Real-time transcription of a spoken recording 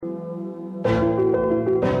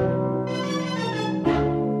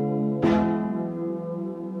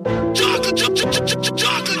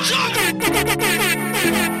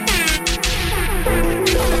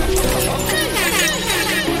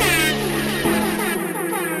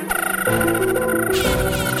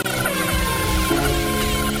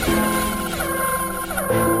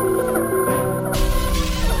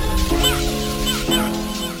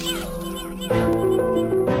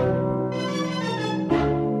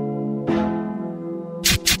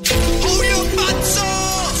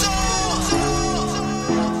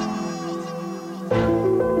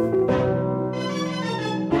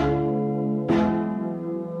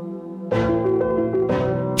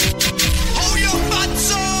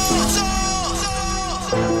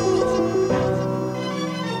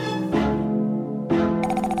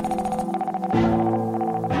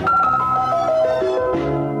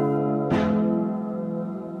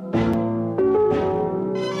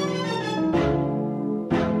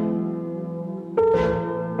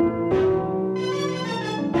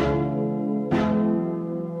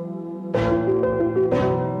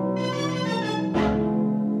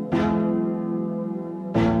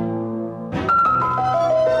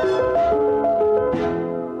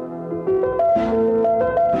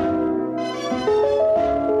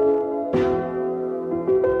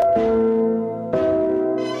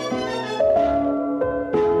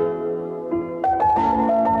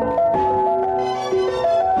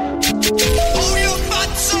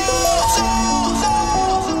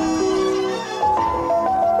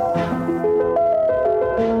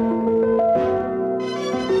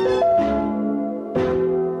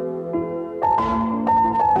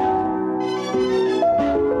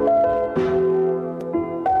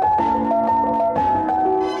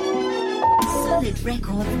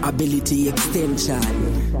Ability extension.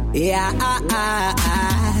 Yeah,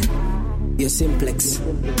 your simplex.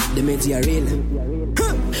 The media real.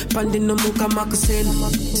 Pandino muka makusen.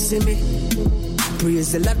 See me.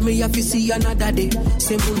 Praise the Lord, me have to see another day.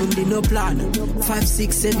 Simple mundi no plan. 5,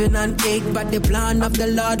 6, 7, and 8, but the plan of the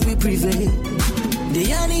Lord we prevail. The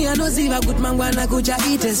yani I know ziva good man wanna go ja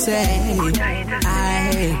eat and say.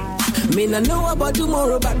 Me not know about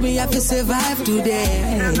tomorrow, but me have to survive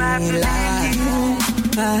today.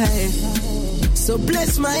 So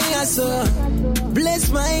bless my hustle, bless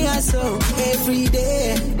my hustle every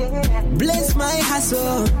day. Bless my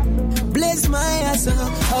hustle, bless my hustle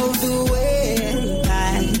all the way.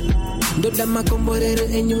 Doda makomborero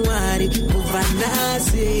enyuari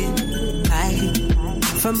kuvanase.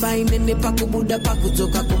 Famba inene pakubuda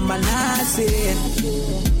pakutoka kumanase.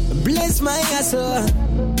 Bless my hustle,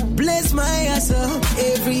 bless my hustle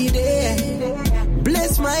every day.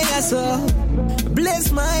 Bless my hustle,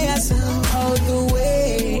 bless my hustle all the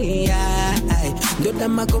way. Doda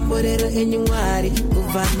makomborero enyuari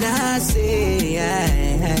kuvanase.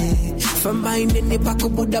 Famba inene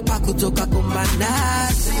pakubuda pakutoka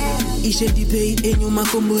kumanase. Ishe dipei enyuma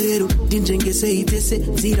komborero dinjenge say tese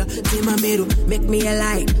zira temamero make me a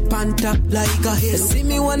light pant up like a hero. See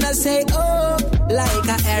me wanna say oh like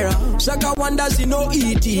a arrow. Shaka wonders you know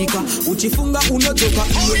itika uchifunga unotoka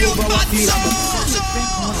iyo bawafira.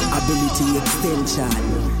 Ability extension.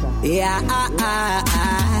 Yeah,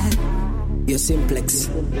 your simplex.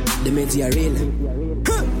 The media real.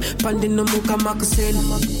 Pandino muka makusen.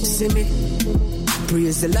 See me.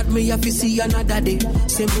 Praise the Lord, me have to see another day.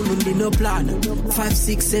 Simple mundi no plan. 5,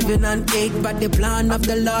 6, 7, and 8, but the plan of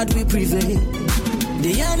the Lord we prevail.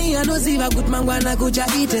 The yani I know ziva good man wanna go ja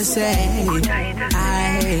eat and say.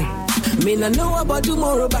 Me not know about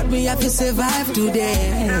tomorrow, but me have to survive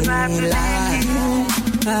today.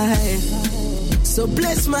 So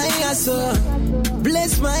bless my hustle,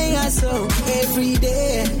 bless my hustle every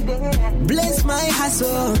day. Bless my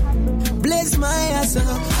hustle, bless my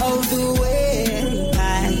hustle all the way.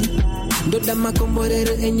 Doda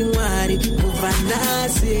makomborero enyuari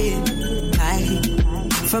kuvanase.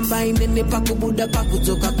 Famba inene pakubuda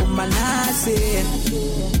pakutoka kumanase.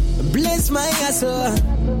 Bless my hustle,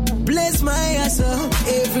 bless my hustle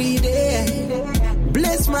every day.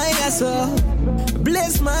 Bless my hustle,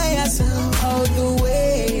 bless my hustle all the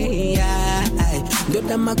way.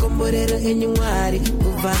 Doda makomborero enyuari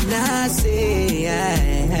kuvanase.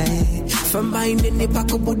 Famba inene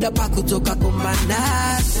pakubuda pakutoka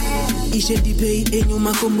kumanase. Ishe dipei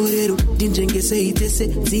enyuma komborero dinjenge say tese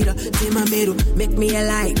zira temamero make me a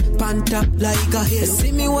light pant up like a hero.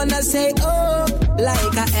 See me wanna say oh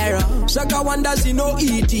like a arrow. Shaka wonders you know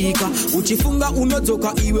itika uchifunga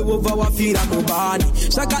unotoka iwe wova wafira mubani.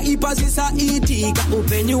 Shaka ipasisa itika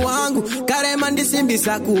upenyu wangu karema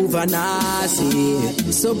ndisimbisa kuvanasi.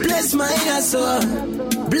 So bless my hustle,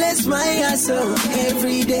 bless my hustle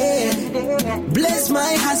every day. Bless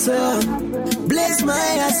my hustle, bless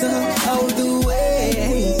my hustle all the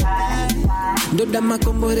way. Ndoda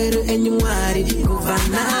makomborero enyumwari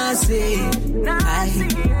kuvanase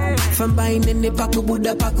famba inene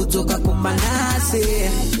pakubuda pakudzoka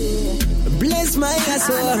kumanase. Bless my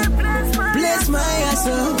hustle, bless my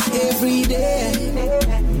hustle every day.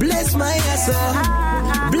 Bless my hustle,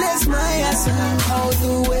 bless my hustle all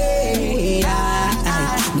the way.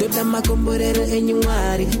 Ndoda makomborero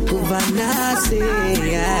enyumwari kuvanase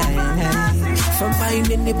famba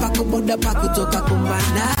inene pakubuda pakudzoka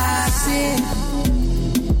kumanase.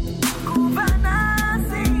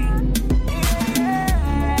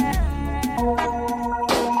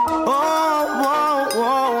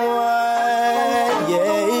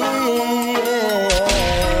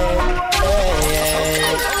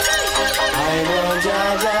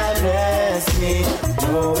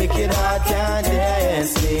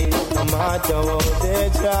 So they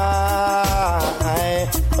try,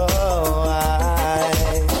 oh I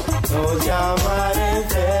no jam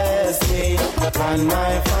manifest me, and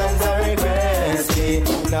my fans are regress me.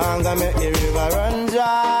 Now I'm gonna make the river run dry,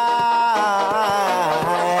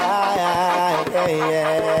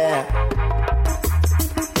 yeah.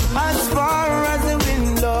 As far as the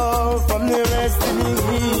window from the rest of the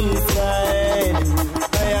east side,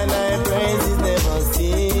 and I praise is never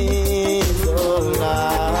seen so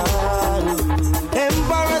loud.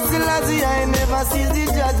 I never see the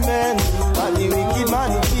judgment and the wicked man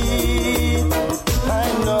defeat. I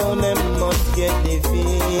know them must get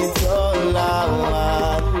defeat so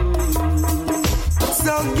loud.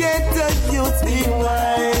 So get the youth, be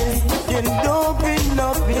wise, and open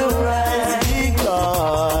up your eyes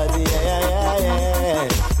because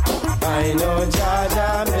I know Jaja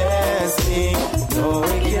bless me, no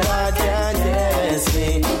wicked heart can test me,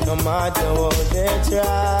 no matter what they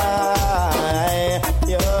try.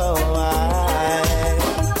 Yo,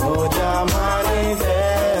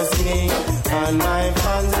 manifest me, and my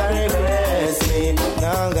fans are regress me.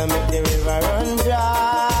 Now I'm gonna make the river run dry.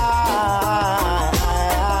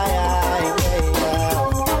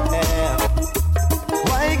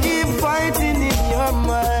 Why keep fighting in your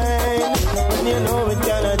mind when you know it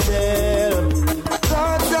cannot tell?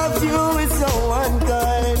 Thoughts of you is so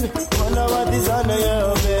unkind. Wonder what is under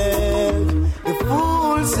your bed. The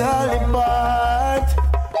fool shall depart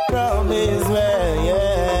from his way,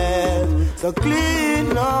 yeah. So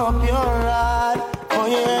clean up your heart, or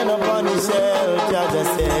you end up on the shelf, Jaja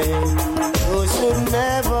say. You should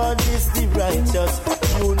never diss the righteous,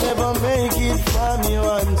 you never make it from you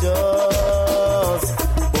unjust.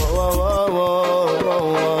 Whoa, whoa, whoa, whoa,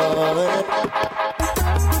 whoa.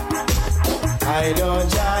 I don't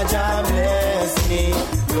Jaja bless me,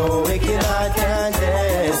 no wicked heart can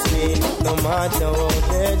test me, no matter what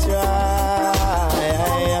they try.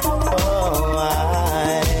 Oh,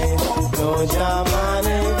 no jam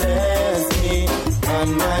manifest me, and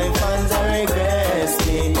my fans are regress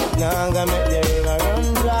me. Now I'm gonna make the river run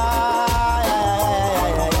dry.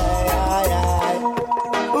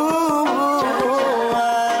 Ooh,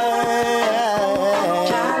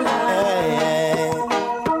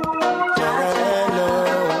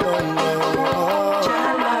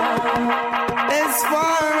 as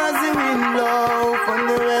far as the window from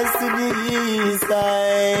the rest of the east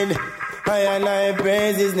side, I and I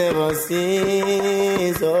praises never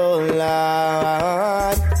cease, oh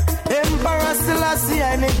Lord. Emperor Selassie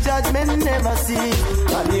and the judgment never cease,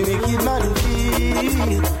 and the wicked man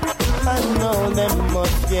feed. I know them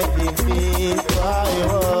must get defeat. Why,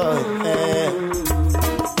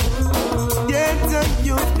 get the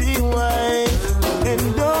youth be wise,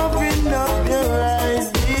 and open up your eyes,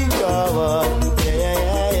 because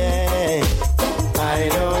I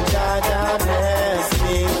know Jaja bless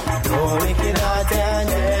me, no wicked heart and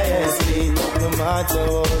bless me, no matter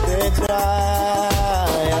what they try.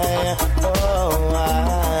 Oh,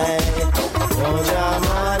 Jaja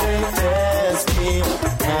manifest me,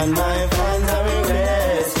 and my fans are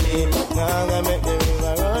regress me. Now I'm gonna make the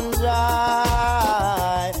river run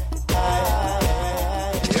dry.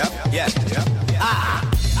 Yep.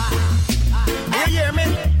 You hear me?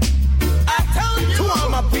 I told you. To all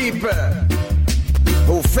my people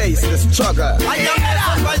who face the struggle,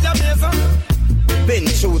 been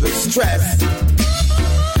through the stress,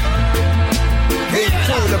 been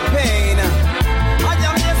through the pain.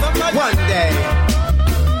 One day,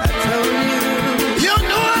 I told you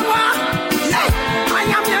know what? I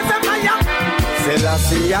am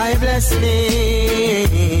Selassie, I bless me.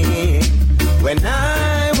 When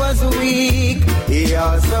I was weak, he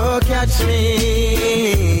also catch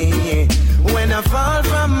me. When I fall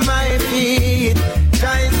from my feet,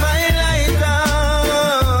 shines my lighthouse.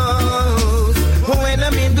 When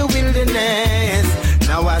I'm in the wilderness,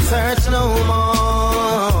 now I search no more.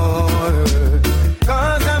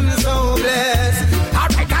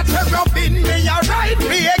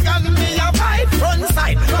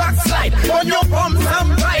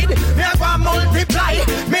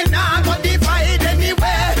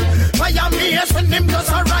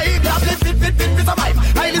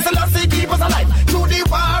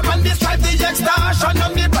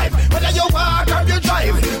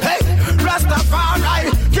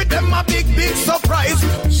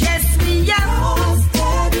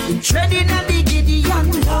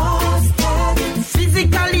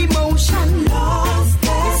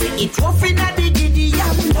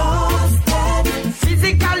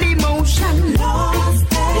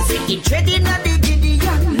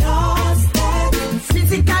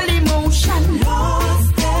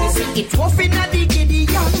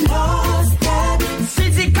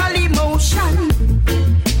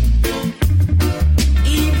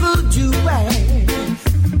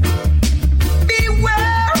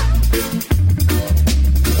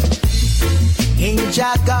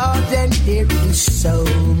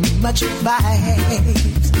 magic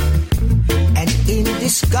vibes, and in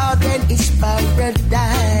this garden is paradise.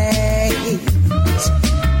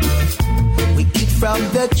 We eat from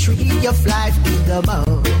the tree of life in the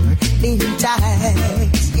morning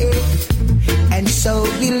times, yeah. And so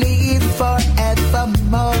we live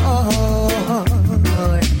forevermore.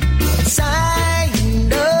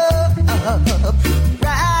 Sign up,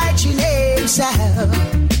 write your names out,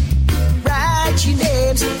 write your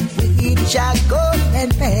names with your golden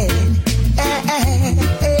pen.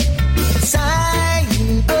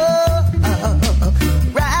 Sign up,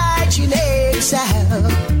 write your names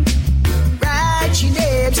out, write your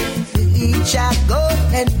names with your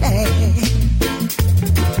golden pen.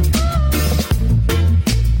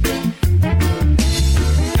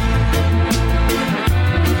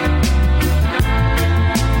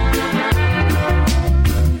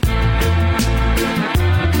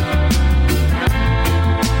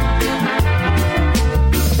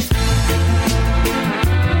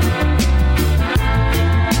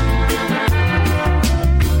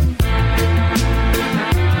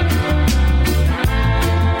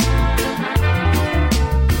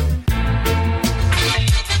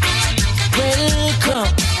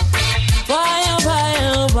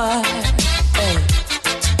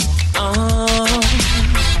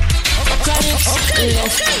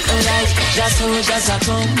 Soldiers are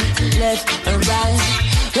come, left and right.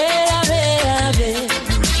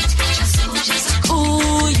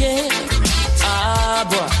 Ooh, yeah. Ah,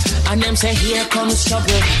 boy. And them say, here comes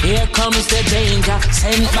trouble, here comes the danger.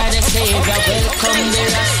 Sent by the Savior, welcome the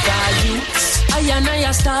Rasta youths.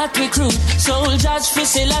 I start recruit soldiers for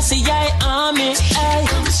Selassie army. Ay.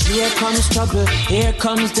 Here comes trouble, here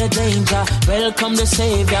comes the danger. Welcome the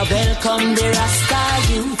Savior, welcome the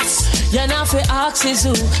Rasta youths. You know for axes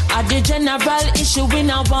who at the general issue in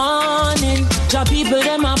a warning. Job people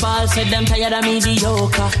them a ball, said them tired of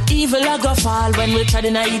mediocre. Evil a go fall when we tried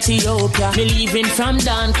in Ethiopia. Believing from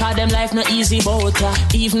down, cause them life no easy boat.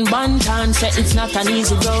 Even Bantan said it's not an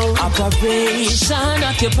easy road. Operation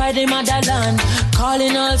occupy the motherland,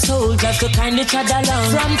 calling all soldiers to kind each other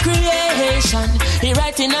along. From creation, he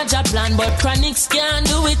writing a job plan, but chronics can't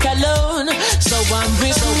do it alone. So I'm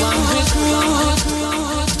recruit.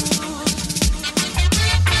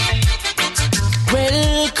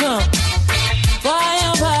 Welcome. Why?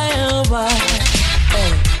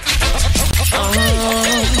 Hey.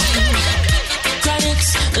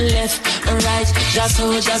 Chronics, left and right. Just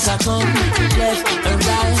soldiers are come, left and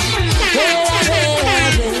right.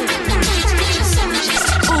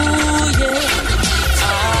 Ooh, yeah.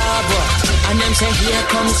 Ah, boy. And them say, here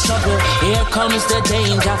comes trouble, here comes the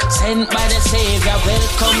danger. Sent by the Savior,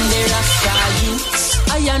 welcome the Rasta youths.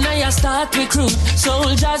 I start recruit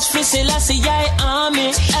soldiers for Selassie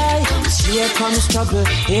army. Ay. Here comes trouble,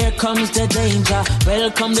 here comes the danger.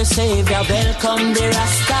 Welcome the Savior, welcome the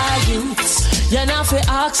Rasta youths. You know for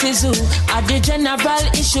axes who at the general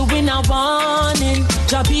issue in a warning.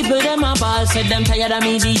 Job people them a ball, said them tired of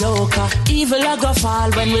mediocre. Evil a go fall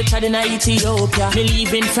when we tried in Ethiopia.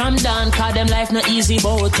 Believing from down, cause them life no easy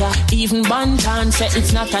boat. Even Bantan said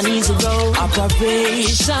it's not an easy road.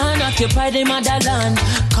 Operation occupy the motherland,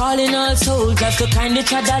 calling all soldiers to kind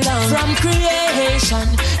each other along. From creation,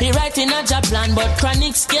 he writing a job plan, but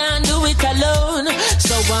chronics can't do it alone.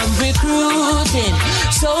 So I'm recruiting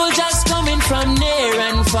soldiers coming from near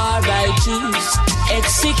and far. I choose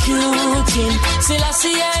executing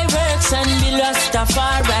Selassie works and the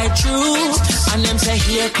Rastafari true. And them say,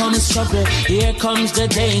 here comes trouble, here comes the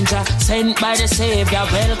danger. Sent by the Savior,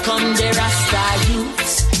 welcome the Rasta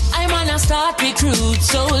youths. I'm gonna start recruit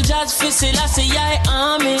soldiers for Selassie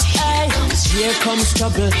army. Ay. Here comes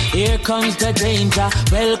trouble, here comes the danger.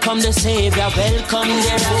 Welcome the Savior, welcome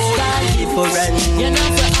the Rasta youths. You know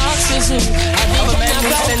the oxygen,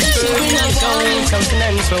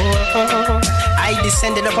 I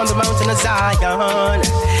descended upon the mountain of Zion.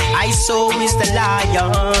 I saw is the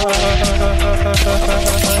lion.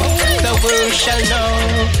 The world shall know.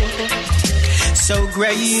 So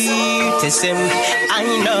great is him, I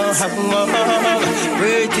know how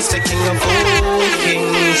great is the King of all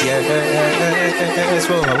kings, yes.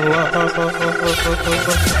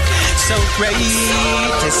 So great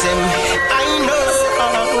is him, I know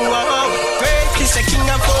great is the King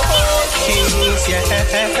of all kings, yes.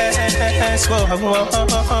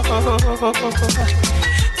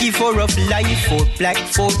 Give for of life, for black,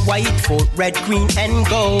 for white, for red, green, and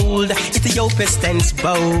gold. Ethiopia stands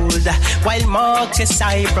bold, while Marcus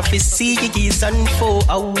I prophecy is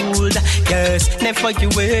unfold. Yes, never you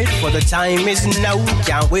wait, for the time is now.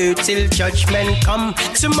 Can't wait till judgment come.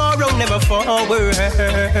 Tomorrow never forward.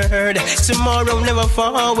 Tomorrow never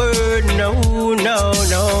forward. No, no,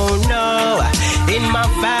 no, no. In my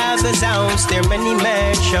Father's house there are many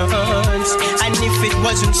mansions, and if it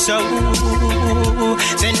wasn't so,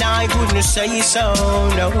 then I wouldn't say so.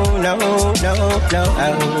 No, no, no, no.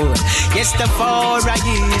 Yes, the Father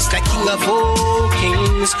is the King of all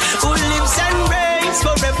kings, who lives and reigns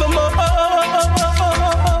forevermore.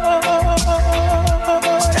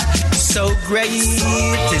 So great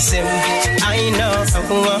is him, I know.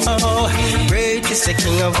 Great is the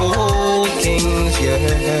King of all kings,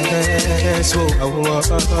 yes.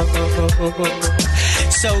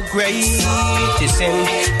 So great is him,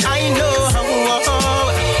 I know.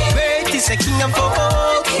 Great is the King of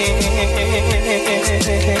all kings.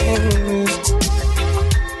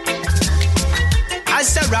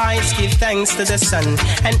 As I rise, give thanks to the sun.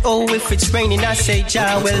 And oh, if it's raining, I say,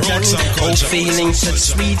 Jah, well done. Oh, feeling such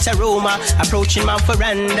sweet aroma, approaching my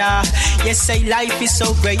veranda. Yes, say life is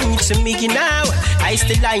so great to me now. I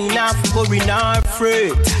still line up, worrying or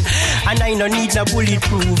afraid. And I no need no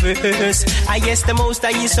bulletproof verse. I guess the most I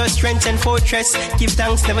is our strength and fortress. Give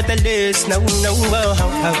thanks nevertheless. No, no,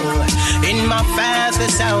 in my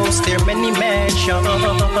Father's house there are many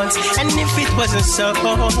mansions, and if it wasn't so,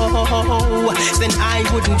 then I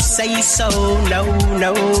wouldn't say so. No,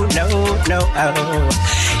 no, no, no.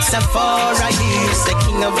 Safari is the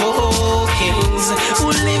King of all kings, who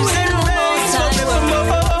lives and reigns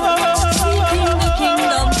forevermore. Seeking the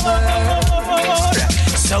kingdom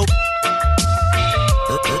first. So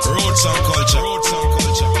Roots and culture.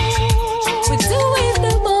 We're doing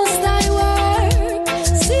the most I work,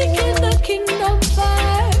 seeking the kingdom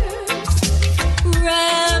first.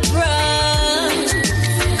 Reverend,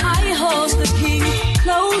 I hold the king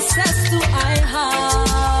closest to my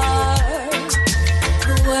heart.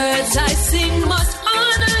 The words I sing must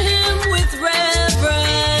honor him with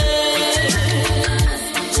reverence.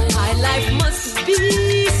 My life must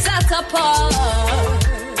be set apart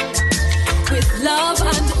with love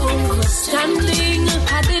and understanding.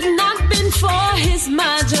 Had it not been for his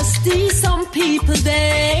majesty, some people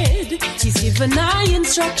dead. He's given our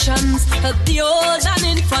instructions that the old and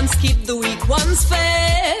infants keep the weak ones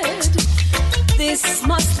fed. This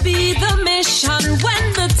must be the mission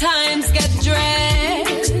when the times get dread.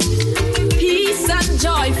 Peace and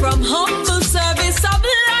joy from humble service of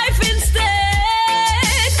life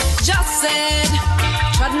instead. Just said,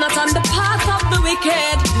 tread not on the path of the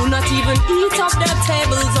wicked. Do not even eat of their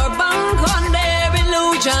tables or bank on their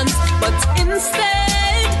illusions, but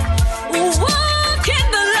instead walk in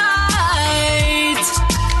the light.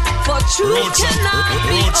 For truth cannot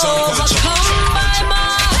be overcome by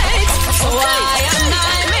might. So I and I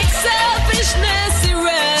make selfishness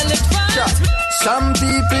irrelevant. Some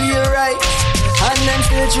people you're right, and them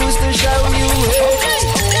still choose to show you hate.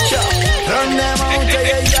 Run them out of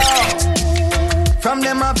your yard. From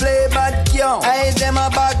them I play bad young, I them a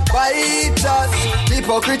backbiters,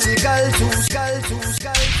 hypocritical to skull.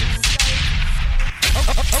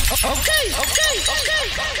 Okay.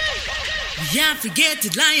 Yeah, forget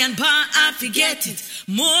it, Lion Paw, I forget it.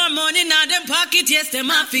 More money now them pocket, yes,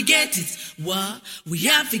 them I forget it. What? We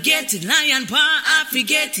have forget it, Lion Paw, I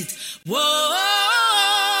forget it. Whoa.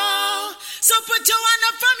 So put your hand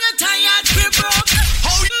up from your tired grip rock.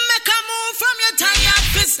 Make a move from your tired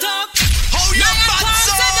fist up. Lion Paw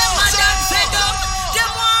said them a damn fed up.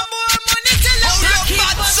 Them want more money till them can't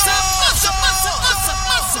keep us up.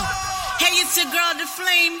 Muscle. Hey, it's your girl, The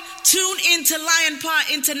Flame. Tune into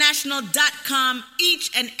lionpawinternational.com each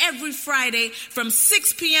and every Friday from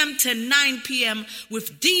 6 p.m. to 9 p.m.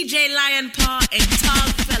 with DJ Lion Paw and Tall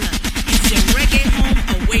Fella. It's your reggae home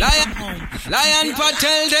away from home. Lion Paw,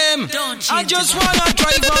 tell them. I just wanna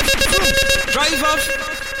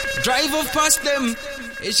drive off past them.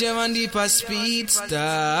 It's your man deeper speedster.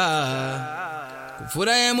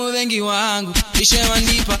 Kufurahimu wengi wangu. It's your man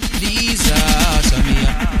deeper visa.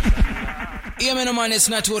 Samia. Yeah, man, it's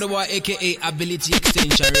not what about aka Ability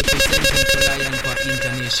Extension representing for Lion Paw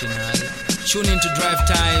International. Tune in to Drive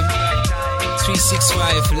Time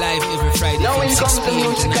 365 live every Friday from 6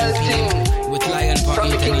 p.m. to 9 p.m. with Lion Paw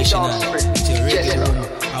International. It's your radio room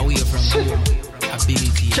away from home.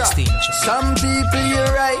 Ability Extension. Some people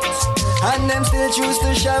you're right, and them still choose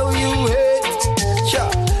to show you hate.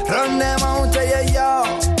 Run them out of your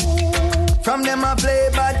yard. From them I play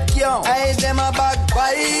bad young, I them a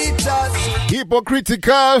backbiters,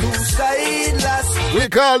 Hypocritical. We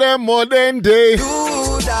call them modern day.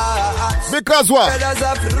 Because what?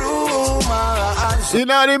 In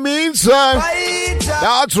the meantime,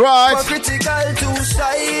 that's right.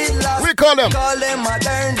 We call them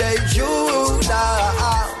modern day Judas.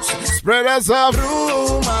 Spreaders of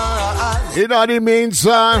rumors. In the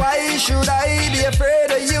meantime, why should I be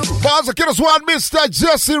afraid of you? Boss, I just want Mr.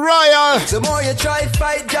 Jesse Royal. The more you try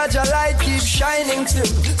fight, judge a light keeps shining through.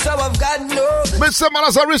 So I've got no. Mr.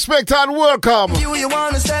 Manas, respect and welcome. You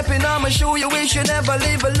want to step in on my shoe, you wish you never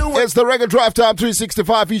leave a loo. It's the Reggae Drive Time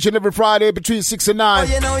 365 each and every Friday between 6 and 9.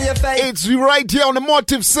 Oh, you know your face. It's right here on the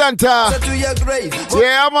Motive Center. So to your grave.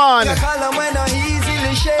 Yeah, man.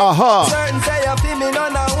 Certain say I feel me,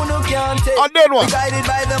 none of who can't take. And then what? Guided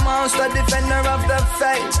by the monster, defender of the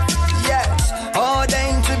faith. Yes,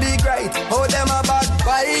 ordained to be great. Hold them about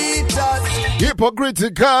fighters.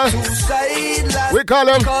 Hypocritical. We call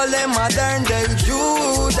them modern day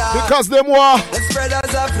Judas. Because them were the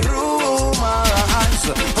spreaders of rumors.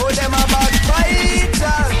 Hold them about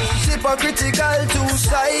fighters. Hypocritical,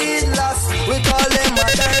 two-sideless. We call them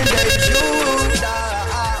modern day Judas.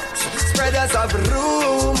 Spreaders of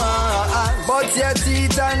rumors. But your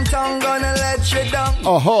teeth and tongue gonna let you down.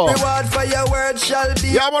 Reward for your word shall be.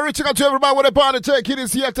 Yeah, I'm reaching out to everybody with a party take. It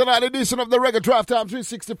is yet another edition of the Reggae Draft Time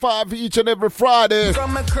 365 each and every Friday.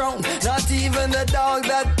 From a crown, not even the dog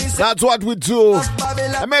that is. That's what we do.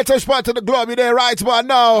 I may touch part of the globe there right about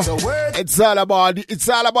now. It's all about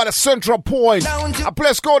a central point. A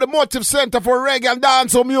place called the Motive Center for Reggae and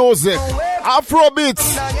dancehall music.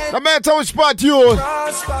 Afrobeats. I may touch part you.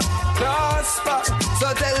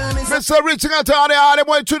 So tell me, Mr. reaching out to all the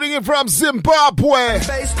boy tuning in from Zimbabwe.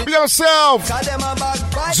 Be yourself.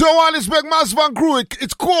 Johannesburg, Masvan crew.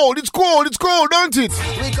 It's cold, don't it?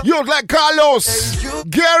 You look like Carlos,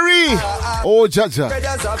 Gary. Oh, Jaja.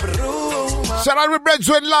 Shout out with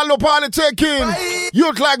Brethren Lalo Party taking. You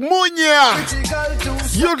look like Munya.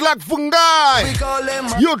 You look like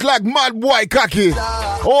Fungai. You look like Mad Boy Kaki.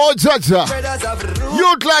 Oh, Jaja. You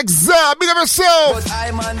look like Za. Big up yourself. But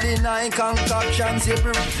I'm on the 9 concoctions. You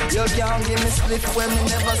can't give me slip when we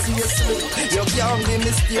never see you slip. You can't give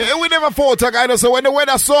me slip. Hey, we never fought a guy, so when the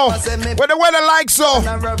weather so, when the weather like so,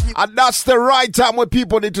 and that's the right time when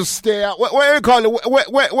people need to stay out. What do you call it?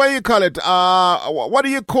 What do you call it? What do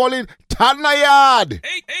you call it? Tanayad.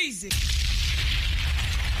 Easy.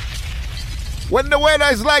 When the weather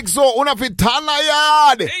is like so, unafit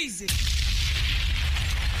Tanayad. Easy.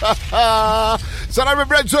 So I'm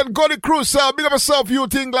Brethren, Godi Cruiser, big up yourself,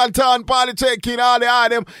 Youth England Town, party taking all the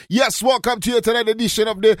item. Yes, welcome to your tonight edition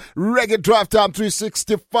of the Reggae Draft Time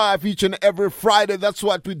 365 each and every Friday. That's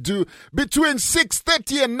what we do between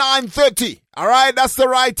 6:30 and 9:30. All right, that's the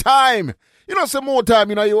right time. You know, some more time,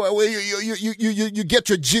 you know, you get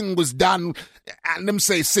your jingles done, and them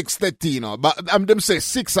say 6:30, you know, but them say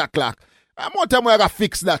 6 o'clock. More time we gotta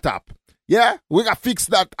fix that up. Yeah, we got to fix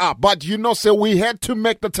that up. But you know, so we had to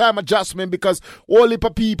make the time adjustment because all the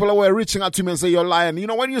people were reaching out to me and say, you're lying. You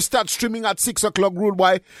know, when you start streaming at 6 o'clock, rude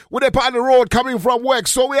boy, with a on the road coming from work,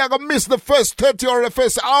 so we are going to miss the first 30 or the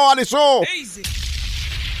first hour of the show. Easy.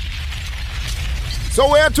 So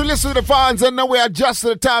we had to listen to the fans and now we adjusted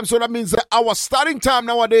the time. So that means that our starting time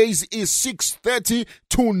nowadays is 6:30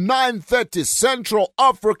 to 9:30 Central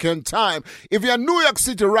African time. If you're in New York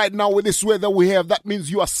City right now with this weather we have, that means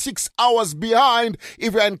you are 6 hours behind.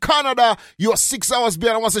 If you're in Canada, you are 6 hours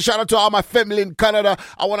behind. I want to say shout out to all my family in Canada.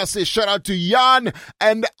 I want to say shout out to Jan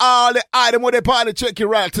and all the item with the party check it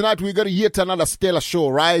right. Tonight we're going to yet another stellar show,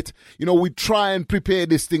 right? You know, we try and prepare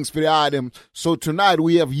these things for the item. So tonight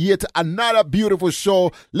we have yet another beautiful show.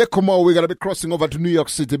 Lekomo, we're going to be crossing over to New York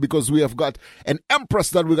City because we have got an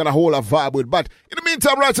empress that we're going to hold a vibe with. But in the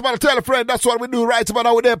meantime, right about tell a friend, that's what we do. Right about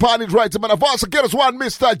our day party, right about our so get us one,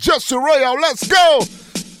 Mr. Jesse Royal. Let's go.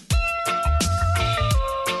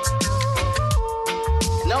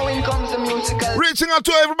 Now in comes the musical. Reaching out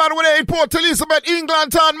to everybody with a Port Elizabeth,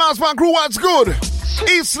 England, Town, Massman Crew, what's good?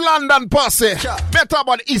 East London posse. Better talk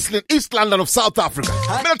about East London of South Africa.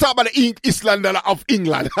 Better talk about the East London of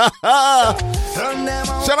England. Shall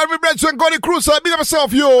I be Brethren, Godi Cruiser, big up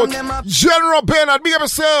yourself, you. General Bernard, big up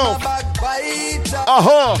yourself.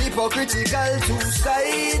 Hypocritical,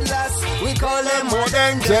 two-sideless. We call them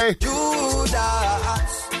modern day Judas.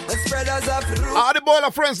 Spreaders of fruit. All the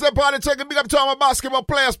baller friends, they party checking. Big up to all my basketball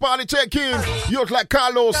players, party checking. Youth like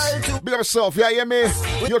Carlos, big up yourself, yeah, hear me?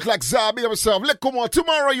 Youth like Zah, big up yourself. Let come on,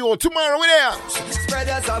 tomorrow we there.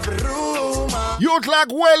 Spreaders of rumor. Youth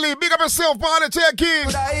like Welly, big up yourself, party checking.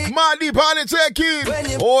 Marty, party checking.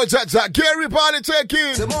 Oh, Gary, party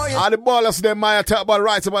checking. All the ballers, them might talk about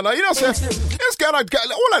right about now. You know, say, it's kind of,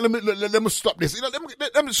 hold on, let me stop this. You know,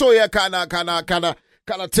 let me show you kind of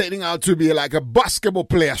turning out to be like a basketball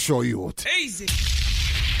player show you. Easy.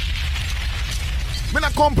 Me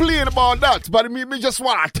not complain about that, but me just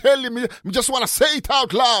want to tell you, me just want to say it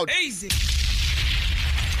out loud. Easy.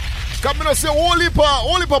 Come on, say only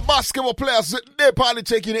for basketball players, they party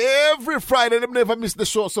checking every Friday. They never miss the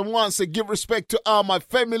show. Someone say give respect to all my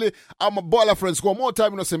family, all my baller friends. Go more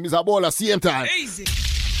time, you know, say Miss Baller, same time. Easy.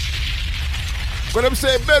 When them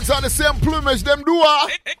say beds are the same plumage, them do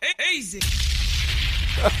Easy.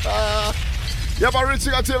 Yeah, but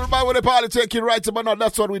reaching out to everybody with the party taking right about now.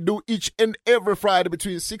 That's what we do each and every Friday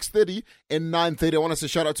between 6:30 and 9:30. I want to say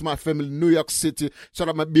shout out to my family in New York City. Shout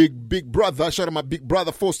out my big brother. Shout out my big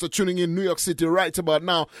brother Foster tuning in New York City right about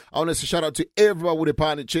now. I want to say shout out to everybody with the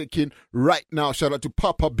party checking right now. Shout out to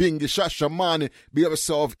Papa Bingy, Shasha Mani, be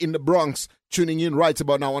yourself in the Bronx. Tuning in right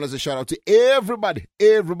about now. I want to say shout out to everybody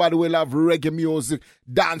will love reggae music,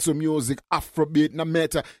 dancehall music, Afrobeat, no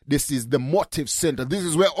matter. This is the Motive Center. This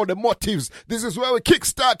is where all the motives, this is where we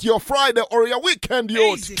kickstart your Friday or your weekend,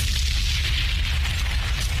 youth.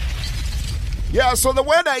 Yeah, so the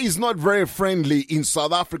weather is not very friendly in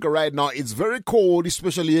South Africa right now. It's very cold,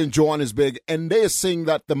 especially in Johannesburg, and they're saying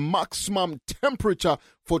that the maximum temperature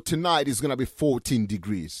for tonight is going to be 14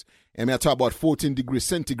 degrees. And I talk about 14 degrees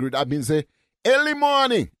centigrade, that means early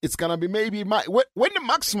morning, it's going to be maybe, when the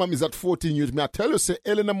maximum is at 14, you may I tell you, say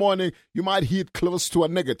early in the morning, you might hit close to a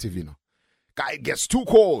negative, you know. It gets too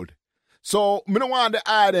cold. So, I don't want the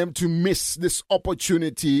item to miss this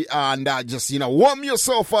opportunity and just, warm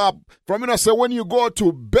yourself up from, so when you go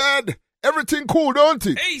to bed, everything cool, don't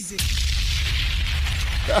it? Easy.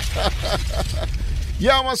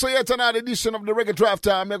 Yeah, man, so yet another edition of the Reggae Drive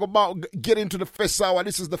Time. We're about to get into the first hour.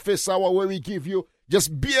 This is the first hour where we give you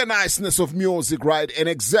just bare niceness of music, right? And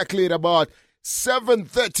exactly at about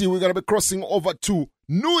 7:30, we're going to be crossing over to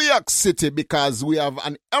New York City because we have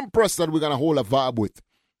an empress that we're going to hold a vibe with,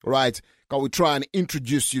 right? Because we try and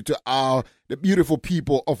introduce you to the beautiful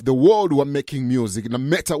people of the world who are making music, no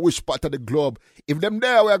matter which part of the globe. If them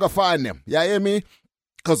there, we're going to find them. You hear me?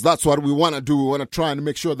 Because that's what we want to do. We want to try and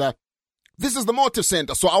make sure that this is the Motive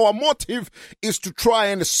Center. So our motive is to try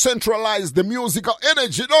and centralize the musical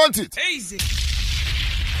energy, don't it? Easy.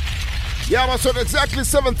 Yeah, man, so exactly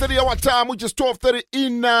 7:30 our time, which is 12:30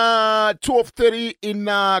 in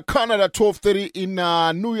Canada, 12:30 in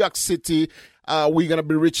New York City. We're going to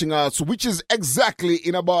be reaching out, so which is exactly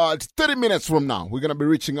in about 30 minutes from now. We're going to be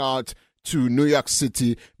reaching out to New York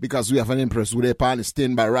City because we have an empress with a pan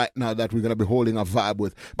standby right now that we're going to be holding a vibe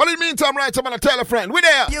with. But in the meantime, right, I'm going to tell a friend, we're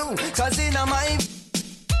there.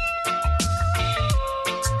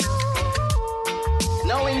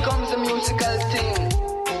 Now in comes the musical thing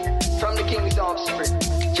from the King's Offspring,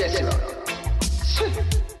 Jesse Rock.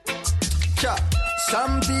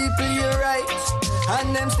 Some people you're right,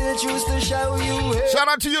 and them still choose to show you hate. Shout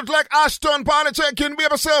out to youth like Ashton, party checking, be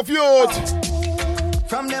yourself, youth.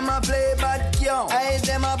 From them I play bad young, I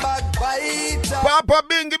them a backbiter. Papa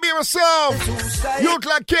Bingy, be yourself. Youth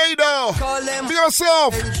like Kado, be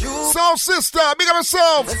yourself. Soul Sister, be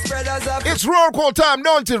yourself. It's roll call time,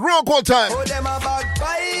 don't it? Roll call time. Oh, them a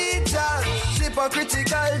backbiter.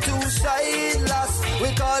 Hypocritical, two-sideless.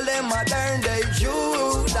 We call them modern day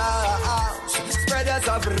Judas. Spreaders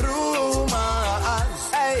of rumors.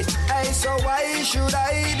 Hey, so why should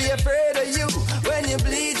I be afraid of you when you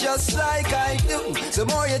bleed just like I do? The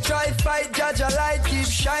more you try fight, judge a light keeps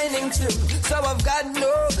shining through. So I've got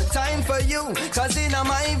no time for you, cause in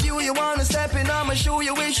my view you wanna step in on my shoe.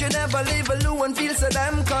 You wish you never leave a loo and feel so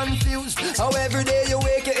damn confused. How every day you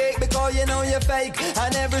wake you ache because you know you're fake,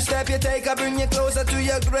 and every step you take I bring you closer to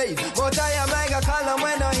your grave. But I am like a column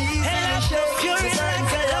when I heat and shake. You're like a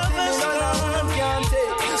lover's storm.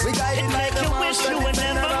 We got it like you wish you were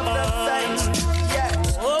never born.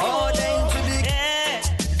 Yeah, all day to be.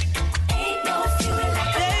 Ain't no feeling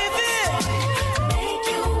like baby. Make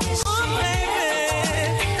you wish you were never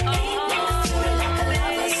born. Ain't no feeling like a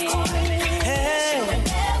lover's storm.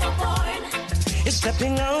 Never born. You're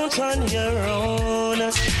stepping out on your own.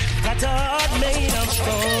 Got a heart made of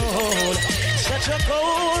stone. Such a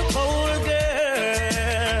cold, cold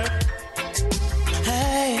girl.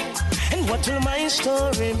 Hey, and what will my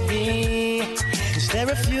story be? Is there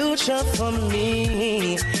a future for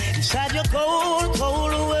me? inside your cold,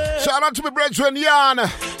 cold world. Shout out to my brethren, Jan.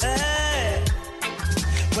 Hey.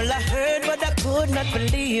 Well, I heard, but I could not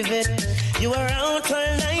believe it. You were out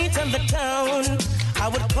all night on the town. I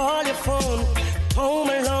would call your phone, home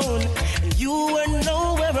alone, and you were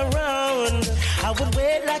nowhere around. I would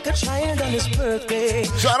wait like a child on his birthday.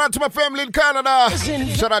 Shout out to my family in Canada.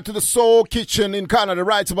 Shout out to the Soul Kitchen in Canada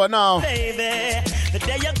right about now. Baby, the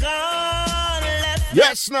day you're gone, left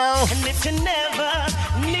yes, now. And if you never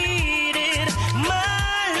needed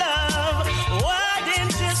my love, why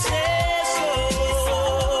didn't you say so?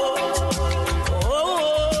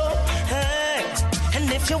 Oh, hey.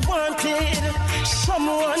 And if you wanted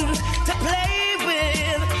someone to play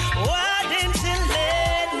with, why didn't you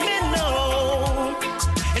let me know?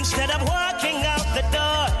 Instead of walking out the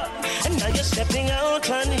door, and now you're stepping out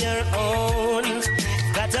on your own.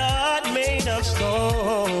 Got a heart made of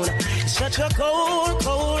stone. Such a cold,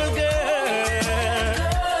 cold girl.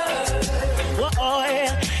 Whoa,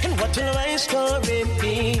 and what will my story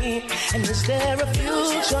be? And is there a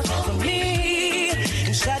future for me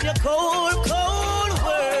inside your cold, cold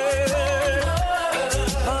world?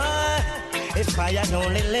 If I had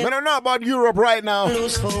only lived. I don't know about Europe right now. I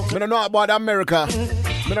don't know about America.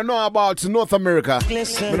 I don't know about North America. I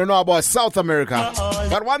don't know about South America.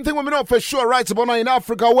 But one thing we know for sure right about now in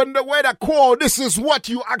Africa, when the weather cold, this is what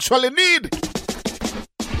you actually need.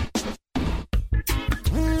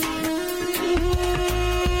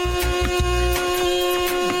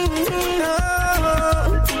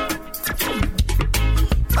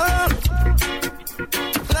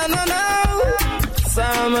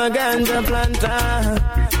 I'm a ganja planter.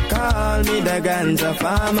 Call me the ganja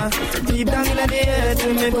farmer. Deep down in the earth,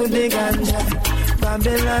 me put the ganja.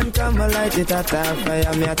 Babylon come and light it at a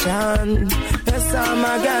fire, me a chant. Yes, I'm a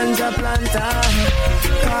ganja planter.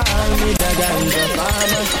 Call me the ganja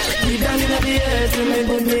farmer. Deep down in the earth, me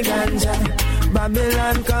put the ganja.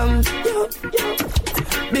 Babylon come, yo, yo.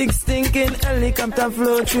 Big stinking helicopter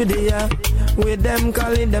flow through the air. With them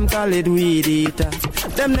call it weed eater.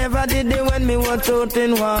 Them never did it when me was out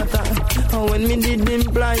in water, or when me did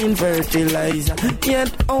implying fertilizer.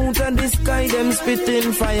 Yet out of the sky them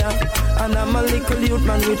spitting fire, and I'm a little youth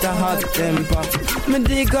man with a hot temper. Me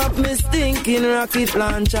dig up me stinking rocket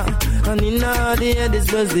launcher, and in all the air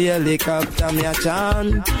this was the helicopter me a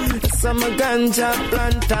chant. Some ganja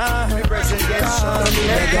planter.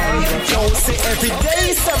 Don't see every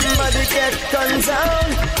day somebody get gunned down.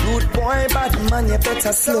 Rude boy, bad man, you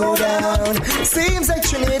better slow down. Seems like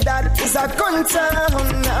Trinidad is a gun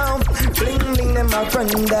town now. Bling bling them a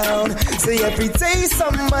run down. See every day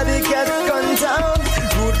somebody get gunned down.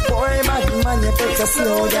 Rude boy, bad man, you better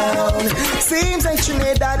slow down. Seems like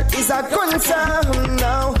Trinidad is a gun town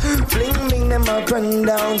now. Bling bling them a run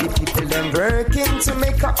down. The people them working to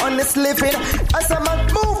make a honest living. As a man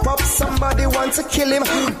move up, somebody want to kill him.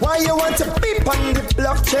 Why you want to beep on the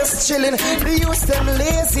block just chilling? The youth them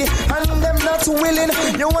lazy and them not willing.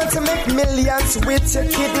 You want to make millions with your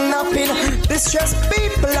kidnapping. Distress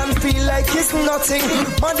people and feel like it's nothing.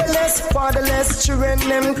 Motherless, fatherless, children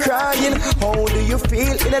them crying. How do you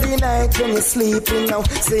feel in the night when you're sleeping now?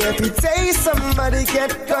 Say every day somebody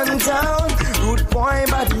get gunned down. Rude boy,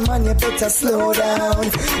 bad man, you better slow down.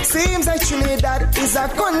 Seems like Trinidad is a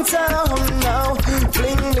gun town now.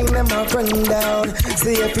 Bling bling them a run down.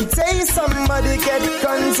 Say every day somebody get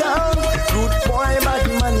gunned down. Rude boy, bad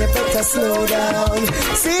man, you better slow down.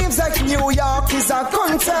 Seems like New York is a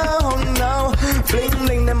gun town now. Bling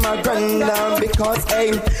bling them a run down. Because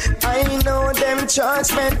hey, I know them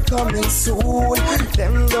judgment coming soon.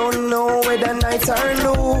 Them don't know whether night or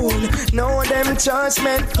noon. Know them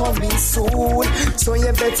judgment coming soon. So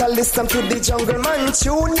you better listen to the Jungle Man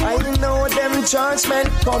tune. I know them judgment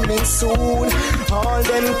coming soon. All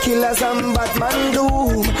them killers and bad man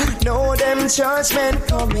doom. Know them judgment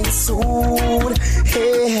coming soon.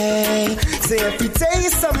 Hey, hey. Say every day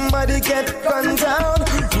somebody get gunned down.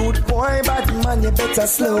 Rude boy, bad man, you better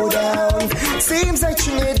slow down. Seems like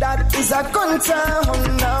Trinidad is a gun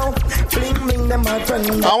town now. Bling bling them a run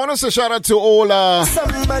down. I want to say shout out to all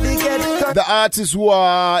somebody get the artists who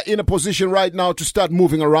are in a position right now to start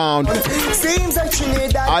moving around. Seems like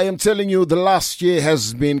Trinidad. I am telling you, the last year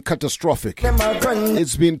has been catastrophic.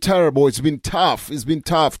 It's been terrible. It's been tough. It's been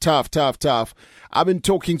tough. I've been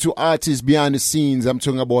talking to artists behind the scenes. I'm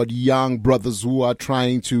talking about young brothers who are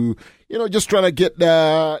trying to, just trying to get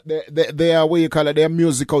their what you call it, their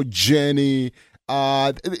musical journey.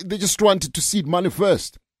 They just wanted to see it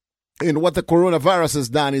manifest. And what the coronavirus has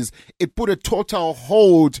done is it put a total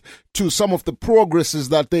hold to some of the progresses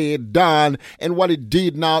that they had done. And what it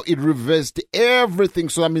did now, it reversed everything.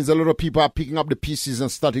 So that means a lot of people are picking up the pieces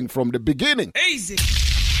and starting from the beginning. Easy.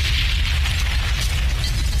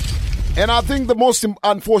 And I think the most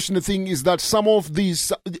unfortunate thing is that some of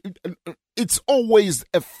these, it's always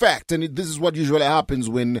a fact, and this is what usually happens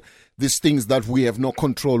when these things that we have no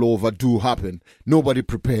control over do happen. Nobody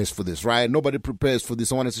prepares for this, right? Nobody prepares for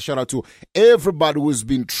this. I want to say shout out to everybody who's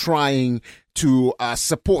been trying to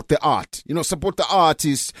support the art. You know, support the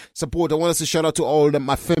artists, support. I want to say shout out to all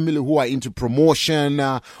my family who are into promotion,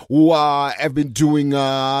 who have been doing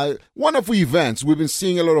wonderful events. We've been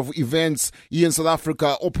seeing a lot of events here in South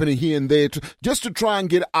Africa, opening here and there, just to try and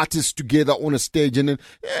get artists together on a stage and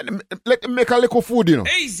let them make a little food, you know.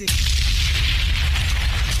 Easy.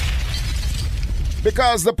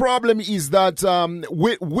 Because the problem is that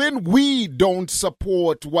when we don't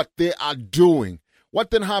support what they are doing,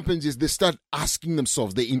 what then happens is they start asking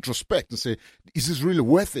themselves, they introspect and say, is this really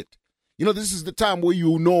worth it? You know, this is the time where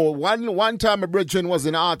you know, one time a brethren was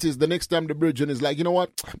an artist, the next time the brethren is like, you know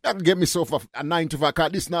what, I can get myself a 9-to-5 car,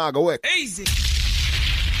 this now I go work. Easy.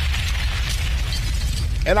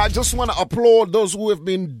 And I just want to applaud those who have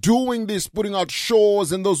been doing this, putting out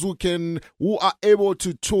shows, and those who are able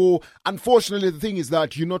to tour. Unfortunately, the thing is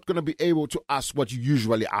that you're not going to be able to ask what you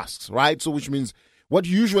usually ask, right? So which means what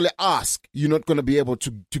you usually ask, you're not going to be able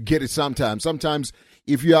to get it sometimes. Sometimes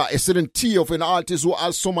if you are a certain tier of an artist who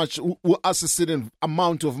asks a certain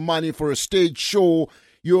amount of money for a stage show,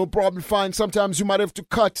 you'll probably find sometimes you might have to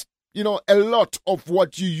cut, you know, a lot of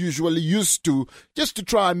what you usually used to just to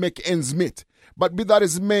try and make ends meet. But be that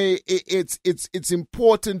as may, it's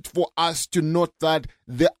important for us to note that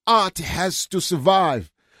the art has to survive.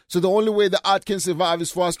 So the only way the art can survive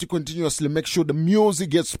is for us to continuously make sure the music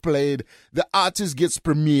gets played, the artist gets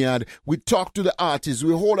premiered, we talk to the artists,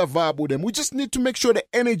 we hold a vibe with them. We just need to make sure the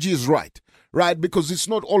energy is right? Because it's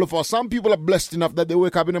not all of us. Some people are blessed enough that they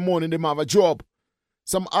wake up in the morning, they have a job.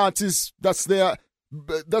 Some artists, that's their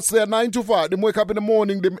 9-to-5. They wake up in the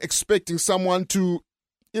morning, they're expecting someone to,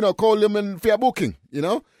 you know, call them in for a booking, you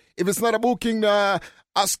know. If it's not a booking, they're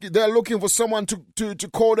looking for someone to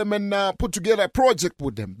call them and put together a project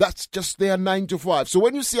with them. That's just their 9-to-5. So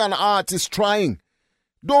when you see an artist trying,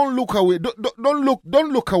 don't look away.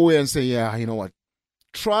 Don't look away and say, yeah, you know what.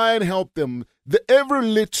 Try and help them. Every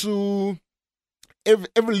little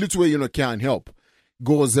way you know can help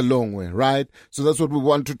goes a long way, right? So that's what we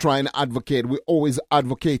want to try and advocate. We always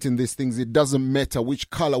advocate in these things. It doesn't matter which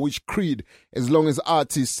color, which creed, as long as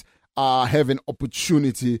artists have an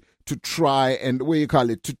opportunity to try and,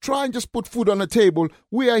 to try and just put food on the table.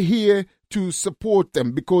 We are here to support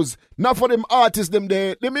them because now for them artists, them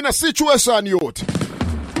in a situation, youth.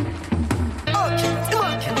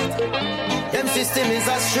 Them system is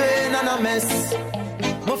a strain and a mess.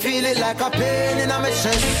 I feel it like a pain in my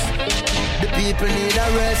chest. The people need a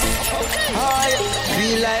rest. I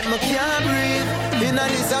feel like I can't breathe. In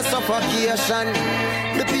this a suffocation.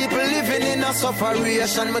 The people living in a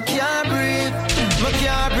sufferation. I can't breathe. I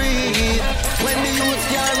can't breathe. When the youth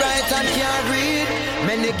can't write and can't read,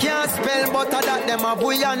 many can't spell, but that them a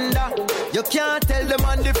boy under. You can't tell the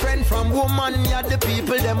man different from woman. Yeah, the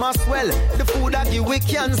people them as well. The food that give we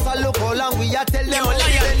cancer. Look how long we are tell them.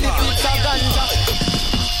 Benefits of ganja.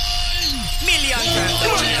 Million times.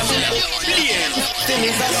 Thing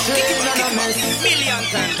is a strain and a mess. Million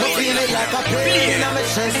times. I feel it like a pain in my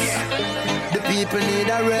chest. The people need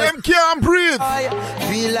a rest. Them can't breathe. I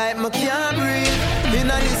feel like I can't breathe. In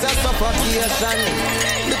this a suffocation.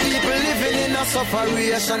 The people living in a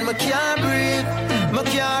sufferation. I can't breathe. I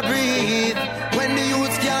can't breathe. When the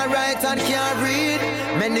youth can't write and can't read,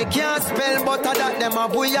 many can't spell, but that them a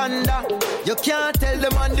boy under. You can't tell the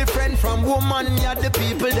man different from woman. Yeah, the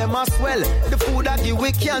people them as well. The food that give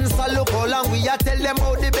we cancer. Look how long we a tell them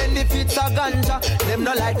how the benefits of ganja. Them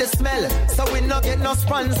not like the smell, so we not get no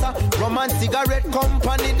sponsor. Rum and cigarette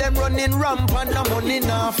company, them running rampant. No money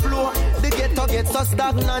na flow. The ghetto gets so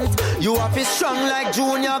stagnant. You have to strong like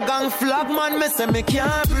junior gang flag man. Me say me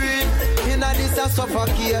can't breathe. In this a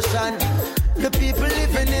suffocation. The people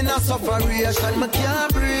living in a sufferation. I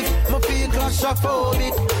can't breathe. I feel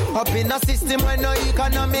claustrophobic. Up in a system where no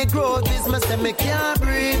economic growth is. Me say me can't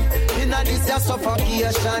breathe. In this a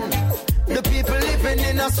suffocation. The people living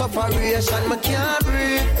in a sufferation. I can't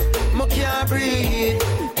breathe. I can't breathe.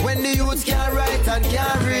 When the youth can't write and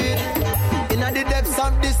can't read. In the depths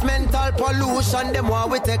of this mental pollution, them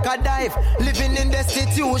want we take a dive. Living in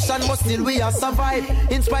destitution, but still we are survive.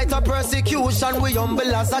 In spite of persecution, we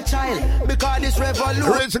humble as a child. Because this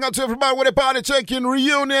revolution. Reaching out to everybody with a party check in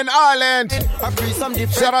Reunion Island.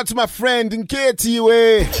 Shout out to my friend in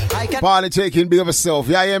KTUA. Party check in, big of yourself.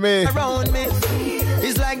 Yeah, me. Around me.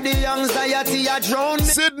 It's like make the anxiety a drown me.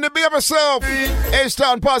 Sydney, big up yourself.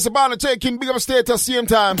 H-Town, pass the ball and taking big up state at the same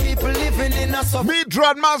time. People living in a sub.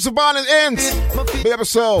 Mid-Drod, massive ball and ends. Big up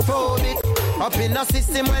yourself. Up in a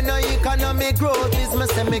system when no economic growth is me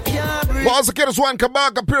say me can't breathe. But also get one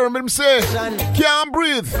Kabaka pyramid, me say, can't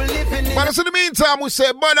breathe. But in the meantime, we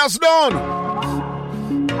say, but that's done.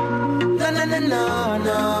 No, no, no, no,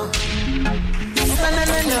 no. No, no,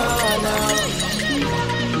 no, no, no.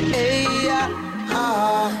 Hey,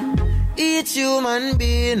 each human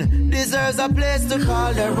being deserves a place to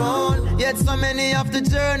call their own. Yet so many have to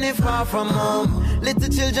journey far from home. Little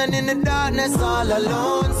children in the darkness all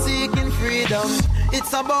alone, seeking freedom.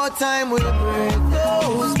 It's about time we break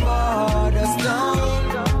those borders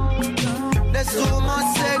down. There's too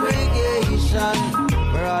much segregation.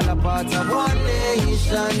 We're all a part of one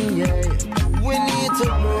nation, yeah. We need to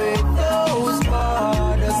break those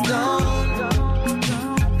borders down.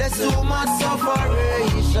 There's too much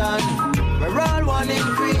separation. We're all one in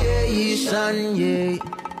creation, yeah.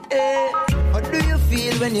 Hey. How do you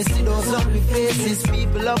feel when you see those ugly faces?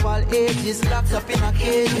 People of all ages locked up in a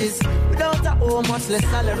cages, without a home, much less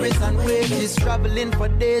salaries and wages, traveling for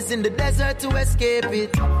days in the desert to escape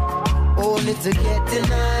it, only to get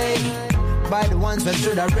denied by the ones that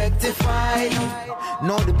should have rectified.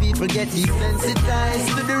 Now the people get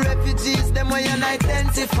desensitized to the refugees, them way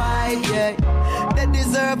unidentified, yeah. They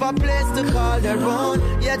deserve a place to call their own,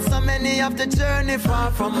 yet so many have to journey far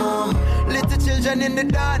from home. Little children in the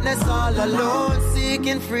darkness all alone,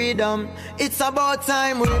 seeking freedom. It's about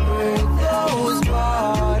time we break those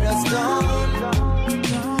borders down.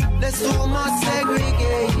 There's too much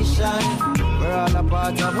segregation. We're all a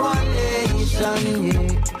part of one nation, yeah.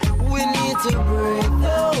 We need to break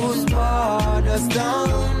those borders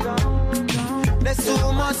down. There's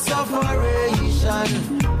too much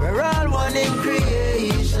separation. We're all one in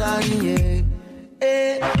creation, yeah.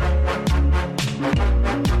 Hey.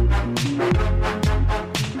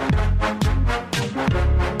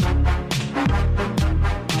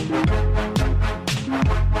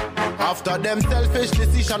 After them selfish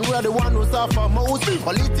decision, we're the one who suffer most.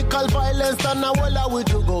 Political violence and now all we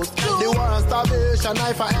to ghost. The war and starvation,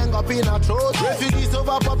 knife and hang up in a throat. Refugees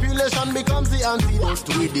overpopulation becomes the antidote.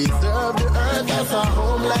 We deserve the earth as a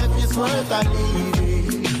home, life is worth a living.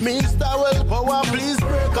 Mr. Willpower, please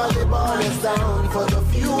break all the borders down for the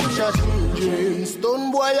future children.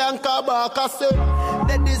 Stone Boy and Kabaka say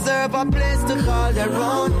they deserve a place to call their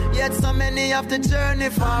own, yet so many have to journey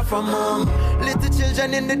far from home. Little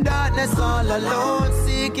children in the darkness all alone,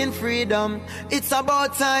 seeking freedom. It's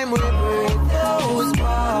about time we break those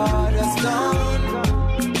borders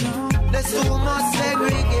down. There's too much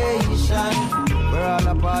segregation. We're all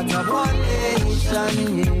a part of one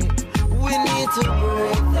nation, yeah. We need to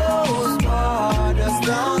break those borders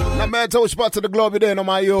down. No matter which part of the globe you're in, on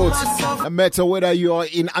my youth. No matter whether you are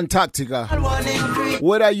in Antarctica,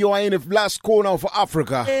 whether you are in the last corner of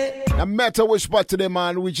Africa, no matter which part of the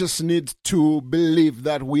man, we just need to believe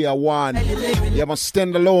that we are one. You must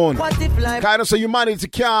stand alone. Kind of so humanity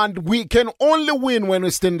we can only win when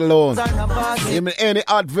we stand alone. In any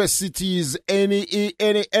adversities, any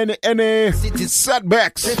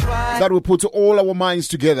setbacks that we put all our minds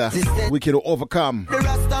together, we can overcome.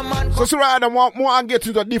 So right, I want more and get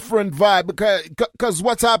to the different vibe because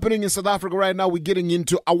what's happening in South Africa right now, we're getting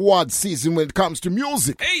into award season when it comes to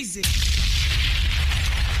music. Easy.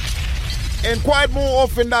 And quite more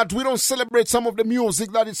often that we don't celebrate some of the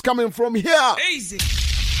music that is coming from here. Easy.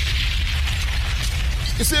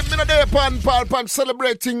 You see, me not there pan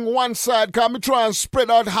celebrating one side, because me try and spread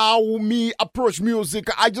out how me approach music.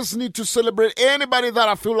 I just need to celebrate anybody that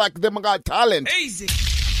I feel like them got talent. Easy.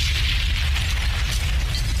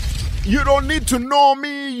 You don't need to know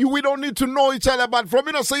me. We don't need to know each other. But from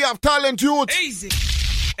you say you have talent, youth. Easy.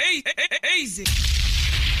 Easy.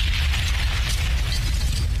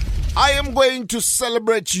 I am going to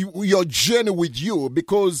celebrate your journey with you,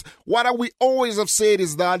 because what we always have said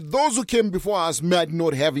is that those who came before us might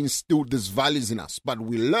not have instilled these values in us, but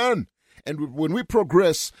we learn. And when we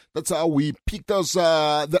progress, that's how we pick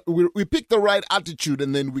we pick the right attitude,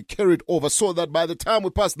 and then we carry it over, so that by the time we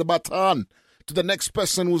pass the baton to the next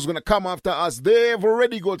person who's going to come after us, they've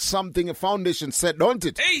already got something, a foundation set, don't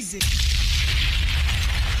it? Easy.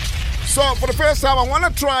 So for the first time, I want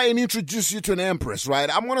to try and introduce you to an empress,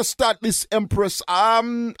 right? I'm going to start this empress.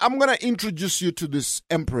 I'm going to introduce you to this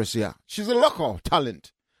empress here. She's a local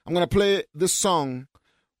talent. I'm going to play this song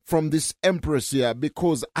from this empress here,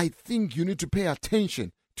 because I think you need to pay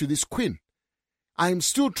attention to this queen. I'm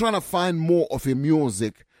still trying to find more of her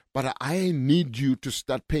music, but I need you to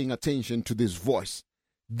start paying attention to this voice.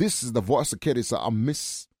 This is the voice of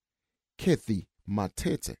Miss Kathy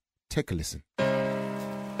Matete. Take a listen.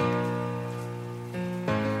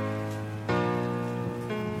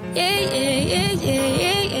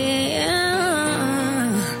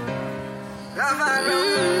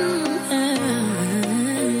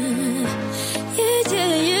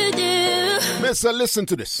 Mister, listen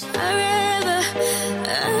to this.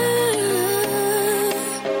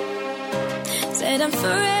 Said I'm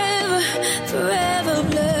forever, forever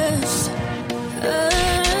blessed.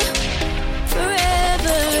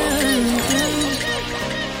 Forever.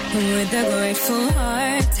 With a grateful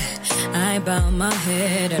heart, I bow my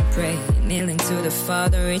head and pray, kneeling to the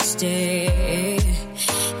Father each day,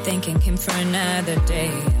 thanking Him for another day.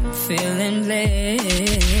 I'm feeling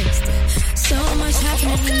blessed. So much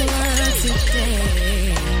happening in the world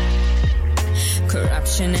today.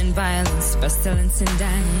 Corruption and violence, pestilence and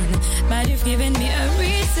dying. But you've given me a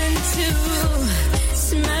reason to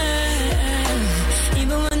smile.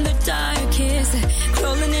 Even when the dark is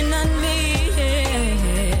crawling in on me.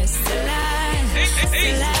 Still alive,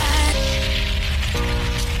 still alive.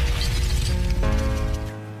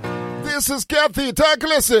 This is Kathy. Take a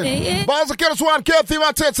listen. Balls of Killers one, Kathy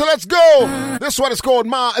Matete. So let's go. This one is called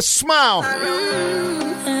Smile.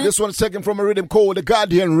 This one is taken from a rhythm called the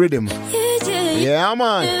Guardian Rhythm. Yeah,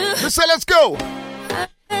 man. Listen, let's go.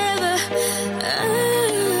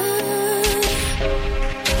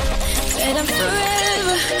 Said I'm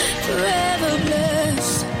forever, forever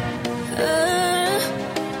blessed.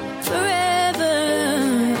 Forever.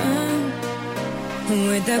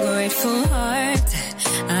 With a grateful heart,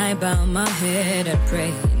 I bow my head and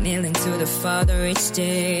pray, kneeling to the Father each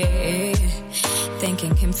day,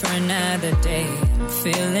 thanking Him for another day. I'm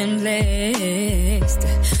feeling blessed.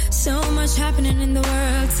 So much happening in the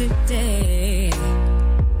world today.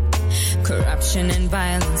 Corruption and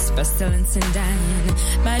violence, pestilence and dying.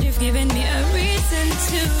 But you've given me a reason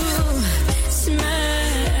to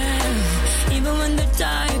smile. Even when the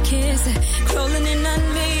dark is crawling in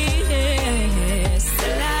on me.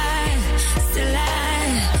 Still alive, still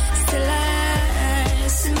alive, still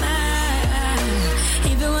alive. Smile.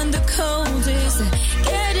 Even when the cold is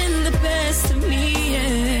getting the best of me.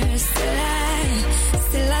 Still alive,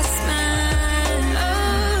 still I smile.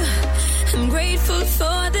 Oh, I'm grateful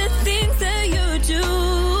for the things that you do.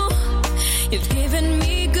 You've given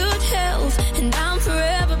me good health, and I'm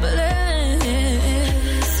forever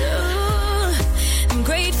blessed. Oh, I'm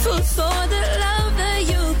grateful for the love that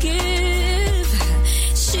you give,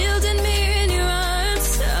 shielding me in your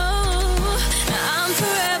arms. Oh, I'm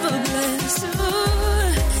forever blessed.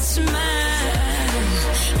 Oh,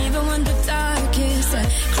 smile, even when the dark is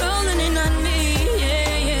crawling in on me.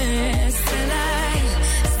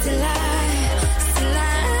 Still I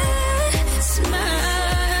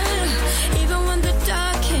smile, even when the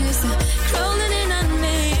dark is crawling in on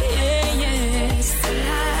me.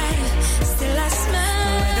 Still I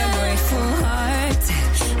smile. With a grateful heart,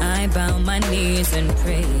 I bow my knees and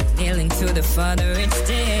pray, kneeling to the Father each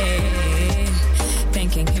day,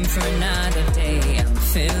 thanking Him for another day. I'm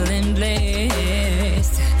feeling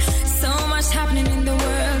blessed. So much happening in the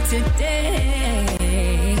world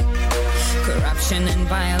today. Corruption and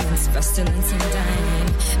violence, pestilence and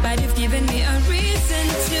dying. But you've given me a reason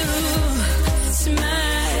to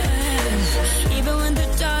smile. Even when the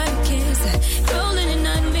dark is crawling in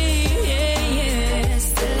on me.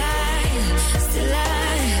 Still I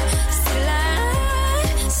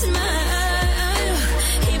smile.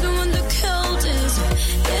 Even when the cold is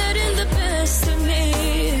getting the best of me.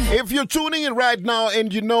 If you're tuning in right now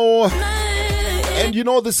and you know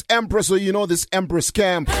this Empress or you know this Empress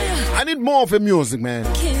camp, I need more of her music, man.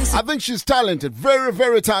 I think she's talented, very,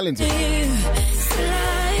 very talented.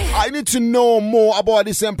 I need to know more about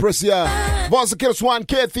this Empress here. Boss Killers one,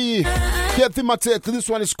 Kathy Matete. This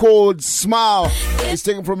one is called Smile. It's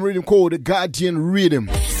taken from a rhythm called the Guardian Rhythm.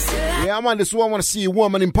 Yeah, man, this one I want to see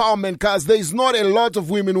woman empowerment, because there's not a lot of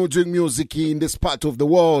women who do music in this part of the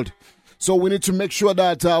world. So we need to make sure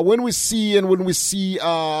that when we see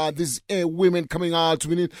these women coming out,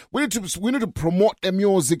 we need to promote their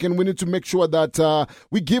music, and we need to make sure that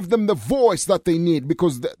we give them the voice that they need,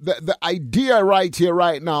 because the idea right here,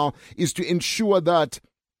 right now, is to ensure that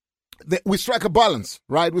we strike a balance,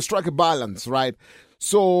 right? Right?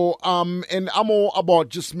 So, and I'm all about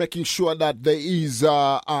just making sure that there is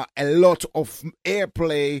a lot of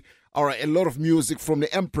airplay or a lot of music from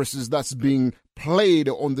the Empresses that's being played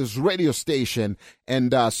on this radio station.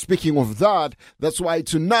 And speaking of that, that's why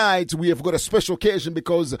tonight we have got a special occasion,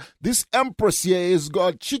 because this Empress here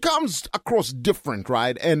she comes across different,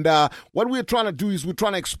 right? And what we're trying to do is we're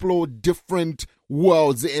trying to explore different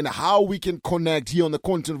worlds and how we can connect here on the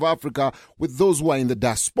continent of Africa with those who are in the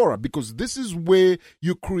diaspora, because this is where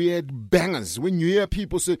you create bangers. When you hear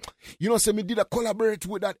people say, you know, say, me did a collaborate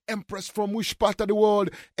with that empress from which part of the world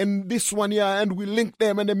and this one here, and we linked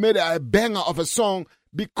them and they made a banger of a song,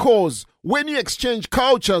 because when you exchange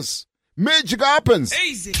cultures, magic happens.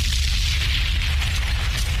 Easy.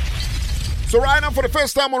 So right now, for the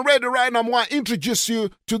first time on radio, right now, I want to introduce you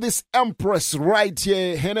to this empress right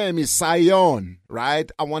here. Her name is Sion,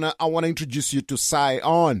 right? I wanna introduce you to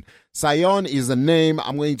Sion. Sion is the name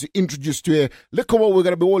I'm going to introduce to you. Look at what we're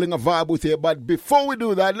gonna be holding a vibe with here. But before we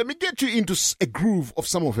do that, let me get you into a groove of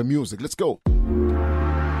some of her music. Let's go.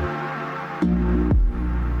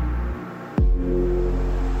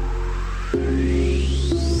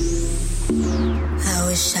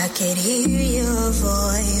 I wish I could hear your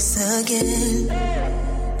voice again.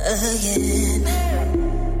 I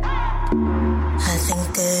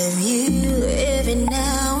think of you every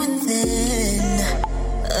now and then.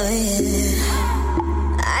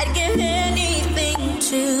 I'd give anything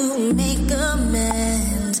to make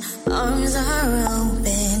amends. Arms are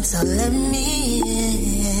open, so let me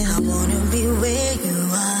in. I wanna be where you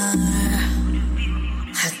are.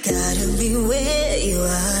 I gotta be where you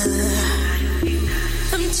are.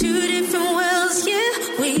 Two different worlds, yeah,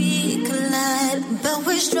 we collide, but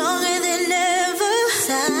we're stronger than ever,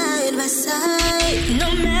 side by side. No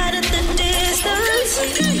matter the distance,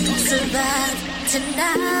 we survive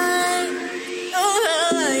tonight.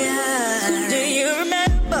 Oh yeah. Do you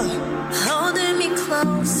remember holding me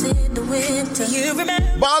close in the winter? Do you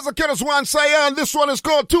remember? Baza Killers One Sion. This one is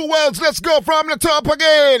called Two Worlds. Let's go from the top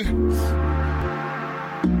again.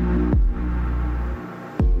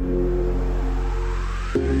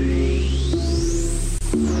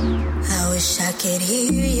 I could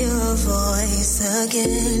hear your voice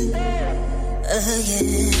again. I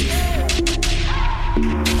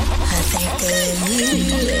think of you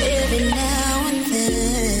every now and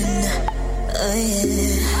then.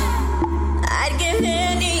 I'd give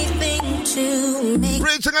anything to make.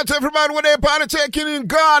 Reaching out to everybody when they're party taking in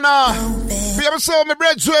Ghana. We have saw my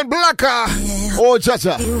bread and blacker. Oh,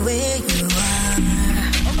 Jaja. Be where you are.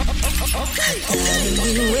 Gotta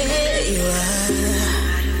be where you are.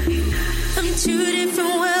 Two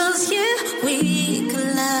different worlds, yeah, we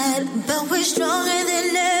collide, but we're stronger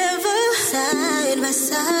than ever, side by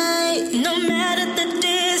side. No matter the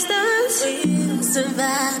distance, we'll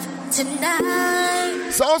survive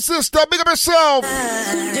tonight. So, sister, big up yourself.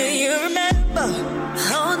 Do you remember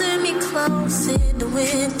holding me close in the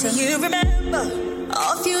winter? Do you remember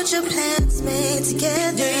all future plans made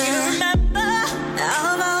together? Do you remember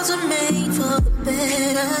our vows were made for the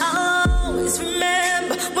better? I'll always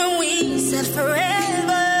remember when we said forever.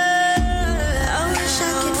 I wish I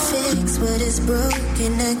could fix what is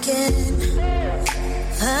broken again.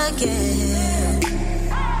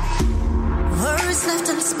 Words left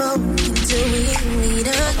unspoken till we meet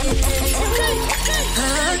again.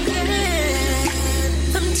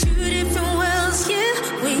 From two different worlds, yeah,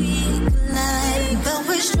 we collide, but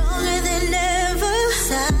we're stronger than ever,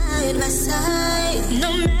 side by side.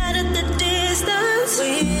 No matter the distance,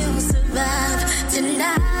 we'll survive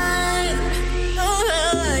tonight. Oh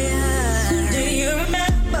yeah. Do you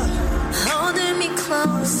remember holding me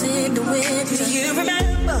close in the winter? Do you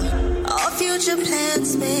remember all future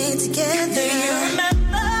plans made together? Do you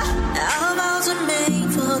remember our vows were made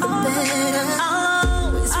for the better?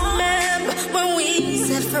 I'll always remember when we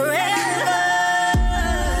said forever.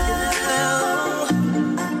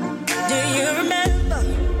 Do you remember?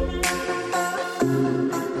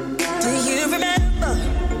 Do you remember?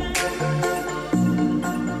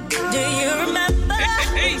 Do you remember?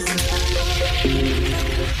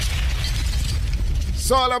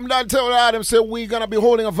 So I'm done telling Adam, say we're going to be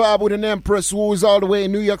holding a vibe with an empress who is all the way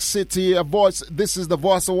in New York City. A voice, this is the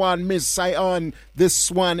voice of one, Miss Sion.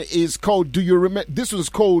 This one is called, Do You Remember? This was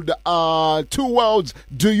called Two Worlds,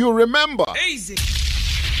 Do You Remember? Easy.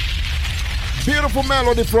 Beautiful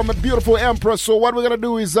melody from a beautiful empress. So what we're going to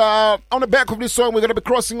do is, on the back of this song, we're going to be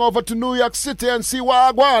crossing over to New York City and see what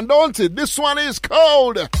I want, don't it? This one is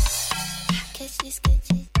called...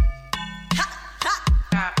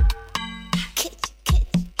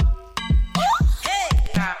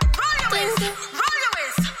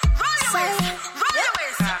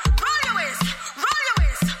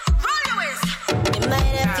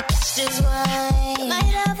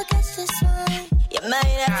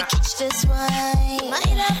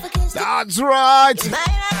 That's right. You might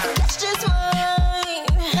have to catch this wine.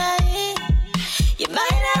 You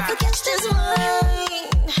might have to catch this wine.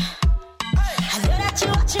 I know that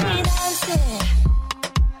you're watching me dancing.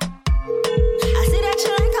 I see that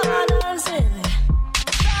you like how I'm dancing.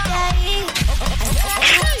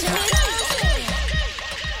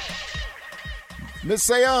 Miss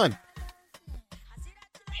Sayan.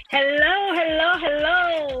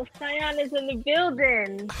 Hello. Sayan is in the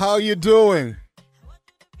building. How you doing?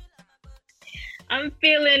 I'm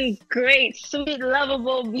feeling great, sweet,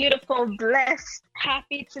 lovable, beautiful, blessed,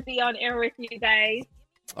 happy to be on air with you guys.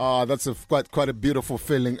 Oh, that's quite a beautiful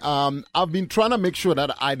feeling. I've been trying to make sure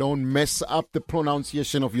that I don't mess up the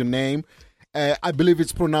pronunciation of your name. I believe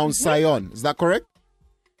it's pronounced Sayon. Is that correct?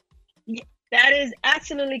 That is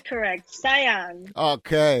absolutely correct. Sayan.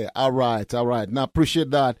 Okay. All right. Now,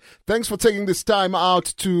 appreciate that. Thanks for taking this time out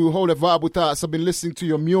to hold a vibe with us. I've been listening to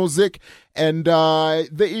your music, and there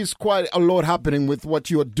is quite a lot happening with what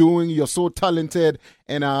you're doing. You're so talented,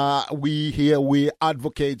 and we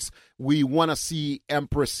advocates, we want to see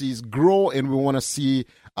empresses grow, and we want to see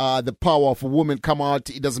the power of a woman come out.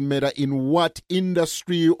 It doesn't matter in what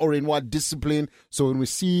industry or in what discipline. So when we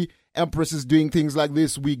see empresses doing things like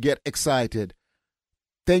this, we get excited.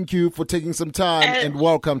 Thank you for taking some time, and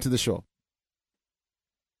welcome to the show.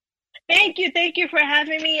 Thank you for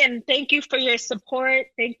having me, and thank you for your support.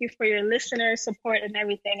 Thank you for your listener support and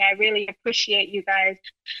everything. I really appreciate you guys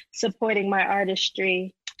supporting my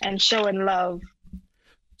artistry and showing love.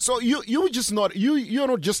 So you're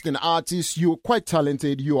not just an artist. You're quite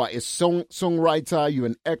talented. You are a songwriter. You're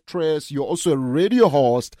an actress. You're also a radio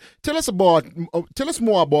host. Tell us more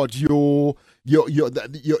about your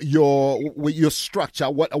structure.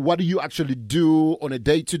 What do you actually do on a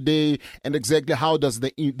day-to-day, and exactly how does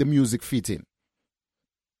the music fit in?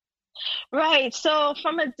 Right. So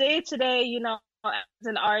from a day-to-day, as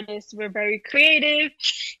an artist, we're very creative.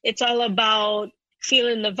 It's all about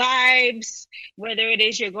feeling the vibes, whether it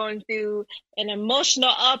is you're going through an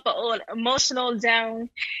emotional up or an emotional down.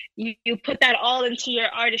 You put that all into your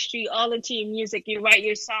artistry, all into your music. You write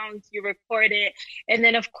your songs, you record it, and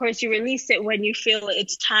then of course you release it when you feel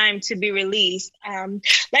it's time to be released.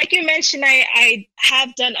 Like you mentioned, I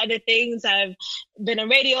have done other things. I've been a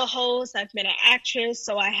radio host, I've been an actress,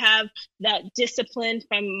 so I have that discipline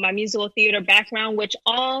from my musical theater background, which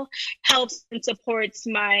all helps and supports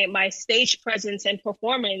my stage presence and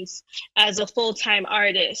performance as a full-time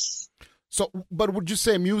artist. So, but would you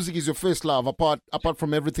say music is your first love, apart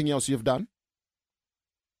from everything else you've done?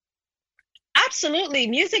 Absolutely.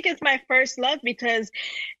 Music is my first love because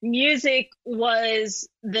music was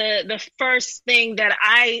the first thing that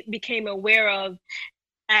I became aware of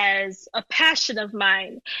as a passion of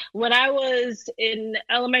mine. When I was in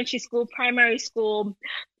elementary school, primary school,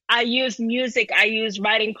 I used music, I used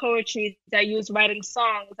writing poetry, I used writing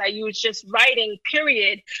songs, I used just writing,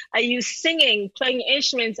 period. I used singing, playing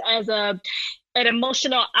instruments as an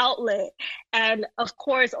emotional outlet. And of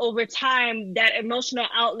course, over time, that emotional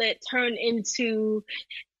outlet turned into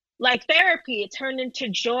like therapy. It turned into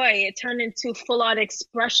joy. It turned into full-on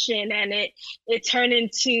expression, and it turned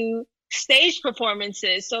into stage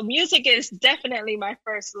performances. So music is definitely my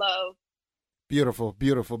first love. Beautiful.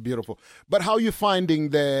 But how are you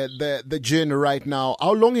finding the journey right now?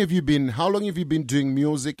 How long have you been doing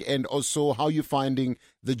music, and also how are you finding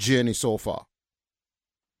the journey so far?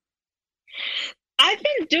 I've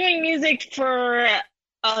been doing music for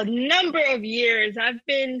a number of years. I've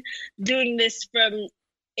been doing this from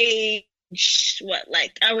age,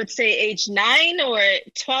 I would say age 9 or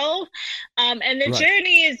 12. And the Right.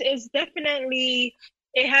 journey is definitely,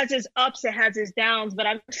 it has its ups, it has its downs, but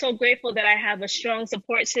I'm so grateful that I have a strong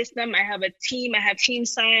support system. I have a team. I have Team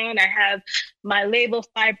Scion. I have my label,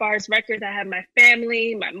 5 Bars Records. I have my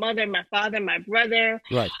family, my mother, my father, my brother.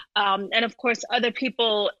 Right. And of course, other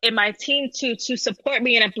people in my team to support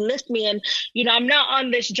me and uplift me. And, I'm not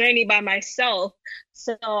on this journey by myself.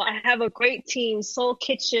 So I have a great team, Soul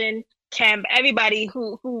Kitchen, Camp, everybody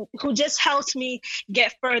who just helps me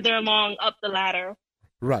get further along up the ladder.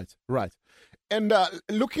 Right. And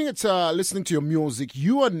looking at listening to your music,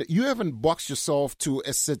 you haven't boxed yourself to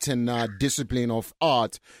a certain discipline of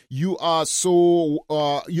art. You are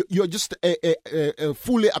you're just a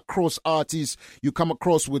fully across artist. You come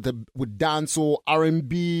across with dancehall,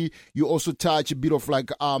 R&B. You also touch a bit of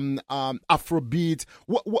like Afrobeat.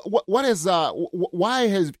 Why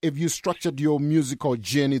have you structured your musical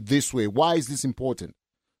journey this way? Why is this important?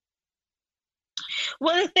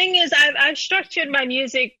 Well, the thing is, I've structured my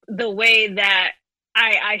music the way that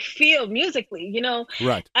I feel musically.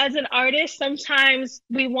 Right. As an artist, sometimes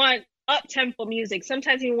we want up-tempo music.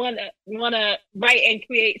 Sometimes we want to write and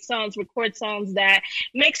create songs, record songs that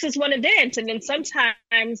makes us want to dance. And then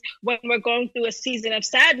sometimes when we're going through a season of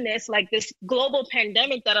sadness, like this global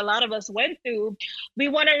pandemic that a lot of us went through, we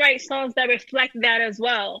want to write songs that reflect that as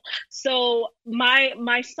well. So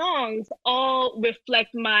my songs all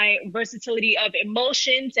reflect my versatility of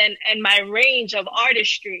emotions and my range of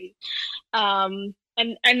artistry.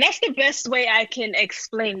 And that's the best way I can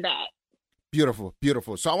explain that. Beautiful,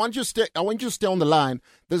 beautiful. So I want you to stay on the line.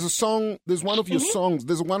 There's one of your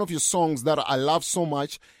songs that I love so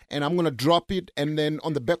much, and I'm gonna drop it, and then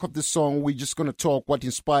on the back of the song we're just gonna talk what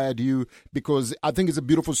inspired you, because I think it's a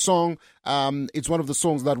beautiful song. It's one of the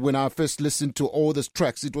songs that when I first listened to all the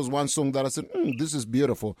tracks, it was one song that I said, this is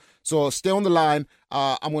beautiful. So stay on the line.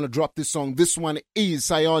 I'm gonna drop this song. This one is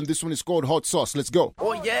Sion. This one is called Hot Sauce. Let's go.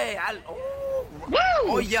 Oh yeah,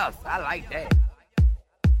 oh yes, I like that.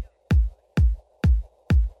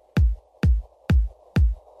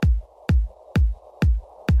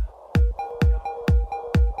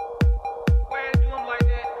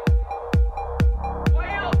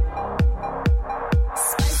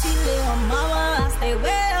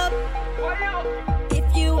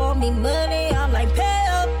 Money, I'm like, pay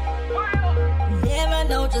up. Never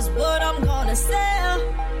know just what I'm gonna sell.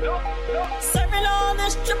 Serving all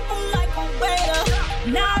this triple like a waiter.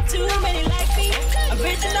 Not too many like me.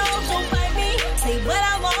 Original, don't bite me. Say what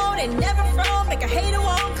I want and never from. Make a hater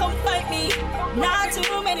won't come fight me. Not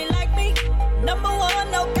too many like me. Number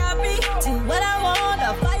one, no copy. Do what I want.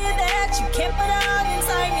 A fire that you can't put out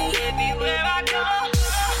inside me. Everywhere I go.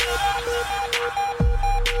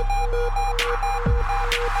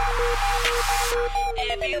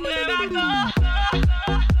 Everywhere I go.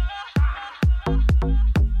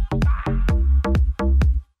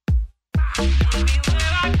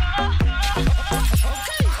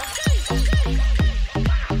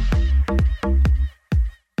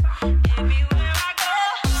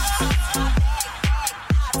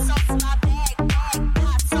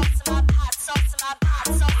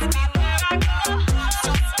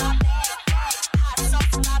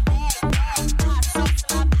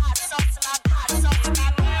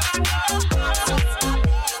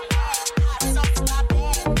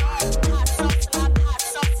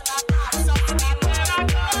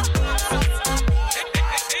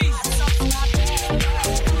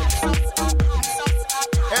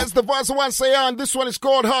 The voice of one Sion. This one is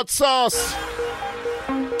called Hot Sauce.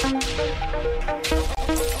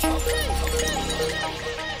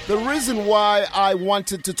 The reason why I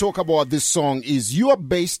wanted to talk about this song is you are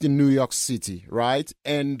based in New York City, right?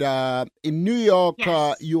 And in New York,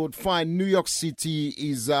 yes. You would find New York City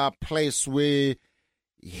is a place where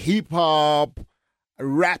hip-hop,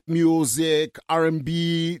 rap music,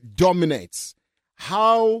 R&B dominates.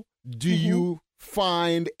 How do you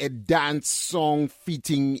find a dance song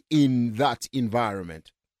fitting in that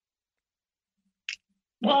environment?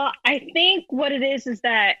 Well, I think what it is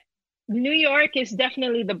that New York is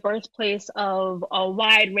definitely the birthplace of a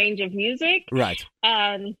wide range of music. Right.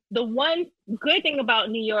 The one good thing about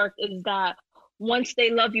New York is that once they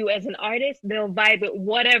love you as an artist, they'll vibe with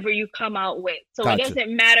whatever you come out with. So It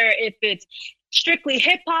doesn't matter if it's strictly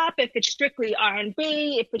hip hop, if it's strictly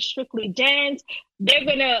R&B, if it's strictly dance, they're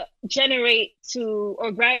gonna generate to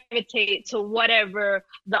or gravitate to whatever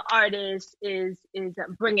the artist is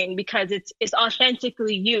bringing, because it's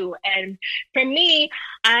authentically you. And for me,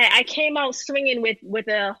 I came out swinging with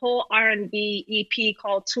a whole R&B EP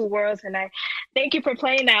called Two Worlds, and I thank you for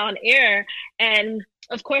playing that on air. And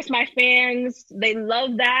of course, my fans, they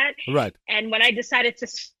love that. Right. And when I decided to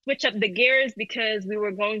switch up the gears because we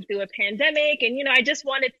were going through a pandemic, and, I just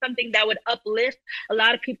wanted something that would uplift a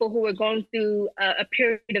lot of people who were going through a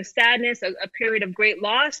period of sadness, a period of great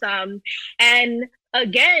loss. And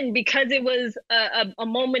again, because it was a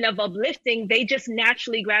moment of uplifting, they just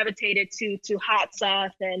naturally gravitated to Hot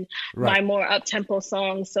Sauce and my more up-tempo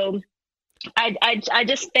songs. So I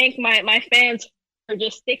just thank my fans for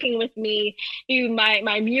just sticking with me through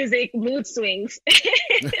my music mood swings.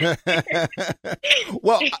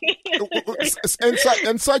 Well,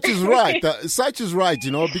 and such is right. Such is right,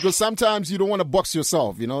 because sometimes you don't want to box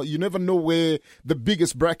yourself. You never know where the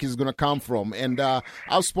biggest break is going to come from. And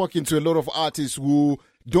I've spoken to a lot of artists who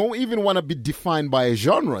don't even want to be defined by a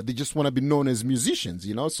genre. They just want to be known as musicians,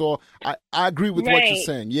 So I agree with what you're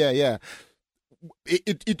saying. Yeah.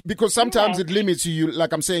 It because sometimes it limits you.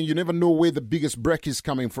 Like I'm saying, you never know where the biggest break is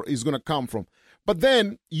going to come from. But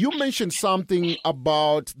then you mentioned something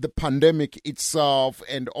about the pandemic itself,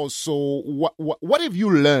 and also what have you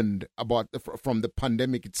learned from the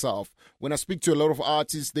pandemic itself? When I speak to a lot of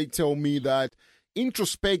artists, they tell me that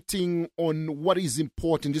introspecting on what is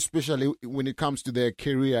important, especially when it comes to their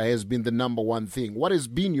career, has been the number one thing. What has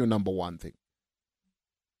been your number one thing?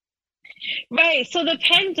 Right. So the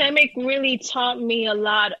pandemic really taught me a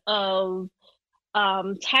lot of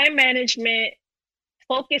time management,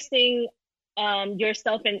 focusing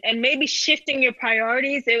yourself and maybe shifting your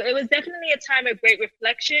priorities. It was definitely a time of great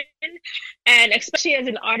reflection, and especially as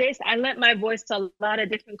an artist, I lent my voice to a lot of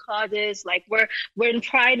different causes. Like we're in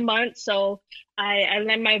Pride Month, so I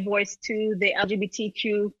lent my voice to the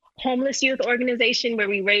LGBTQ homeless youth organization, where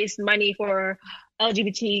we raised money for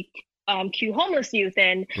LGBTQ homeless youth,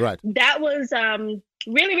 and that was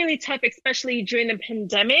really, really tough, especially during the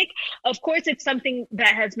pandemic. Of course, it's something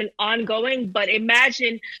that has been ongoing, but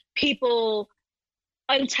imagine people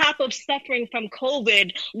on top of suffering from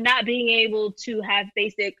COVID, not being able to have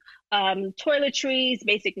basic toiletries,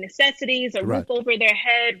 basic necessities, a roof over their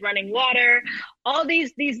head, running water, all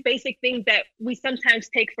these basic things that we sometimes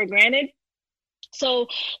take for granted. So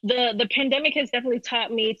the pandemic has definitely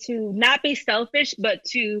taught me to not be selfish, but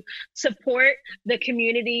to support the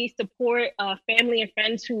community, support family and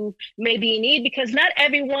friends who may be in need, because not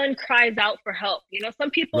everyone cries out for help. You know,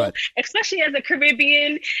 some people, especially as a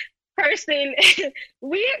Caribbean person,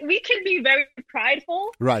 we can be very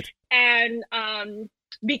prideful. Right. And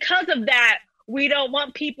because of that, we don't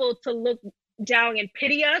want people to look down and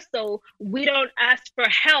pity us. So we don't ask for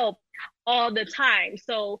help all the time.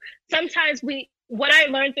 So sometimes what I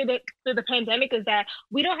learned through the pandemic is that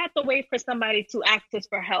we don't have to wait for somebody to ask us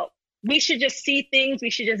for help. We should just see things. We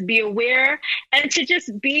should just be aware and to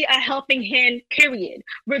just be a helping hand, period,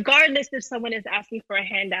 regardless if someone is asking for a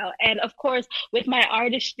handout. And of course, with my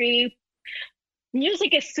artistry,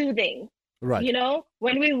 music is soothing. Right. You know,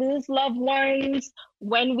 when we lose loved ones,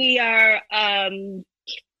 when we are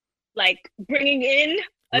like bringing in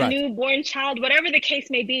a newborn child, whatever the case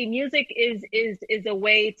may be, music is a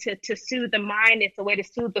way to soothe the mind. It's a way to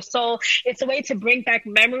soothe the soul. It's a way to bring back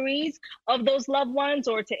memories of those loved ones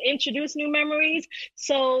or to introduce new memories.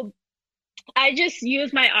 So I just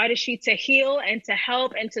use my artistry to heal and to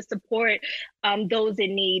help and to support those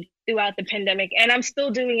in need throughout the pandemic. And I'm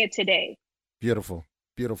still doing it today. Beautiful.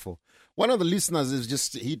 Beautiful. One of the listeners has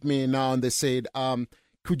just hit me now and they said,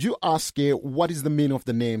 could you ask what is the meaning of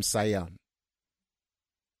the name Sayan?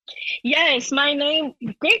 Yes, my name,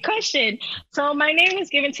 great question. So my name was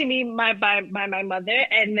given to me by my mother,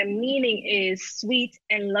 and the meaning is sweet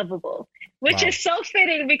and lovable, which is so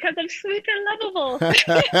fitting because I'm sweet and lovable.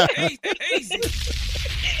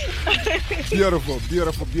 Beautiful,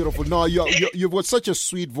 beautiful, beautiful. No, you've got such a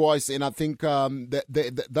sweet voice, and I think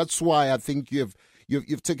that's why I think you've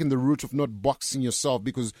taken the route of not boxing yourself,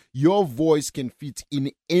 because your voice can fit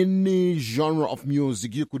in any genre of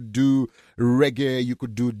music. You could do reggae, you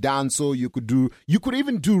could do dancehall, you could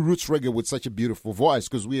even do roots reggae with such a beautiful voice,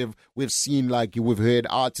 because we've seen, like, we've heard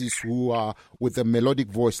artists who are with a melodic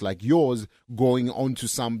voice like yours going on to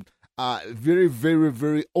some very, very,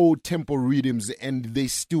 very old tempo rhythms, and they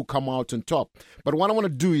still come out on top. But what I want to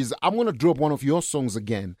do is I'm going to drop one of your songs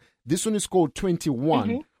again. This one is called 21.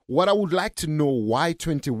 Mm-hmm. What I would like to know, why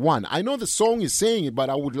 21? I know the song is saying it, but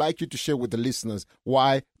I would like you to share with the listeners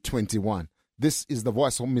why 21. This is the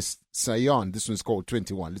voice of Miss Sayan. This one is called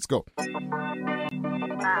 21. Let's go. My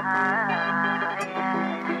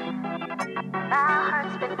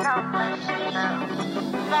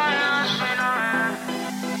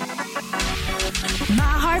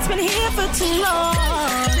heart's been here for too long.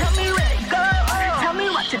 Tell me where to go. Tell me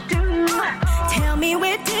what to do. Tell me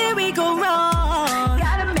where did we go wrong.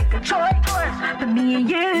 Gotta make a choice for me and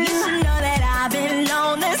you. You should know that I've been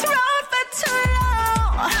on this road for too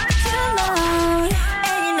long. Too long.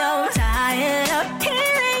 And you know I'm tired of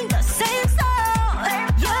hearing the same song.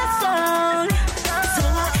 Your song. So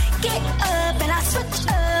I get up and I switch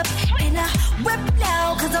up. And I whip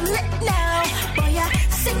now, cause I'm lit now. Boy, I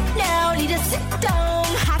sit now, need to sit down.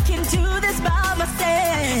 I can do this by myself.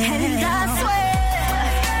 And I swear,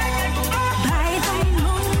 by the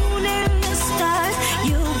moon and the stars,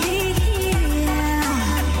 you'll be here,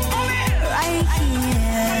 right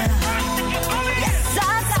here. Yes, I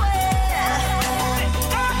swear,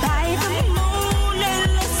 by the moon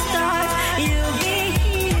and the stars, you'll be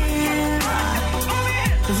here,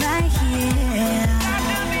 right here.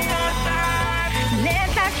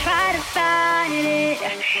 Let's not try to fight it.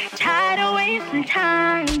 Tired of wasting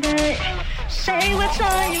time, but say what's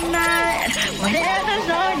on your mind, whatever's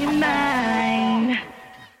on your mind.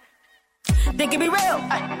 Then keep it real,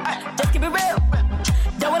 just keep it real.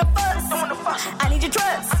 Don't wanna fuss, I need your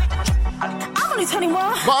trust. I'm only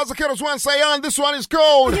 21. Bazakeros one Sayan, this one is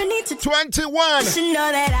called 21. You should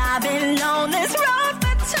know that I've been on this road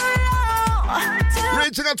for too long.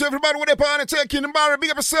 Reaching out to everybody with their party, taking the bar,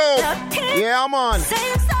 big episode. Yeah, I'm on.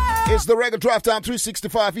 It's the Reggae Drive Time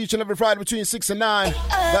 365 each and every Friday between 6 and 9.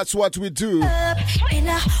 That's what we do. So I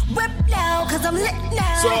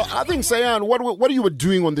think, Sayan, what you were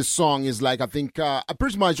doing on this song is like, I think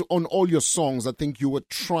pretty much on all your songs, I think you were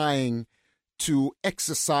trying to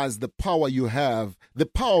exercise the power you have, the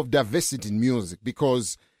power of diversity in music,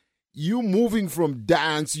 because you moving from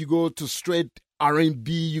dance, you go to straight R&B,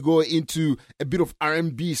 you go into a bit of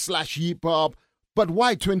R&B / hip hop. But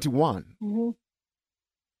why 21? Mm-hmm.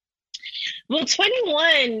 Well,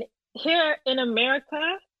 21 here in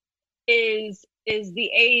America is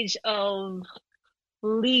the age of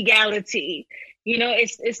legality. You know,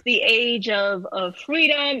 it's the age of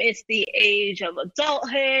freedom. It's the age of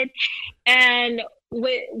adulthood. And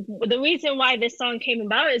the reason why this song came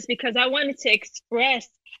about is because I wanted to express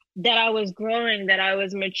that I was growing, that I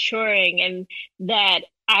was maturing, and that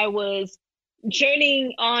I was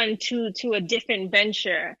journeying on to a different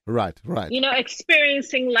venture. Right. You know,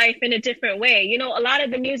 experiencing life in a different way. You know, a lot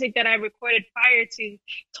of the music that I recorded prior to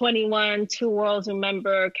 21, Two Worlds,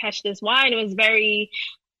 Remember, Catch This Wine was very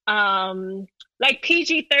like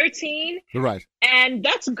PG-13. Right. And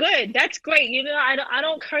that's good. That's great. You know, I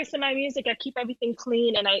don't curse in my music. I keep everything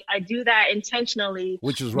clean, and I do that intentionally.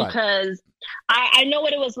 Which is right. Because I know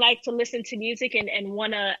what it was like to listen to music and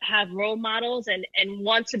want to have role models and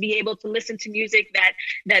want to be able to listen to music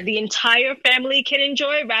that the entire family can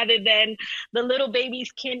enjoy, rather than the little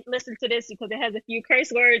babies can't listen to this because it has a few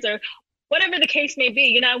curse words or whatever the case may be.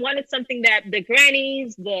 You know, I wanted something that the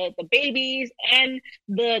grannies, the babies, and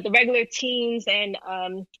the regular teens and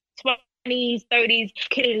 20s, 30s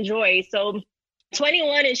can enjoy. So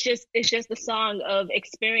 21 is just a song of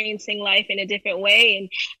experiencing life in a different way and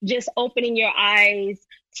just opening your eyes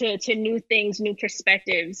to new things, new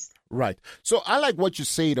perspectives. Right. So I like what you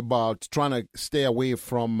said about trying to stay away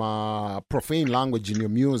from profane language in your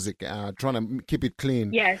music, trying to keep it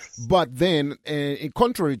clean. Yes. But then,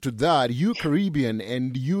 contrary to that, you Caribbean,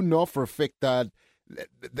 and you know for a fact that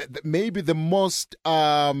maybe the most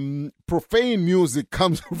profane music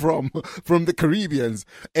comes from the Caribbeans,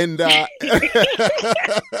 and and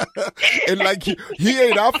like here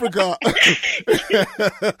in Africa,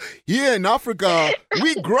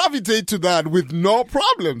 we gravitate to that with no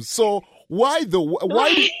problems. So why do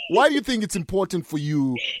you think it's important for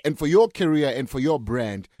you and for your career and for your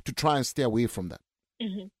brand to try and stay away from that?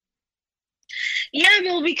 Mm-hmm. Yeah,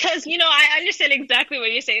 well, because I understand exactly what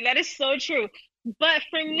you're saying. That is so true. But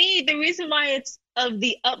for me, the reason why it's of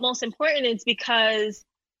the utmost importance is because,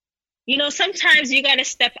 sometimes you got to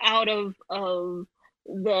step out of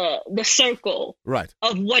the circle, right,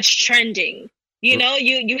 of what's trending.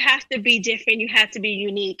 You have to be different. You have to be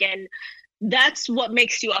unique. And that's what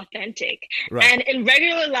makes you authentic. Right. And in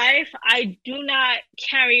regular life, I do not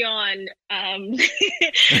carry on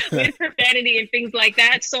with profanity and things like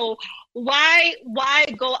that. So why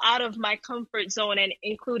go out of my comfort zone and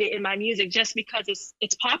include it in my music just because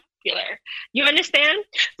it's popular? You understand?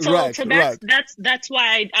 So, right, so that's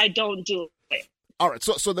why I don't do it. All right.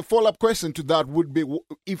 So the follow-up question to that would be,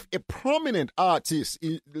 if a prominent artist,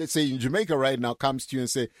 let's say in Jamaica right now, comes to you and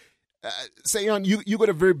say, Sayon, you got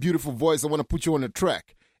a very beautiful voice, I want to put you on a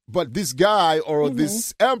track, but this guy or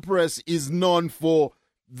this empress is known for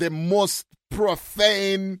the most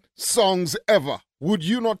profane songs ever, would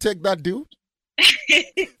you not take that deal?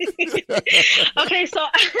 Okay, so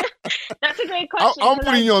that's a great question. I'm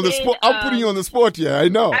putting you on the spot. I'm putting you on the spot. Yeah, I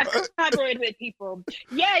know. I've collaborated with people.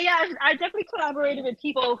 Yeah, I definitely collaborated with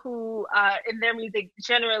people who, in their music,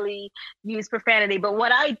 generally use profanity. But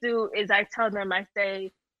what I do is I tell them, I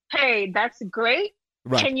say, "Hey, that's great.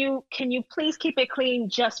 Right. Can you please keep it clean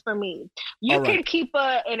just for me? You All can right. keep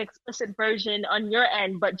an explicit version on your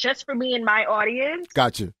end, but just for me and my audience,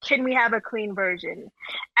 Gotcha. can we have a clean version?"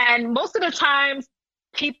 And most of the times,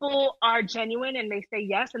 people are genuine and they say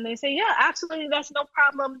yes, and they say, "Yeah, absolutely, that's no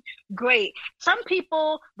problem. Great." Some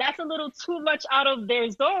people, that's a little too much out of their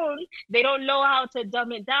zone. They don't know how to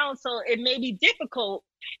dumb it down, so it may be difficult.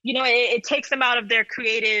 It takes them out of their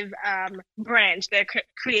creative branch, their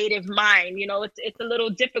creative mind. It's a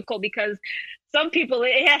little difficult because some people,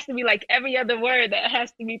 it has to be like every other word that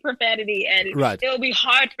has to be profanity, and Right. it'll be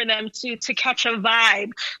hard for them to catch a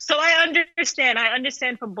vibe. So I understand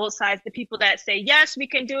from both sides, the people that say, yes, we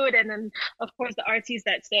can do it. And then of course the artists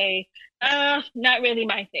that say, not really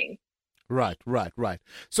my thing. Right.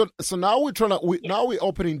 So now now we're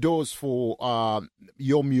opening doors for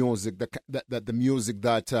your music, the music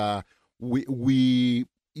that which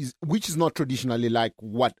is not traditionally like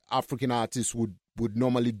what African artists would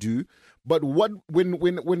normally do. But when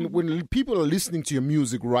people are listening to your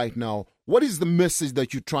music right now, what is the message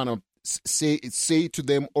that you're trying to say to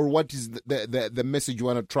them, or what is the message you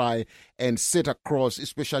want to try and set across,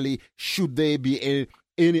 especially should there be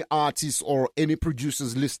any artists or any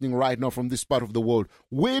producers listening right now from this part of the world?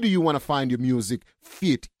 Where do you want to find your music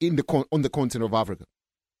fit on the continent of Africa?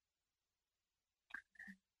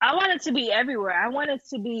 I want it to be everywhere. I want it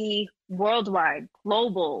to be worldwide,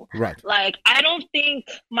 global. Right. Like, I don't think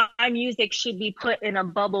my music should be put in a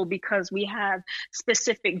bubble because we have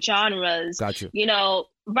specific genres. Gotcha. You know,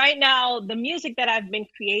 right now, the music that I've been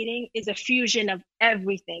creating is a fusion of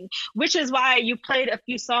everything, which is why you played a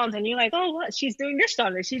few songs and you're like, oh, what? She's doing this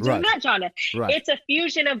genre. She's doing that genre. Right. It's a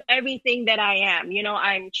fusion of everything that I am. You know,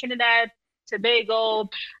 I'm Trinidad, Tobago,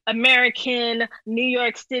 American, New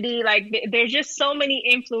York City. Like, there's just so many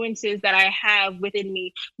influences that I have within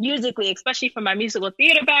me musically, especially from my musical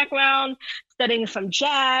theater background, studying some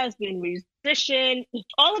jazz, being a musician.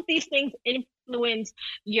 All of these things influence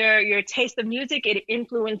your taste of music. It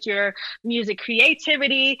influences your music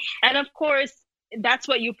creativity. And of course, that's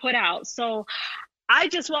what you put out. So I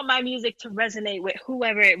just want my music to resonate with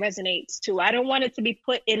whoever it resonates to. I don't want it to be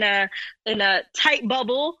put in a tight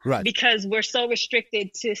bubble, right, because we're so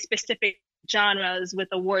restricted to specific genres with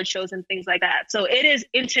award shows and things like that. So it is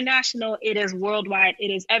international, it is worldwide,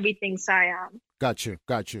 it is everything Siam. Got you.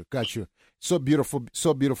 So beautiful,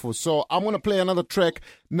 so beautiful. So I'm going to play another track.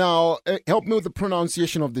 Now, help me with the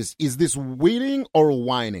pronunciation of this. Is this winning or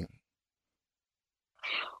whining?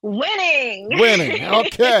 Winning.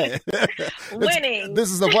 Okay. Winning. This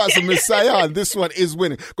is the voice of Miss Sayan. This one is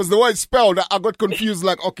winning. Because the way it's spelled, I got confused.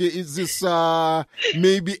 Like, okay, is this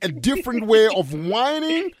maybe a different way of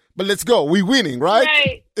whining? But let's go. We winning, right?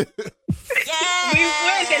 Right. Yeah. We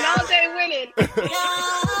working all day winning.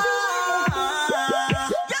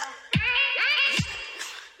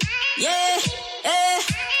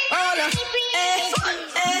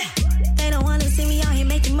 They don't want to see me out here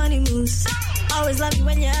making money moves. Always love you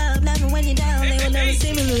when you're up, never when you're down. They will never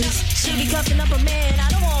see me lose. She be cuffing up a man, I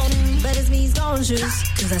don't want him. But it's me he's gon' choose.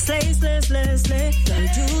 Cause I slay. Gotta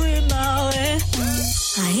do it my way.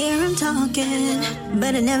 I hear him talking,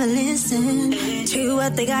 but I never listen to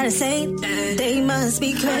what they gotta say. They must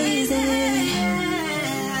be crazy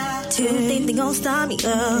to think they gon' stop me.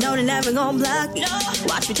 No, they never gon' block me.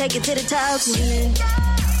 Watch me take it to the top.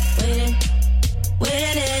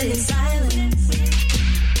 Winning in silence.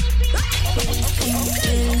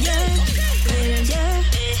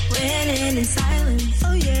 Winning in silence.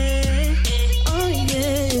 Oh yeah.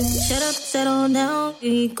 Shut up, settle down,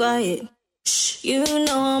 be quiet. Shh, you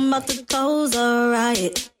know I'm about to cause a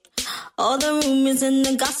riot. All the rumors and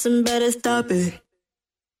the gossip, better stop it.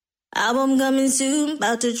 Album coming soon,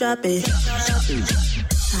 about to drop it.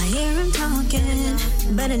 I hear him talking,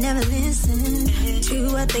 but I never listen to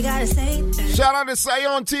what they gotta say. Shout out to the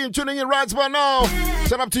Sion team tuning in right about now.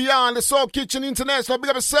 Shout out to Jan, the Soul Kitchen International. Big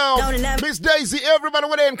up yourself. Miss Daisy, everybody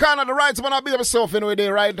with in Canada, right about now. Big up yourself anyway,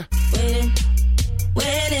 there, right? Winning.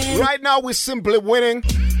 Right now, we're simply winning.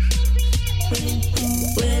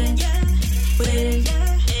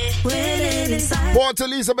 Port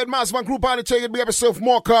Elizabeth Massman Group on the check it. Big up yourself,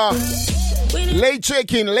 Mocha. Late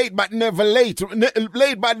checking, late but never late.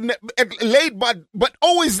 Late but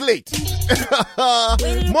always late.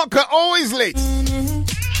 Mocha always late.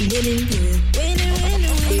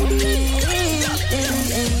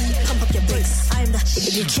 Pump up your brakes. I'm the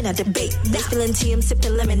you cannot debate. They spilling tea, I'm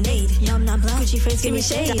sipping lemonade. No, I'm not blind. Gucci friends give me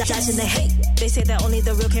shade. Judging the hate. They say that only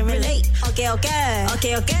the real can relate. Okay.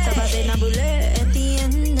 Sabate na bule. At the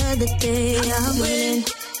end of the day, I'm winning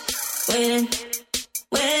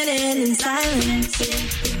in silence.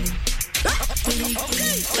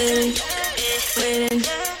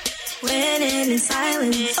 Winning in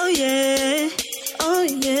silence. Oh yeah.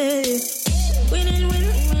 Winning.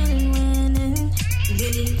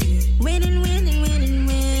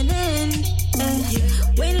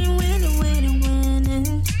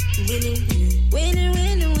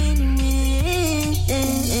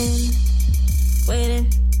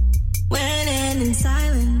 Winning in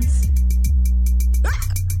silence.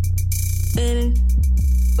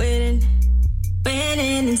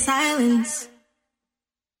 Winning in silence.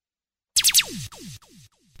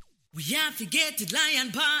 We have forget it,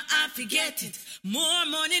 Lion Paw, I forget it. More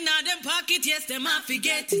money in them pocket, yes, them I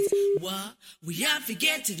forget it. What? We have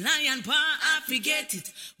forget it, Lion Paw, I forget it.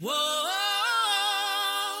 Whoa.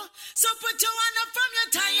 So put your hand up from your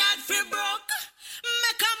tired free broke.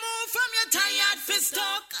 Make a move from your tired free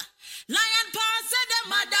stock. Lion Paw said them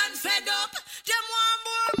mad and fed up. Them want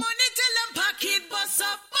more money till them pocket bust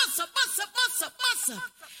up.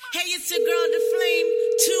 Hey, it's your girl, The Flame.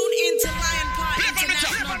 Tune into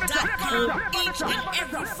LionPawInternational.com each and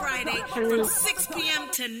every Friday from 6 p.m.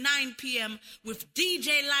 to 9 9 p.m. with DJ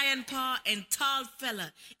Lion Paw and Tall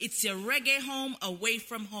Fella. It's your reggae home away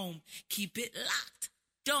from home. Keep it locked.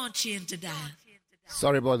 Don't change the dial.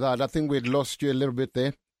 Sorry about that. I think we'd lost you a little bit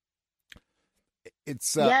there.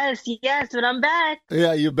 It's yes, but I'm back.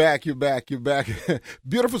 Yeah, you're back.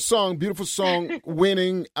 Beautiful song,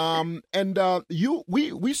 winning.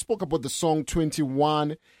 We spoke about the song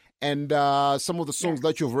 21 and some of the songs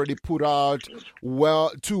that you've already put out.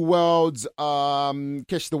 Well, Two Worlds,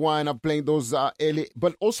 Catch the Wine. I'm playing those early,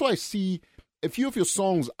 but also I see a few of your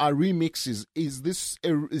songs are remixes. Is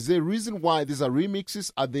there a reason why these are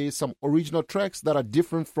remixes? Are there some original tracks that are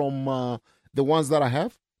different from the ones that I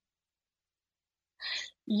have?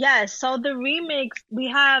 Yes, so the remix we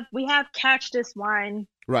have Catch This Wine,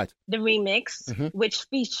 right? The remix, which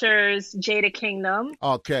features Jada Kingdom.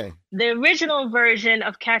 Okay. The original version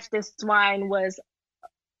of Catch This Wine was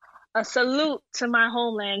a salute to my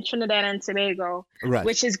homeland, Trinidad and Tobago, right?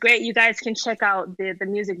 Which is great. You guys can check out the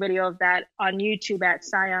music video of that on YouTube at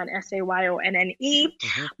Sion, SAYONNE.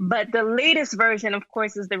 But the latest version, of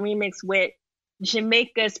course, is the remix with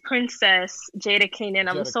Jamaica's Princess, Jada Kingdom.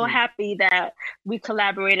 I'm so happy that we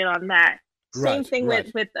collaborated on that. Same thing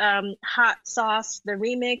with Hot Sauce, the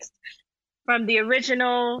remix. From the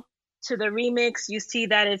original to the remix, you see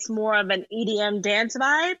that it's more of an EDM dance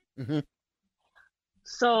vibe.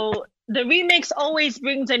 So the remix always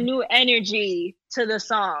brings a new energy to the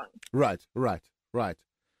song. Right.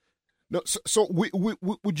 No, so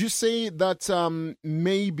would you say that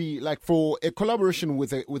maybe like for a collaboration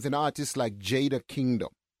with an artist like Jada Kingdom,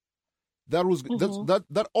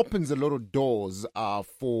 that opens a lot of doors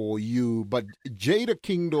for you? But Jada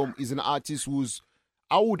Kingdom is an artist who's,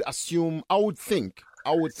 I would think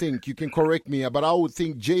you can correct me, but I would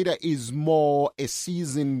think Jada is more a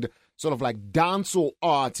seasoned sort of like dancehall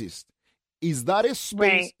artist. Is that a space?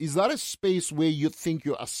 Right. Is that a space where you think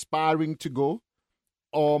you're aspiring to go?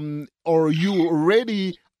 Or you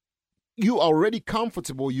already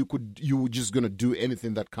comfortable, you just gonna do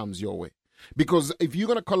anything that comes your way? Because if you're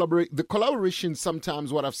gonna collaborate, the collaboration,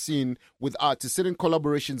 sometimes what I've seen with artists, certain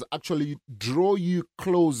collaborations actually draw you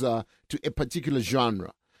closer to a particular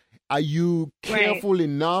genre. Are you careful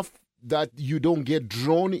enough that you don't get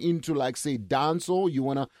drawn into, like, say,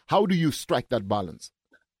 dancehall? How do you strike that balance?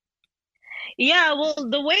 Yeah, well,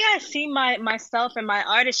 the way I see myself and my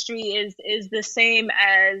artistry is the same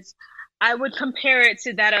as I would compare it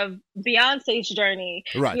to that of Beyonce's journey.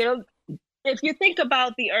 Right. You know, if you think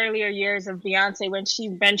about the earlier years of Beyonce when she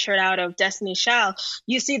ventured out of Destiny's Child,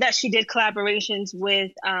 you see that she did collaborations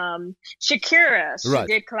with Shakira. She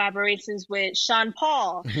did collaborations with Sean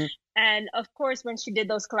Paul. And of course, when she did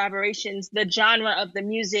those collaborations, the genre of the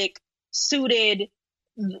music suited,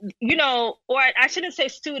 or I shouldn't say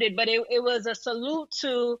suited, but it was a salute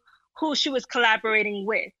to who she was collaborating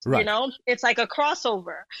with. Right. It's like a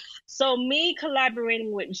crossover. So me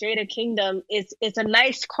collaborating with Jada Kingdom, it's a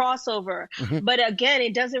nice crossover. But again,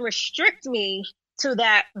 it doesn't restrict me to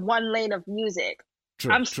that one lane of music.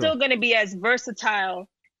 I'm still going to be as versatile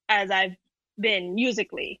as I've been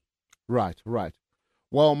musically. Right.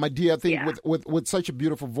 Well, my dear, I think with such a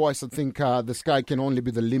beautiful voice, I think the sky can only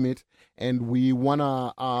be the limit. And we want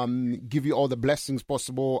to give you all the blessings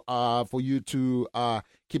possible for you to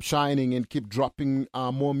keep shining and keep dropping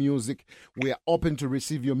more music. We are open to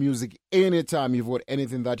receive your music anytime you've got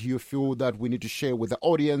anything that you feel that we need to share with the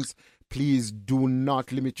audience. Please do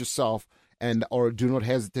not limit yourself or do not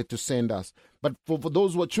hesitate to send us. But for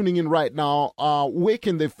those who are tuning in right now, where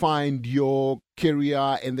can they find your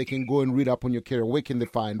career and they can go and read up on your career? Where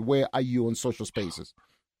are you on social spaces?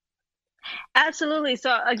 Absolutely.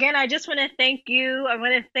 So again, I just want to thank you. I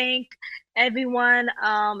want to thank everyone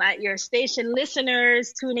at your station,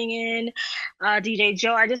 listeners tuning in, DJ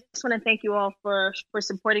Joe. I just want to thank you all for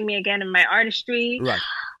supporting me again in my artistry. Right.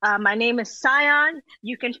 My name is Sion.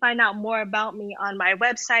 You can find out more about me on my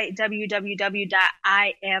website,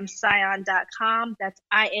 www.iamsion.com. That's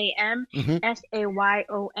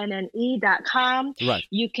IAMSAYONNE.com. Right.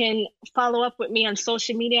 You can follow up with me on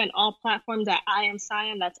social media on all platforms at I Am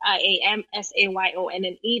Sion. That's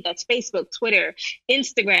IAMSAYONNE. That's Facebook, Twitter,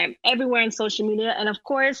 Instagram, everywhere in social media. And of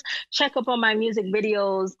course, check up on my music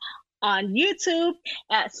videos on YouTube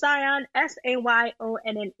at Sion,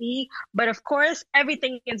 SAYONNE. But of course,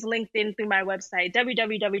 everything is linked in through my website,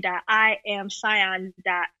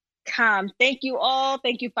 www.iamsion.com. Thank you all.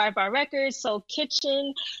 Thank you, 5 Bar Records, Soul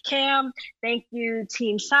Kitchen, Cam. Thank you,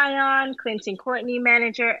 Team Sion, Clinton Courtney,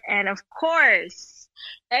 manager, and of course,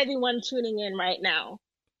 everyone tuning in right now.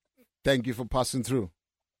 Thank you for passing through.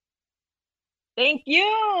 Thank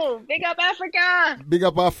you. Big up Africa. Big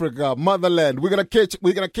up Africa, motherland. We're gonna catch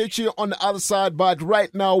you on the other side, but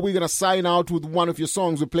right now we're gonna sign out with one of your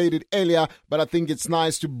songs. We played it earlier, but I think it's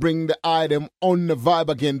nice to bring the item on the vibe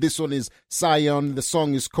again. This one is Zion. The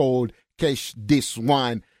song is called Catch This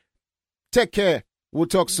Wine. Take care. We'll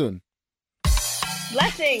talk soon.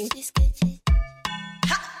 Blessings.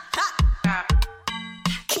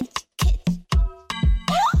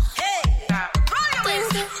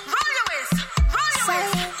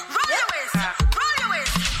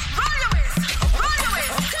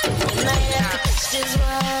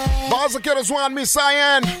 Bars of Killers One, Miss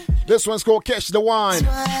Cyan. This one's called Catch the Wine.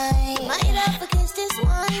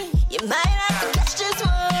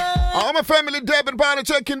 All my family, Deb and Barney,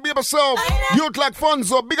 checking, big up yourself. Youth like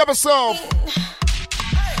Fonzo, big up yourself. I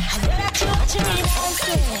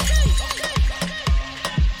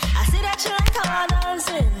see that you like how I'm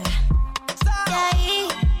dancing.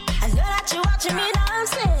 I know that you're watching me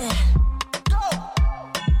dancing.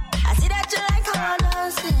 I see that you like how I'm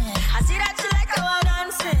dancing. I see that you like how I'm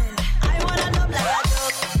dancing. I wanna know like I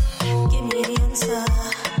do. Give me the answer.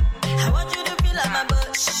 I want you to feel like my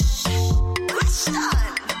bush. Question.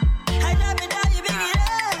 I love it how you bring it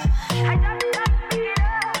up. I love it how you bring it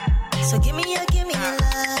up. So give me your love. Give me your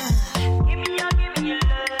love.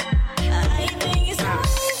 I think it's time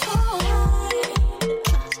for wine.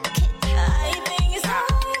 I think it's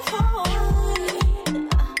time for wine.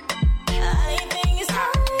 I think it's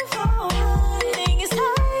time for wine. I think it's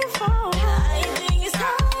time for wine. I think it's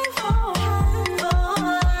time for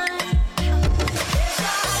wine. There's a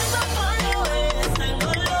hands up on your waist and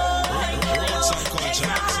go low and go low. There's a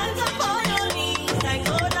hands up on your knees and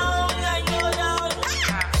go down and go down.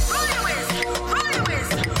 Roll your waist, roll your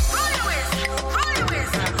waist, roll your waist, roll your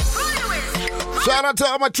waist, roll your waist. Shout out to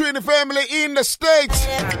all my Trinity family in the States.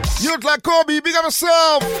 Youth like Kobe, big up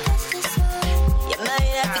yourself. You might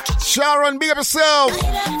have to Sharon, big up yourself. You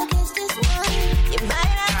might have to catch this one. You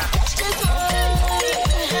might have to catch this one.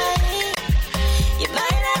 You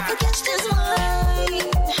might have to catch this one.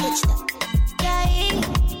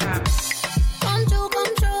 Yeah. Come true.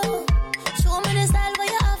 Show me the style where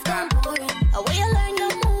you have come pouring. Where you learn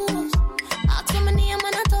your moves. Ask for my name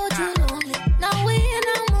and I told you lonely. Now we in a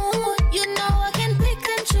mood. You know I can pick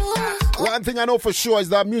and choose. One thing I know for sure is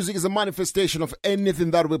that music is a manifestation of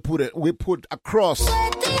anything that we put across.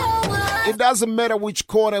 It doesn't matter which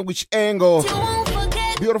corner, which angle.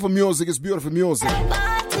 Beautiful music is beautiful music.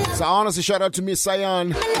 So honestly, shout out to Miss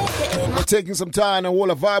Cyan for taking some time and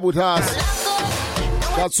hold a vibe with us.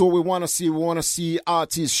 That's what we want to see. We want to see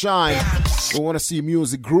artists shine. We want to see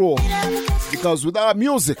music grow. Because without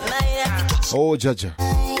music, oh, Jaja.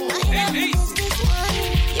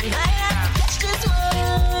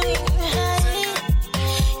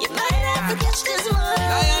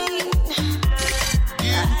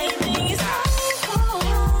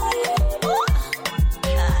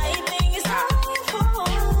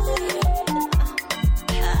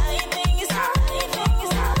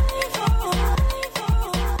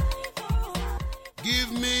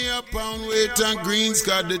 Pound weight and greens,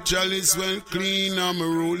 cause the chalice well clean. I'm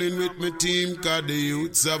rolling with my team, cause the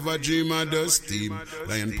youths have a dream of the steam.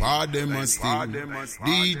 Lion Paw, them a steam.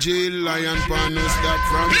 DJ Lion Paw, no stop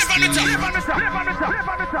from steam.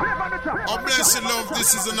 Oh, bless you, love.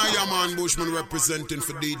 This is an Iron Bushman representing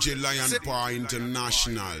for DJ Lion Paw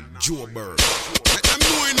International, Johannesburg. Let them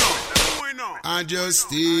know it now. I just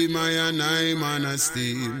steam, I'm on a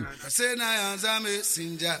steam. I say, Lion's a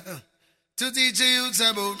messenger. To teach youths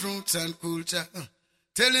about roots and culture.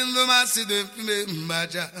 Telling them I see them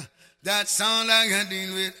badger. That sound like a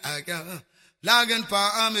deal with Aga. Lion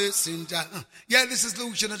Paw a messenger. Yeah, this is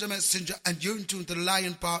Lucian as a messenger. And you're in tune to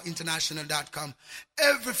LionPawInternational.com.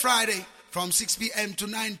 Every Friday from 6 p.m. to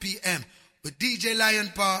 9 p.m. with DJ Lion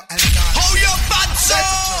Paw and Oh, your bad soul!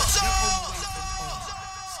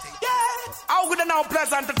 Yeah! How good and how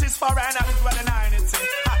pleasant it is for right now is what the 9 is saying.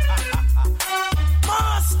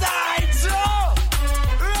 Most I do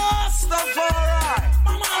Rastafari.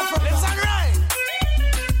 Mama Afro, listen right.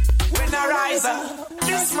 When I rise up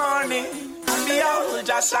this morning and behold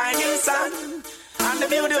just shining sun and the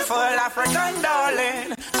beautiful African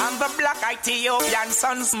darling and the black Ethiopian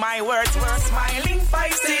sons, my words were smiling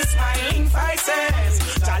faces.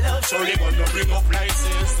 Your love surely gonna bring up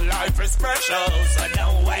places. Life is precious, so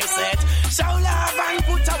don't waste it. Show love and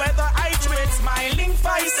put away the hatred. Smiling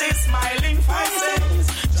faces.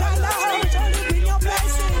 Your love surely bring up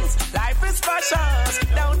places. Life is precious,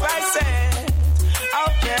 don't waste it.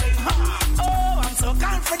 Okay. Oh, I'm so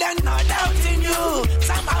confident, no doubt in you.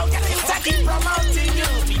 Somehow I keep promoting you.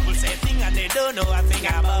 People say things and they don't know a thing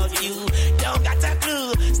about you. Don't got a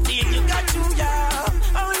clue, still you got to, yeah.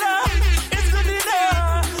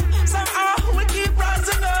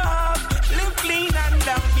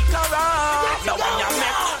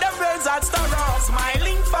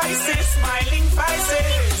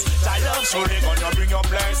 surely gonna bring your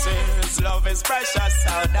blessings. Love is precious,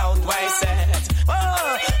 so don't waste it.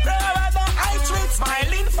 Oh, brother, I treat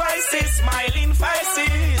smiling faces.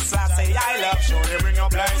 I say I love, surely bring your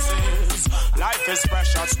blessings. Life is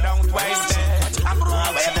precious, don't waste it. I'm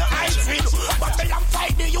brother, I treat, but they am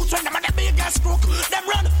fight the youth when them are the biggest crook. Them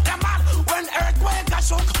run, them mad when earthquake a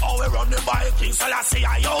shook. Oh, we run the Vikings, so I say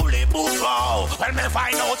I only book. Oh, when me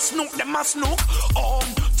find out snook, them a snook.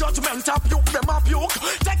 Judgment a puke, them a puke.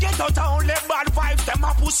 Take it out only bad vibes, them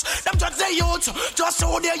a push. Them judge the youth, just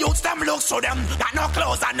so the youth them look. So them got no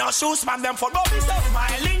clothes and no shoes, man. Them for bobbies,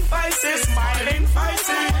 smiling faces.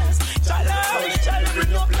 Shall bring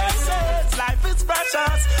your blessings. Life is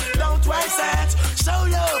precious, don't waste it. Show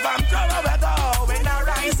love and throw away though when I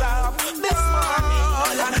rise up this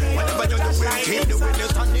morning. Whatever you do, we'll keep doing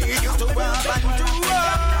it. I need you to have and do it.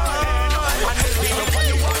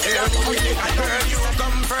 Girl, you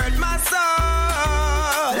comfort my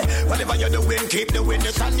soul. Whatever you're doing, keep doing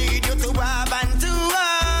it. I need you to have and do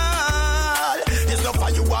all. This love for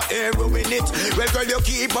you are heroin it. Well, girl, you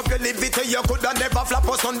keep up your live it. You coulda never flap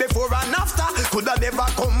us on before and after. Coulda never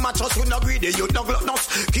come match us. You no greedy, you no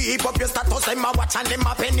gluttonous. Keep up your status. Them a watch and them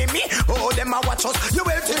a penny me. Oh, them a watch us. You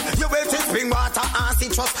will spring water and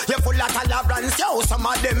citrus. You full of tolerance. Yo, some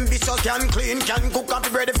of them vicious. Can clean, can cook up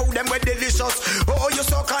the food. Them with delicious. Oh, you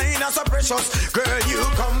so kind and so precious. Girl, you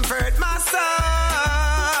comfort my soul.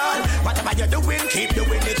 Whatever you're doing, keep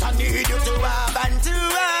doing it. I need you to have and to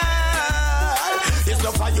all. This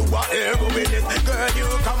love for you are heroin it. Girl, you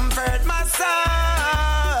comfort my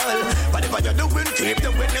soul. Whatever you're doing, keep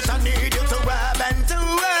doing it. I need you to have and to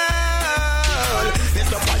all. This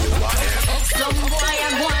love for you are heroin. Some boy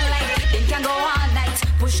I'm going like them can go all night.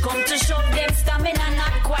 Push come to shove them stamina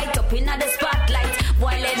not quite up in the spotlight.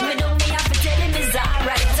 Boy, let me do me have to tell him it's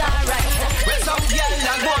alright. Well, some girl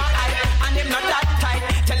a go high and them not that tight.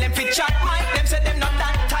 Tell them fi chat mic, them say them not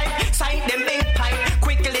that tight. Sign them big pipe,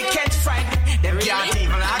 quickly catch fright. Them can't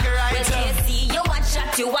even lag right. Well, you see,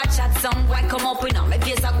 you watch at some boy come up in on my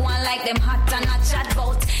face. I go on like them hot and I chat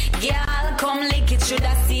bout. Girl, come lick it, should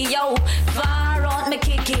I see you? Far out, me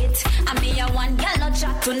kick it. And me a one girl, no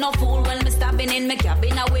chat to no fool. When me stabbing in me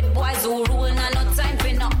cabin with boys who rule. And no time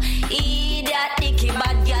for no idiot, dicky,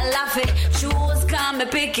 bad girl laugh it. Choose, come me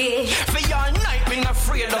pick it. For your night, me not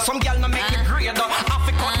afraid of. Some girl no make me grade of. Half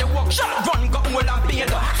it on the workshop, run, go all and pay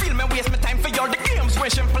though. Feel me waste my time for your the games where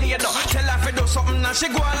she play though. Tell her to do something and she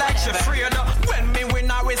go like she afraid of. When me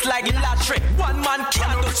win, I always like lottery. One man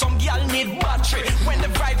can't do, some girl need battery. When the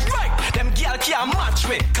vibe right, them girl can't match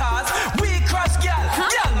with. Cause we crush girl,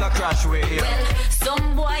 girl no crush with you. Well,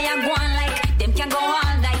 some boy a go on like them can go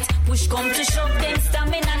all night. Push come to shove them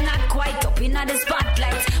stamina not quite up in the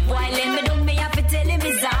spotlight. Boy, let me do me have to tell him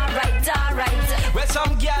it's alright. Well,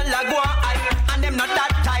 some girl a go on high and them not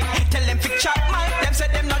that tight. Tell them fi chat mic, them say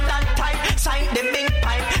them not that tight. Sign them big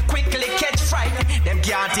pipe, quickly catch fright. Them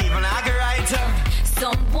can't even argue right.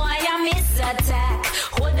 Some boy a miss attack.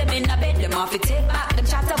 Hold them in a bed, them off it take back. Them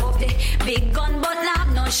chat about the big gun but not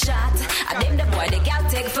no shot. And them the boy they gal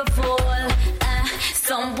take for fool.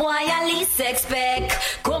 Some boy at least expect.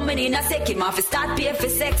 Coming in a second, off start pay for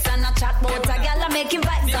sex and a chat about a gal and making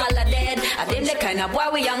vibes all a dead. And them the kind of boy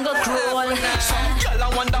we young go cruel. Some gal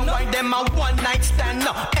I wonder why them a one night stand.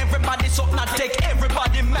 Everybody so not take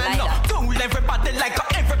everybody man. Fool everybody like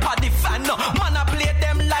everybody fan. Man I play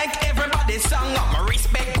them like everybody song. I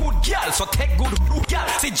respect good gal, so take good gal.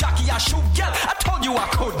 See Jackie a shoot gal, I told you I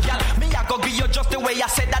could gal. Me I go give you just the way I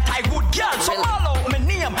said that I would gal. So all out my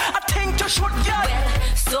name, I think you should gal. Well,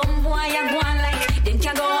 some boy a go on like them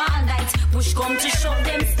can go all night. Push come to shove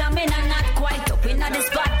them stamina not quite up in the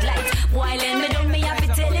spotlight. Boy, let me do me have to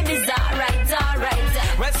tell him it's alright.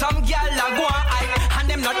 Well, some girl a go on high and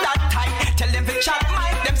them not that tight. Tell them to chat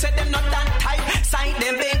mic, them say them not that tight. Sign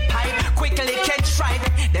them big pipe, quickly catch fright.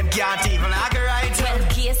 Them can't even argue right. Well,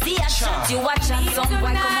 Casey a shot you watch and some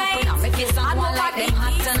boy come up in on me face and go like them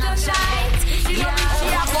hot and a chat. Yeah, she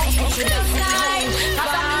a walk me to the night.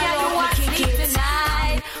 Cause I'm here you watch me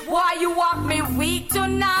tonight. Why you walk me weak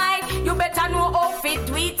tonight? You better know how fit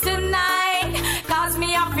tweet tonight. Cause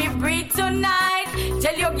me have to breathe tonight.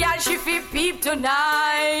 Tell your girl she fi peep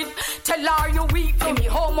tonight. Tell her you weak for me.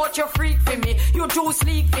 How much you freak for me? You too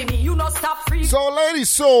sleek for me. You not stop freak. So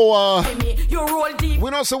ladies, you roll deep. We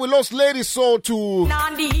know so we lost ladies soul to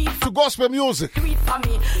gospel music. For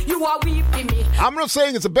me. You are weak for me. I'm not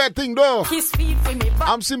saying it's a bad thing though. His feet for me.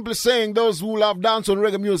 I'm simply saying those who love dance on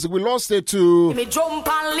reggae music, we lost it to me jump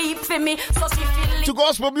and leap for me. So she feel to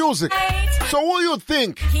gospel music. So who you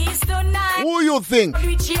think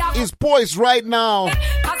is poised right now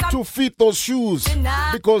to fit those shoes?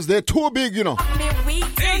 Because they're too big, you know.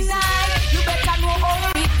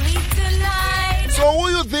 So who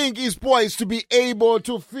you think is poised to be able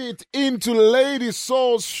to fit into Lady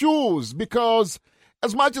Soul's shoes? Because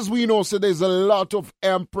as much as we know, so there's a lot of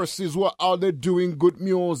empresses who are out there doing good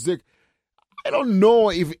music. I don't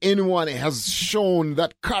know if anyone has shown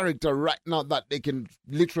that character right now that they can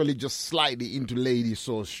literally just slide it into Lady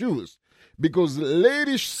Soul's shoes. Because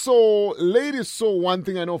Lady Soul, one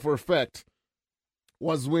thing I know for a fact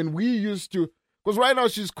was when we used to, because right now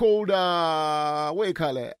she's called, what do you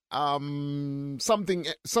call it? Something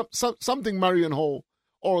Marion Hall,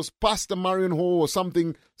 or Pastor Marion Hall, or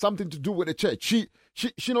something to do with the church. She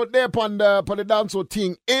not there upon the dancehall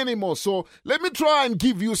thing anymore. So let me try and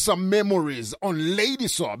give you some memories on Lady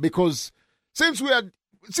Soul, because since we're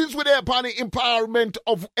there upon the empowerment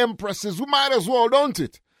of empresses, we might as well, don't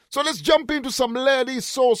it? So let's jump into some Lady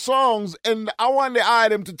Soul songs, and I want the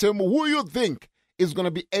item to tell me who you think is going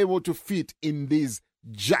to be able to fit in these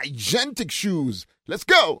gigantic shoes. Let's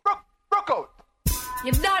go. Rock out.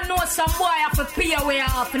 You don't know some boy have to pay way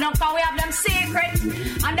off, you know, because we have them secret,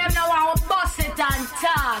 and them now want to bust it and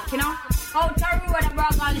talk, you know. Out the road, the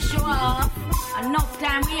brother and show off. Enough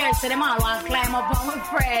time here, so them all want to climb up on my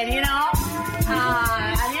friend, you know.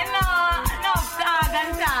 And you know, enough talk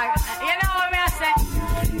and talk. You know what I say?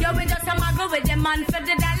 Yo, we just a muggle with them man for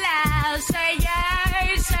the dollars. Say yay.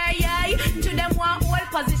 To them one whole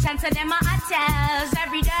position, so them are hotels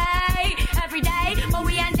every day. But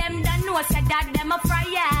we and them done know, said that them are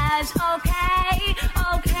fryers. Okay.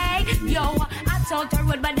 Yo, I told the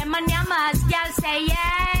road, but them are nyamas. Y'all say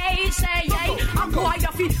yay. I'm going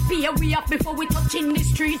to pay we up before we touch in the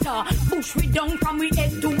street. Push we down from we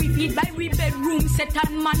head to we feet by we bedroom, set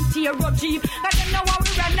and man tear a jeep. Cause them know how we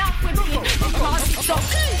run up with it. Because it's so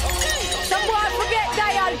some boy forget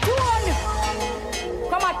dial tone.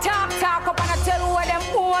 Come and talk up and I tell you where them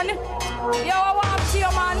own. Yo, I want to see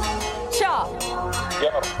you, man. Sure.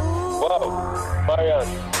 Yeah. Wow. Marian.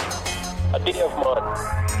 A DF man.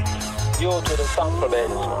 You to the sample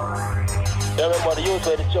bench. You remember the youth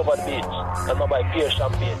where the chop on the beach and not buy beer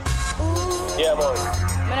champagne. Yeah, man.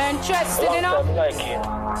 I'm not interested, you know. I'm like it.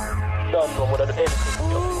 Don't know more than anything.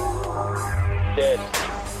 Then,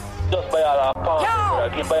 just buy all our pounds.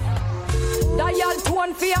 Dial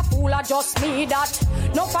tone for a fool, I just need that.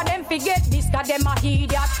 No for them forget this, cause them a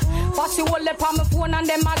idiot. Pass you hold up on my phone and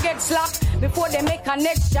them a get slapped before they make a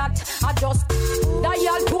next shot. I just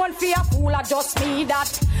dial tone for a fool, I just need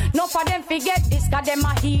that. No for them forget this, cause them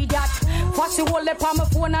a idiot. Pass you hold up on my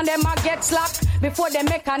phone and them a get slapped before they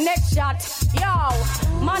make a next shot. Yo,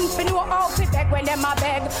 man fi know how fi beg when them a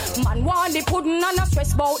beg. Man want the pudding and a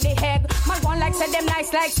stress about the egg. Man want like say them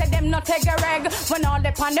nice, like say them not take a reg. When all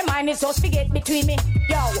the pan the mind is just forget between me.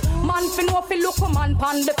 Yo, man fi know fi look a man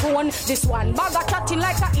pan the phone. This one bag a chatting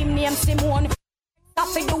like a him named Simone.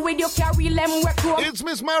 It's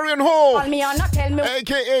Miss Marion Hall,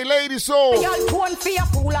 aka Lady Soul.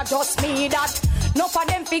 Just me that. No for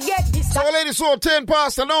them forget this. So Lady Soul 10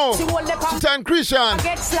 past and no. Time Christian.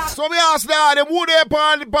 So me ask that who they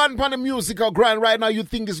pan the musical grind right now you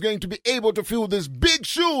think is going to be able to fill these big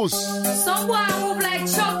shoes? Someone move like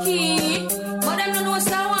Chucky, but them don't know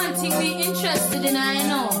what's I want to be interested in. I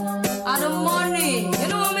know. Are the money. You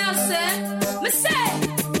know what I say? Me say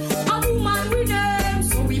a woman with them,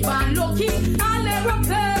 so we ban lucky. I'll never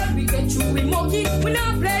pay. We get through we monkey. We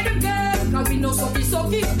not play the game, cause we know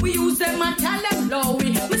sucky. We use them and tell them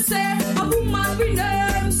lowy. Me say a woman with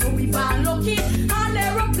them, so we ban lucky. I'll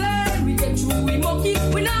never play. We get through we monkey.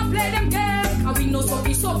 We not play them game, cause we know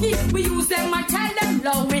sucky. We use them and tell them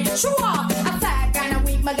lowy. Sure, I tag kind of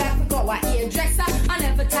week, my guy for go a hairdresser. And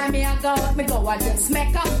every time me go a just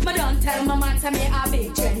make up. Me don't tell my man to me a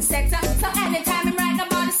big trendsetter. So anytime I'm writing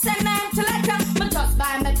about the send me to letter. Me just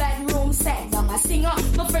buy my bedroom set. I'm a singer.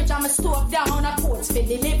 My fridge and my stove down a coats for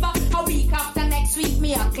deliver. A week after next week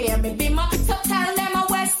me a clear me bimmer. So tell them a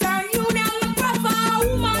Western Union me proper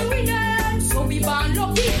woman with them. So we born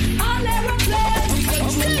lucky. All ever play. We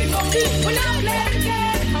get through we lucky. We not play the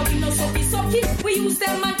game. How we know sucky. We use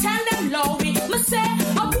them and tell them lowy. Me say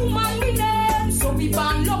a woman with them. So we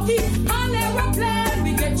born lucky. All ever play.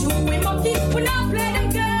 We get through we lucky. We not play them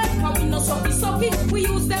game. How we know sucky. We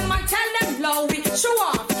use them and tell them lowy. Show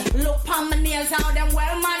up. Look on my nails how them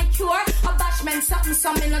well manicure. A bashment something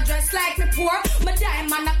some in a dress like me poor. My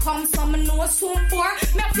diamond a come some me know soon for.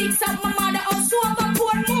 Me fix up my mother also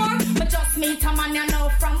overboard more. Me just meet a man you know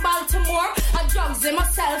from Baltimore. I drugs in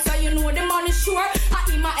myself so you know the money sure. I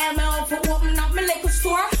email me out for open up my liquor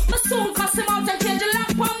store. Me soon cuss him out and change the lock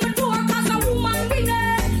on my door. Cause a woman we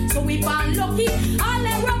there. So we born lucky. All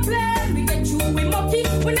aeroplane. We get through we mucky.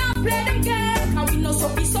 We not play them game. Cause we know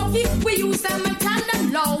sucky. We use them and tell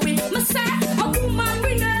them low. Me say a woman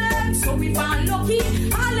we name, so we if I'm lucky.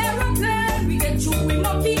 All aeroplane, we get you, we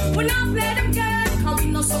monkey. We not play them game, cause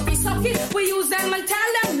we no sucky. We use them and tell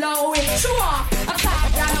them low. Sure,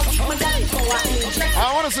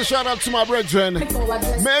 I want to say shout out to my brethren.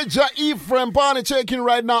 Major Ephraim Barney checking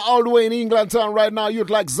right now, all the way in England town right now. You'd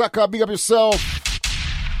like Zaka, big up yourself.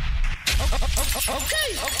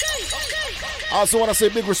 I also want to say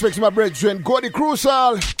big respect to my brethren. Gordy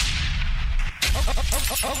Crucial.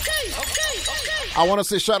 I want to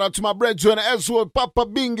say shout out to my brethren. Ezra, Papa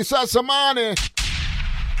Bingi, Sasamane.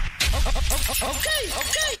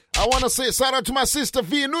 I want to say shout out to my sister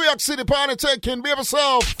V in New York City, Party taking, be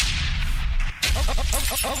yourself.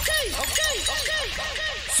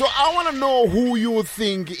 So I want to know who you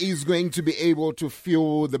think is going to be able to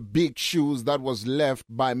fill the big shoes that was left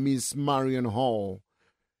by Miss Marion Hall.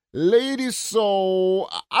 Ladies, so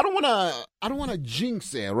I don't want to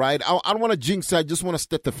jinx it, right? I don't want to jinx it. I just want to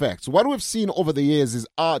state the facts. What we've seen over the years is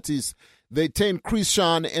artists, they turn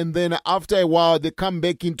Christian and then after a while they come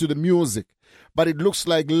back into the music. But it looks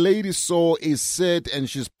like Lady Soul is set and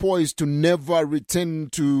she's poised to never return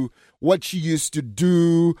to what she used to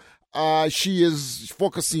do. She is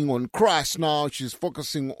focusing on Christ now. She's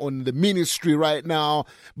focusing on the ministry right now.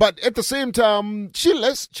 But at the same time, she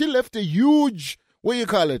left a huge,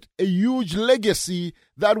 a huge legacy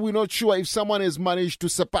that we're not sure if someone has managed to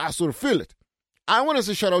surpass or fill it. I want to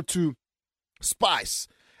say shout out to Spice.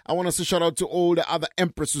 I want to say shout out to all the other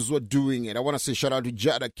empresses who are doing it. I want to say shout out to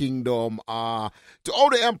Jada Kingdom, to all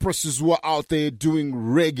the empresses who are out there doing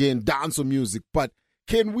reggae and dancehall music. But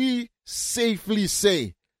can we safely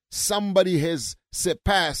say somebody has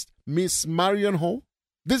surpassed Miss Marion Hall?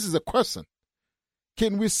 This is a question.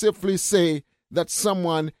 Can we safely say that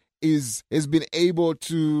someone has been able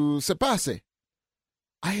to surpass it?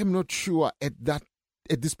 I am not sure at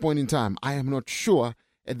this point in time. I am not sure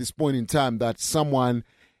at this point in time that someone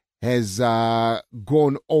has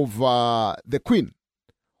gone over the Queen.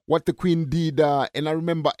 What the Queen did, and I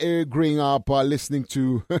remember growing up listening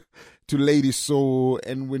to to Lady Soul,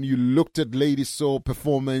 and when you looked at Lady Soul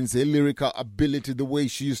performance, her lyrical ability, the way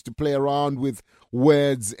she used to play around with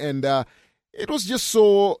words, and it was just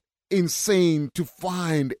so insane to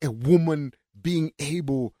find a woman being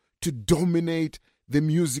able to dominate the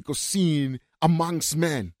musical scene amongst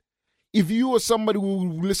men. If you are somebody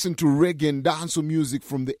who listen to reggae and dancehall music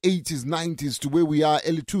from the 80s, 90s to where we are,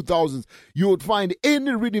 early 2000s, you would find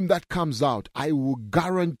any rhythm that comes out, I will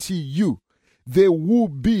guarantee you there will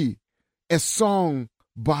be a song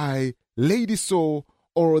by Lady Soul,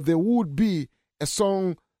 or there would be a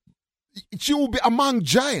song, she will be among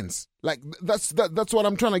giants. Like, that's what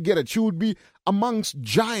I'm trying to get at. She would be amongst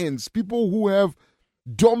giants, people who have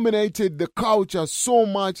dominated the culture so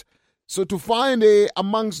much. So to find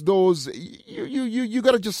amongst those, you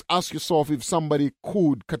got to just ask yourself if somebody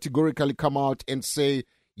could categorically come out and say,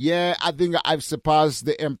 yeah, I think I've surpassed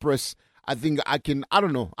the Empress. I think I can, I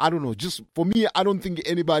don't know. Just for me, I don't think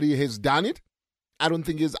anybody has done it. I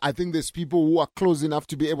think there's people who are close enough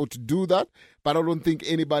to be able to do that, but I don't think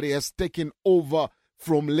anybody has taken over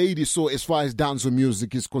from Lady Soul as far as dancehall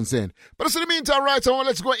music is concerned. But in the meantime, right, so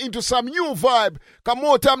let's go into some new vibe. Come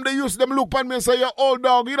more time they use them look at me and say, you're old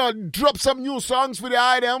dog, drop some new songs for the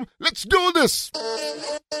item. Let's do this.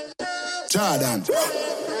 Jordan.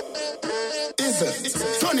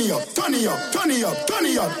 Turn it up, turn it up, turn it up, turn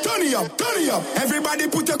it up, turn it up, turn it up. Everybody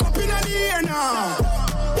put your cup in the air now.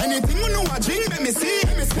 Anything you know I drink, let me see.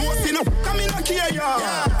 Most enough, come in a care,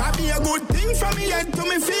 yeah. I be a good thing from me head to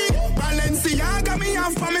me feet. Balenciaga me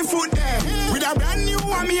off from me foot there. With a brand new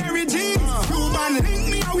one, me every jeans. Cuban link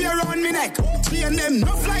me out here around me neck. Chain them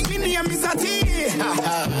enough like me name is a T.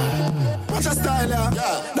 Watch a styler,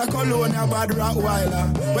 the cologne a bad Rottweiler.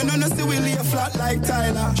 When on the see we lay flat like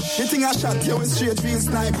Tyler. The thing I shot you with straight real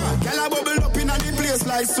sniper. Girl a bubble up in a the place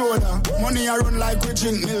like soda. Money a run like we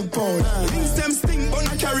drink milk powder. Things them stink but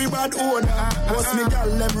not carry bad odor. Boss me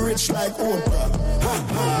girl them rich like Oprah.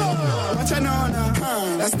 Watch a nona,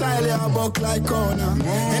 the style ya buck like corner.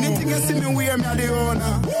 Anything you see me wear me a the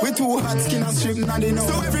owner. We too hot skin and strip not the know.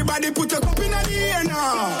 So everybody put your cup in the air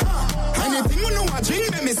now. Anything you know I drink,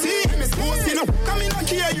 let me see. Most enough, come in a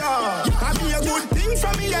care, yeah. I be a good thing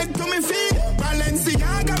from me head to me feet.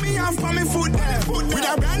 Balenciaga me off from me foot there. With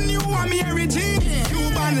a brand new one, me every jean.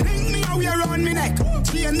 Cuban link me out here around me neck.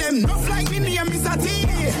 Chain them enough like me name is a T.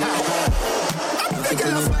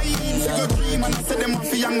 girl a fly in, she go dream and I say them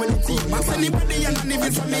off young with the team. Box anybody and I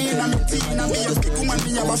live for me in a me teen. And be a big woman,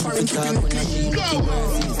 me a wash her and keep it clean. Go!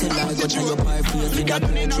 Tell her go try your pipe face with that no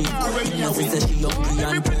tree. And she say she hungry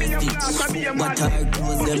and thirsty, but her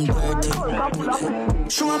clothes them dirty.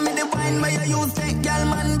 Show me the wine where you use fake girl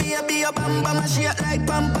man. Be a bam bam a shake like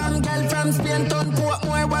pam pam. Girl from Spain, turn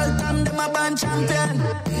Portmore, welcome them a band champion.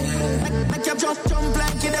 Make you jump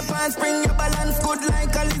like in the pants, bring your balance good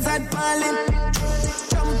like a lizard falling.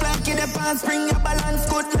 Jump like in the pants, bring your balance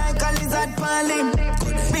good like a lizard falling.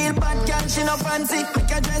 Feel bad girl, she no fancy. Make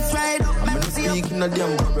your dress right up, make you speaking of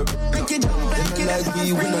them garbage. Make you jump like in the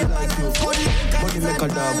pants, we not like you. Money make a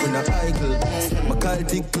dog when a idle. My call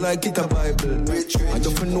tick like it a Bible. I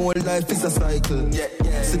just know life is a cycle.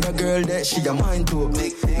 See the girl that she a mind to.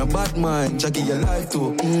 No bad mind, just give your life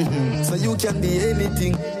to. So you can be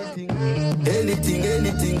anything. Anything,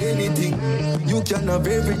 anything, anything. You can have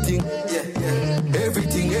everything.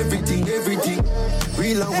 Everything, everything, everything.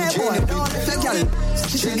 Real and we genuine. Genuine.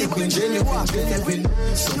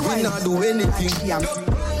 So we not do anything.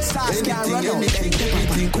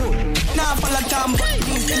 Anything, cool. Now full of time, but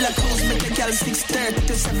me still a cruise. Make the girl 6:30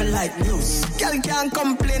 to 7 like news. Girl can't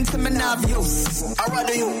complain to me now views. How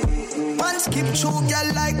are you? Man skip through, girl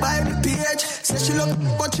like Bible page. Say she look,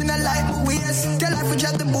 but she not like my waist. Tell her to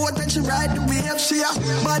jet the boat and she ride the wave. She a,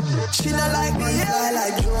 but she not like me. I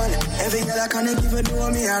like drone. Every girl I can't give a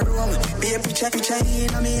do me a room. Be a picture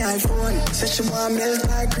in on me iPhone. Say she want milk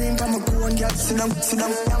like cream from a cone. Girl sit down,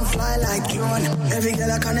 and fly like drone. Every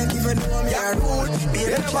girl I can't give a do me a room. Be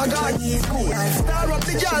a picture in on me iPhone. Star up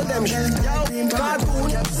the girl them. Yo, cartoon.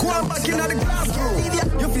 Go on back in the classroom.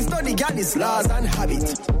 You fi study girl's laws and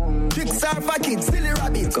habits. Tricks are for kids, silly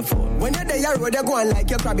rabbit. When you're there, road, you go on like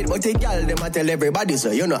your rabbit. But the girl, them a tell everybody,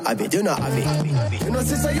 so you not have it, you not have it. You know,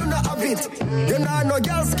 sister, you not have it. You not no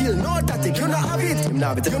girl skill, no tactic, you not have it.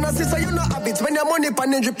 You know, sister, you not have it. When your money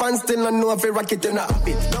pan in Japan, still not know if you rock it, you not have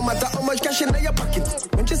it. No matter how much cash in your pocket.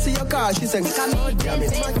 When she see your car, she say, oh, damn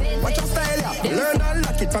it. Watch your style, yeah. Learn and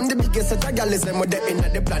lock it from the biggest set of girls, them with the in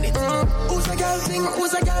the planet. Who's a girl thing?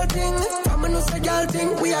 Who's a girl thing? Family who's a girl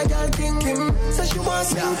thing? We a girl thing. Kim says she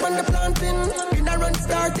wants to from the planting. In a run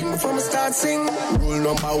starting from start sing. Rule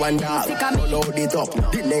number 1, dog. Follow it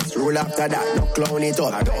up. The next rule after that, no clown it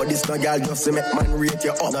up. No, this no girl just to make man rate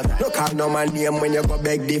you up. No call no man name when you go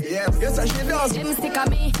beg the. Yes, and she does. Them stick on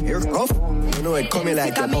me. Here rough. You know it coming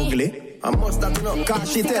like you're ugly. I must have enough,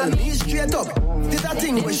 cause she tell me straight up. This a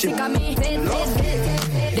thing when she love it.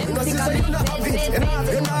 You know, sister, you not have it.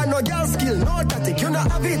 You know, no girl skill, no tactic, you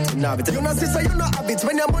not have it. You know, sister, you not have it.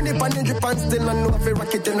 When your money pan in Japan, still not know if you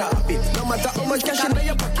rock it, you not have it. No matter how much cash in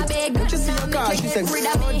your pocket. When she see your car, she says, oh,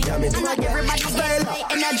 damn it. Everybody style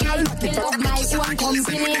up. Energy, love my own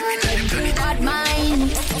company. Every bad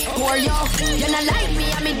mind. For you, you not like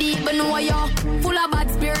me, I'm a deep and know you. Full of bad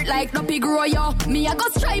spirit like no pig grow you. Me, I go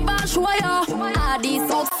strive and show you. All these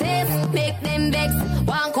success, make them vex.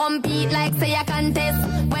 Want compete like say a contest.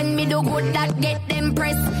 When me do good, that get them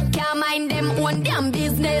press. Can't mind them own damn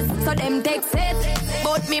business. So them take it,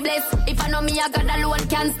 but me bless. If I know me, I got alone,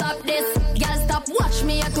 can't stop this. Girl, stop watch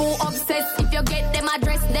me, you're too obsessed. If you get them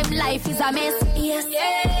address, them life is a mess. Yes,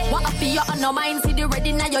 yeah. What up you on no mind, see the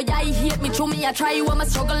ready now your eye. Hate me through me, I try you, I'm a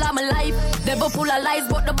struggle, I'm alive. Devil full of lies,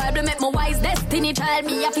 but the Bible make me wise. Destiny child,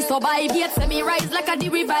 me have to survive. Yet say me rise like a the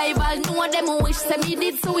revival. No them who wish say me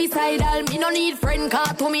did suicidal. Me no need friend,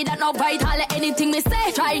 car to me that no vital. Anything me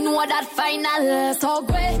say, try know that final. So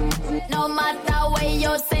great, no matter what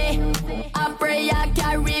you say, I pray I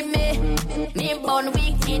carry me. Me born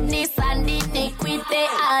wickedness and iniquity.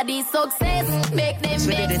 All the success, make them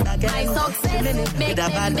vex. My success, make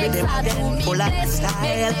them vex. I do me bless,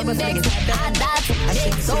 make them vex. And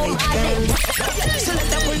that's so hard. So let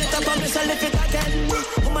them pull it up and me so lift it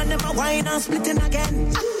again. Woman never whine and split it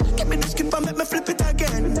again. Give me the skip and make me flip it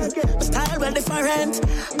again. My style well different.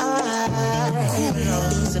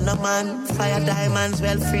 Easing the man, fire diamonds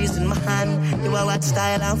well freezing my hand. You are what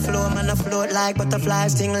style and flow, man I float like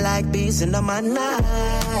butterflies, sting like bees in the man.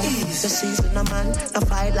 Easy season the man, I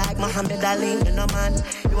fight like Muhammad Ali in the man.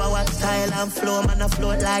 You are what style and flow, man I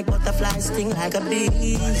float like butterflies, sting like a bee.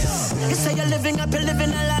 You say you're living up, you're living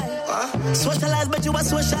a lie. Socialize, but you are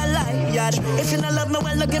socialize. Yeah. If you don't love me,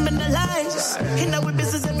 well, look give me the lies. In our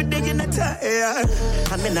business every day in a time.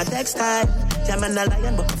 I'm in a textile. I'm in a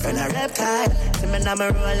lion, but my friend a reptile. See me now my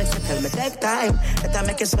Rolex, you tell me take time. That I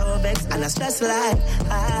make you so vex and I stress life.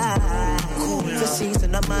 Cool to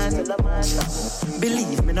season a man.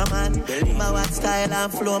 Believe me, no man. My what style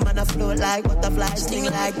and flow, man, I float like butterflies, sting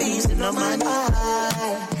like bees in a man.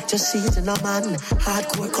 Just season a man,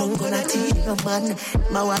 hardcore Congo na tea a man.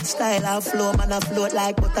 My what style and flow, man, I float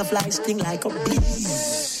like butterflies, sting like a bee.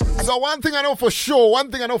 So one thing I know for sure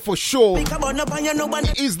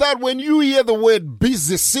is that when you hear the word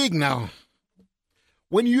busy signal,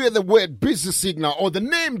 or the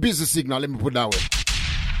name busy signal, let me put it that way.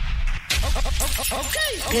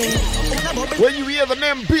 When you hear the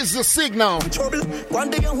name busy signal,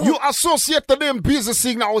 you associate the name busy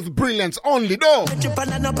signal with brilliance only, though.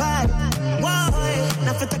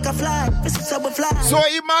 So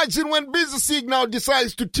imagine when busy signal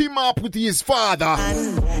decides to team up with his father.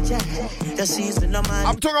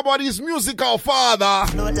 I'm talking about his musical father.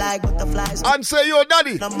 And say, yo,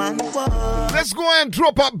 daddy, let's go and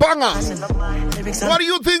drop a banger. What do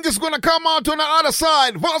you think is going to come out on the other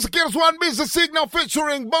side? Vasquez one busy signal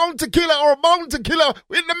featuring Bounty Killer or Bounty Killer.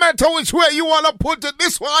 In the matter which way you want to put it,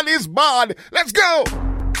 this one is bad. Let's go.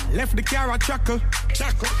 Left the car a chuckle.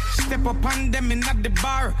 Step up on them in at the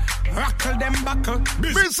bar. Rockle them buckle.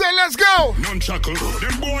 Say, let's go. Non-chuckle.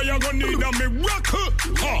 Them boy you gonna need a miracle.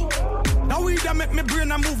 Now we that make me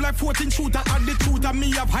brain a move like 14 shooter. At the tutor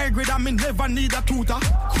me have high grade and me never need a tutor.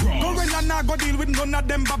 Go run and I go deal with none of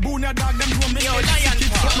them baboon. Dog them do me. Yo, Lion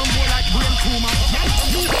Paw. No more like brain tumor.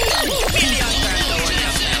 Million times the one.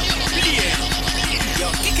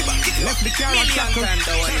 Yo, kick it back. Left the car a chuckle.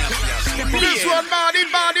 This one body,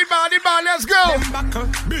 let's go.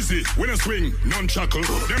 Busy, when I swing, non-chuckle.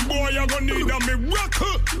 Them boy you gonna need a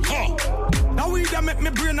miracle. Now we that make me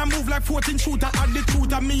brain a move like 14 shooter. At the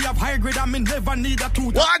tutor me have high grade and me never need a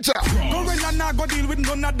tutor. Watch out. Go run and I go deal with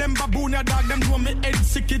none of them baboon. Dog them do me head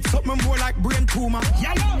sick, it's something more like brain tumor.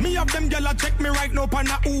 Me have them gyal check me right now on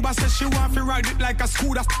a Uber. Says she want to ride it like a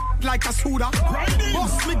scooter, like a scooter.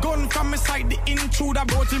 Bust me gun from my side, the intruder.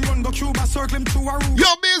 Bout him run go Cuba, circle him through a room.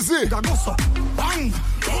 Yo, busy. Bang, bang,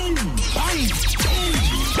 bang, bang.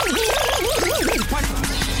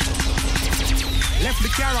 Left the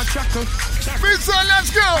car a chuckle. Let's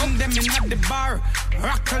go. And them in at the bar.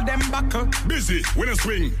 Rockle them buckle. Busy when I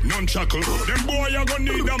swing, non-chuckle. Them boy you gonna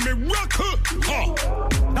need a miracle.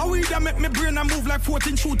 Now we that make me brain a move like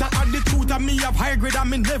 14 shooter. At the tutor me have high grade and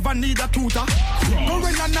me never need a tutor. Go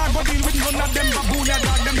run and I go deal with none of them baboon.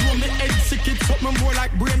 Dog them do me head sick, it's something more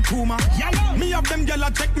like brain tumor. Me have them gyal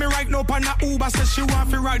check me right now on a Uber. Says she want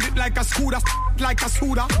to ride it like a scooter, like a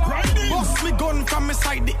scooter. Bust me gun from my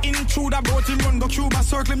side, the intruder. Bout him run go Cuba,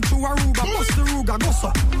 circle him through a Ruga. Bust the Ruga, go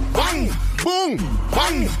so. Bang, boom,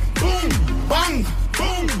 bang, boom, bang,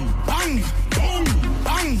 boom, bang, boom,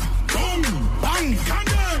 bang, boom, bang.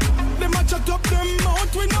 Them a chat up them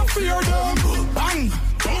out, we no fear them. Bang,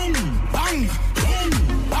 boom, bang, boom,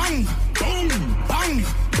 bang, boom, bang,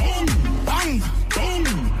 boom, bang, boom,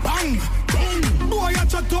 bang, boom. Boy a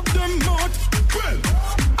chat up them out. Well,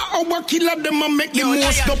 our killer them a make the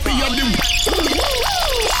most up here of them.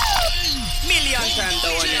 Million times the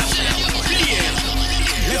one.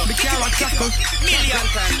 Left the car a chuckle. Million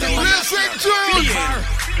times the one. Listen to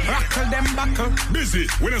rockle them buckle. Busy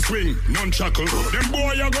when I swing, non-chuckle. Them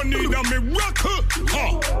boy you gonna need a miracle.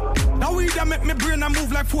 Now we that make me brain a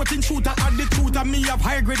move like 14 shooter. At the tutor me have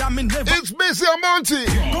high grade and me never. It's busy a Monty.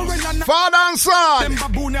 Father and son. Them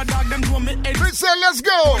baboon dog them do me head. Let's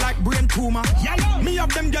go. Like brain tumor. Me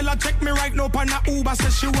have them gyal check me right now on a Uber.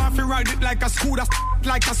 Says she want to ride it like a scooter,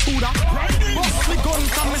 like a scooter. Bust me gun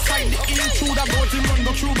from my side, the intruder. Bout him run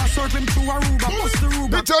go Cuba, circle him through a Ruga. Bust the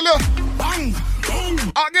Ruga. Me tell you. Bang, boom,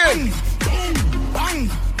 again. Bang, bang,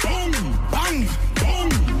 boom, bang, boom,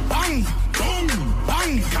 bang, boom,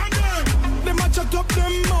 bang. Them a chat up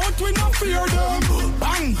them out, we no fear them.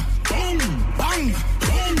 Bang, boom, bang,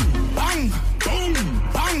 boom, bang, boom,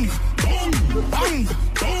 bang, boom, bang,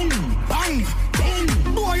 boom, bang,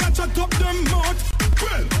 boom. Boy a chat up them out.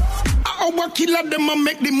 Well, our killer them a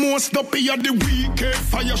make the most up here the weekend.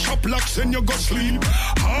 Fire shop locks and you go sleep.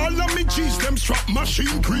 All of me G's them strap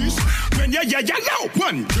machine grease. When yeah now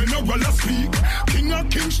one general a speak. King of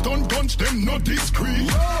Kingston guns them no discreet.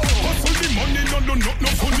 Hustle the money no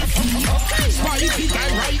funny fee. Spicy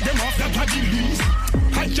die right them off that a the least.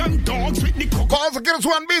 Young dogs with the cook. Cause it gives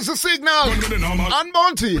one busy signal. And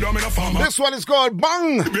Bounty. This one is called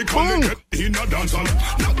Bang. Boom. In a dance hall.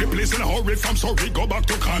 Knock the place in a hurry from sorry. Go back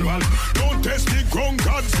to Cornwall. Don't test the ground.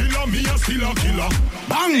 Godzilla, me a still a killer.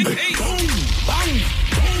 Bang. Boom. Bang.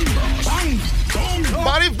 Boom. Bang. Boom.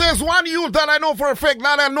 But if there's one youth that I know for a fact,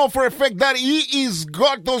 that he is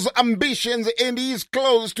got those ambitions and he's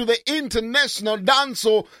close to the international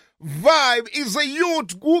dancehall vibe, is a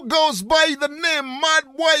youth who goes by the name Mad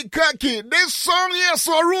Boy Kaki. This song here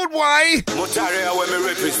so rude, why? Much area where me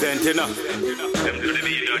represent, you know.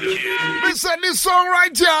 Listen this song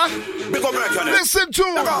right here. Listen to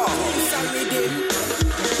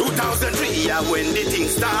 2003, yeah, when the thing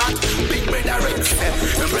start. Big brother Rex,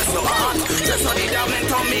 embrace the heart. Just so the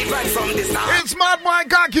government on me right from the start. It's Mad Boy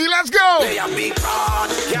Kaki, let's go. Play a big part.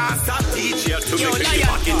 Can't stop teacher to make the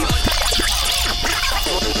market.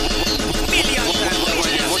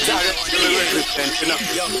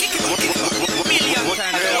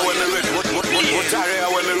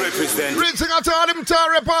 Reaching out to all them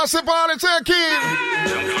Tare Passipal taking.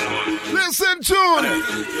 Listen tune.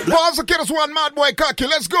 Pause the kids one Mad Boy Kaki.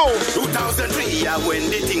 Let's go. 2003, yeah, when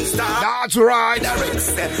the thing start. That's right.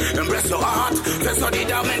 Embrace the heart. That's what the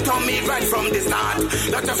government on me right from the start.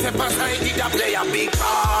 Not just step aside, did I play a big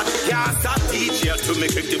part. Can't stop teacher to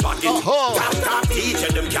make the bucket. Can't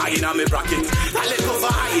teacher them carrying on me bracket. I let go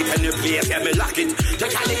vibe and the place get me lock it.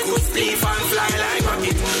 Just a little sleep and fly like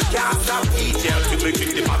rocket. Can't stop teacher to make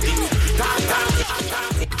the bucket.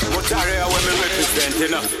 What's area when we represent, you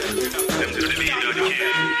know? Them to the leader,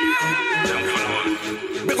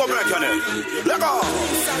 big up right on it. Let go.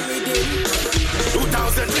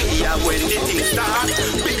 2003, yeah, when the thing start.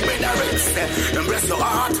 Big brother Rex, embrace the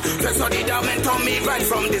heart. That's what the government on me right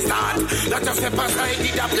from the start. Not just step aside,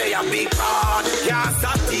 did I play a big part. Can't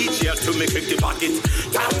stop teacher to make the bucket.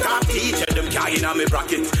 Top teacher, them carrying on me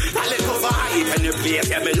bracket. I let go vibe and the place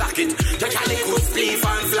get me lock it. Just a little sleep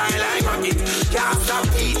and fly like rocket. Can't stop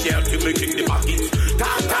teacher to make the bucket.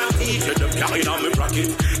 Top teacher, them carrying on me bracket.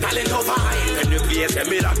 I let go vibe and the place get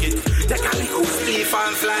me lock it. Just a little sleep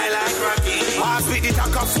and fly like rocket. Pass with the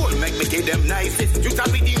tack of full, make me get them nicest. You tell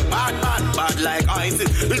me the bad like ISIS.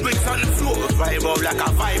 With bricks on the floor, vibe up like a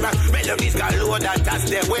viber. Melodies got low that that's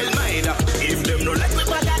their well mind. If them no like me,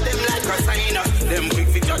 but them like a sign. Them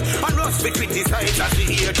quick to judge and rush to criticize. As we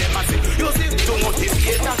hear them, I say, use it to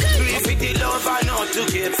motivate. Do it with the love and not to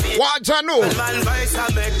get fit. What I know? Well, man, vice I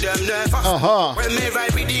make them nervous. When me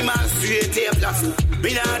ride with the man straight here plus.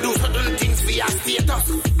 Me nah do certain things for your status.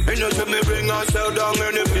 And you tell me bring yourself down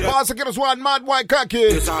in the middle. Pass again, one Mad Boy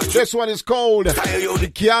Kaki. This one is called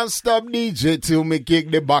The Can't Stop DJ Till Me Kick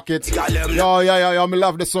the Bucket. Yo, me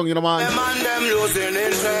love the song, you know, man. Them and them losing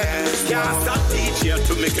interest. Can't stop teacher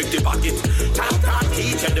to me kick the bucket. Top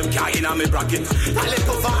teacher, them carrying on me bracket. A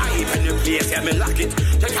little vibe and the place, yeah, me lock it.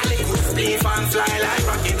 Take a little sleep and fly like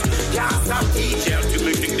rocket. Can't stop teacher to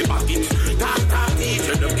me kick the bucket. Top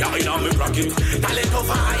teacher, them carrying on me bracket. A little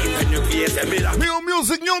vibe and the place, yeah, me lock it.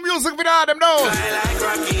 New music without them, no. Fly like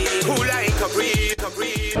rocket. Who like a breeze.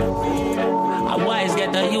 A wise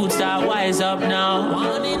get the youth start wise up now.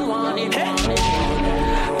 Warning.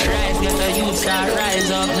 Rise get the youth start rise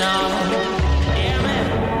up now. Yeah,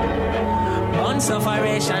 man. Born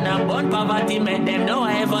sufferation and born poverty make them know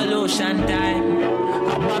evolution time.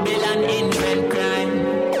 A Babylon invent crime.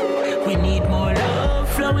 We need more love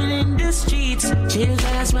flowing in the streets.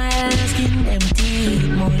 Children are smiling and skin them teeth.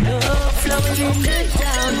 More love flowing in the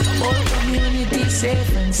town. Whole community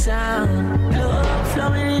safe and sound. Love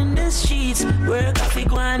flowing in the streets. Work off the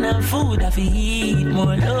guan and food off the heat.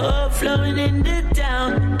 More love flowing in the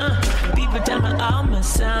town. People tell me I'm a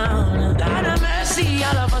sound. God have mercy,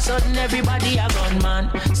 all of a sudden everybody a gunman.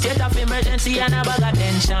 State of emergency and a bag of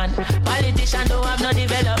tension. Politicians don't have no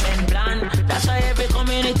development plan. That's why every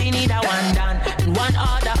community need a one done. In one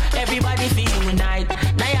order, everybody feel unite.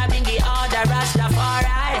 Now you bring the order, Rastafari.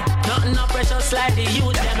 Nothing no precious like the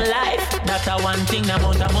youth them life. That's a one thing the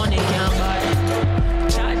amount of money can't buy.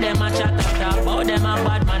 Chat them a chat up about them a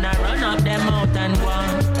bad man a run up them out and go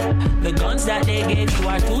on. The guns that they gave you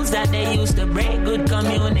are tools that they use to break good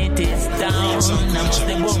communities down. Now must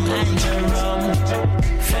they boom and drum.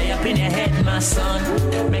 Fly up in your head, my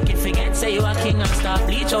son. Make it forget, say you a king and stop.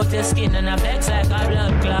 Bleach out your skin and a vex like a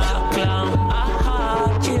blood clown.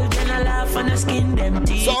 Children a laugh and a skin them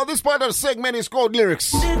teeth. So this part of the segment is called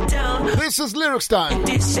lyrics. This is lyrics time. It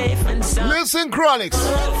is safe and sound. Listen, Chronics.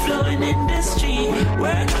 Flowing in the street.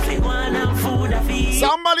 Work off it one and food off it.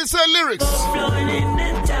 Somebody say lyrics. Flowing in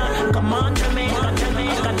the town. Come on, tell me.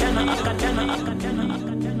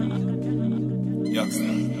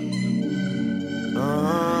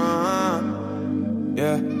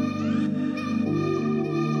 Yeah.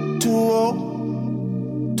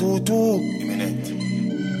 2-0. Give me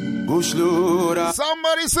that. Bush loader.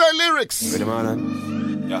 Somebody say lyrics. Ready,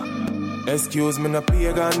 man? Yeah. Excuse me, no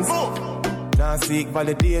pagans. Now seek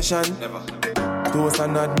validation. Never. Toast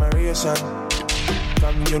and admiration.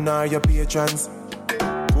 From you know your patrons.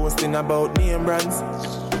 Boasting about name brands.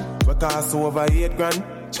 We cost over 8 grand.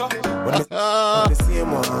 When the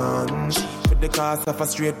same one. For the cost of a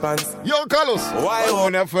straight pants. Yo, Carlos. Why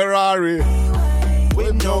own a Ferrari?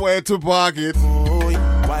 With nowhere to park it.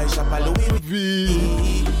 Why shop a Louis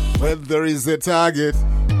V? when there is a target.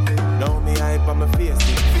 Now me hype on my face.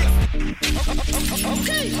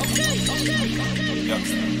 Okay.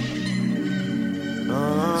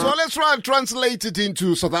 So let's try and translate it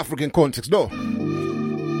into South African context. No.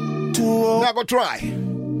 Now go try.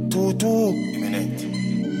 2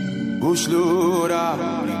 minute. Bush loader.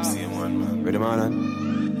 Same one, man. Ready,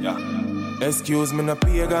 man? Yeah. Excuse me, no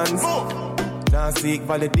pagans. Now seek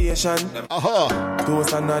validation.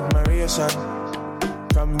 Toast and admiration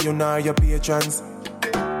from you now your patrons.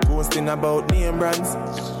 Boasting about name brands.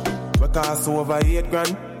 We cost over 8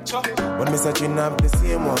 grand. When me searching up the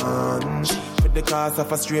same one. With the cost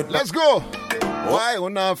of a straight. Let's go. Why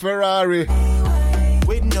on a Ferrari?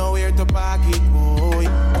 With nowhere to park it, boy.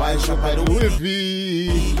 Why shop at the Wiffy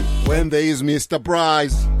when there is Mr.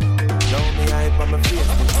 Price? Now me hype on my face.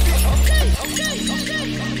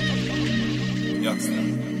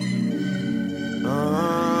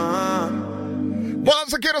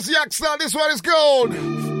 Once again, it's Yaxter. This one is called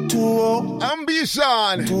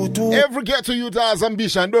Ambition. Every ghetto youth has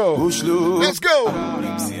ambition, though. Let's go.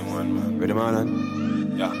 Ready,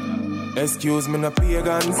 man? Yeah. Excuse me, no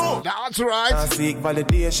pagans. That's right. I seek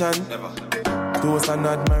validation. Toast and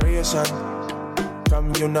admiration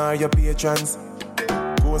from you now your patrons.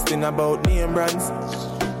 Boasting about name brands.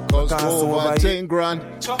 Cost over 10 grand.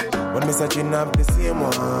 When me searching up the same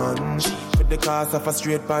one. With the cost of a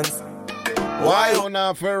straight pants. Why on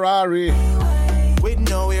a Ferrari? With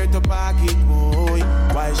nowhere to park it, boy.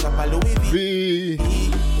 Why shop a Louis V?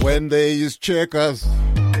 When there is checkers.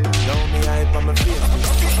 Now me hype on my face.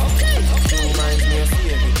 Reminds me of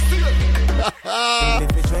saving.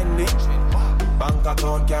 If it's trendy, bank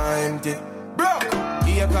account can't empty. Broke,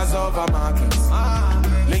 acres over markets.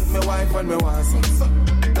 Link me wife when me want some.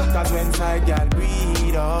 Cause when side girl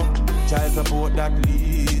breed up, child support that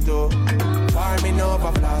lead up. Farming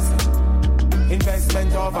over plastic,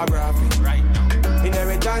 investment over graphic. Right now,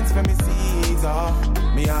 inheritance for me seeds up.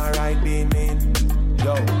 Me alright being mean.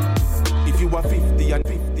 Yo, if you are 50 and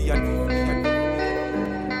 50 and 50 and 50.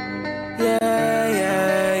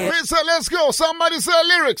 Yeah. We say let's go. Somebody say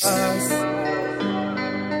lyrics.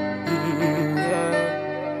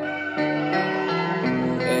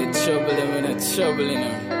 Trouble them in a trouble in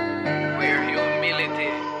them. Where humility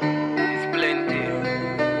is plenty,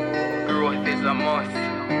 growth is a must.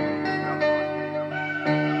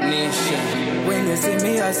 Nation. When you see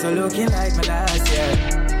me, I so looking like my last year.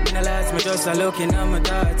 In the last, me just a looking at my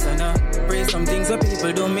thoughts. And pray some things that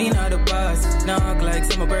people don't mean out the past. Now act like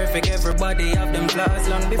some are perfect, everybody have them flaws.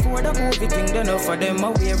 Long before the movie thing, done enough for them, I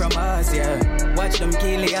wear a mask, yeah. Watch them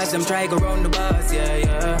kill it as them try go round the bars,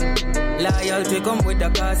 yeah. Loyalty come with the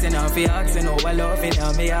cost, and if you ask, you know I love it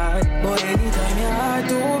on me heart. But anytime your heart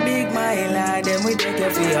too big, my lad, then we take you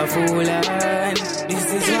for a fool, and this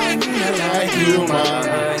is why me not like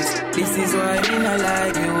humans. This is why me not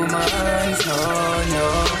like humans, no.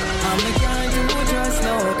 And me can't do just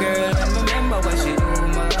no girl, and remember what she do,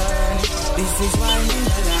 man. This is why me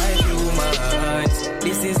not like humans.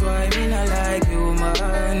 This is why me not like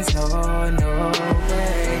humans, no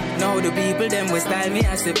way. Now the people, them will style me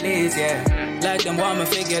as the place, yeah. Like them want me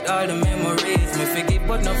forget all the memories. Me forget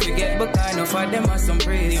but not forget, but kind of for them are some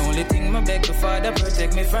praise. The only thing my beg the Father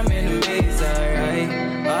protect me from enemies, alright.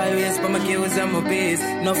 Always for my kills and my base.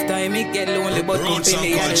 Enough time me get lonely, but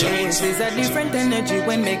company and the race. There's a different energy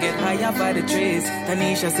when me get higher by the trees.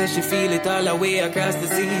 Tanisha says she feel it all the way across the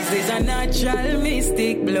seas. There's a natural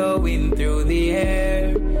mystic blowing through the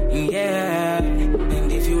air, yeah.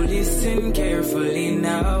 And if you listen carefully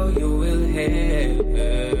now, you will hear.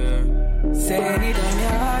 Say anytime your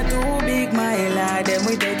heart too big, my lad, then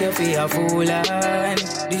we take you for a fool, and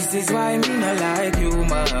this is why me not like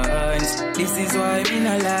humans. This is why me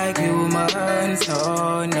not like humans,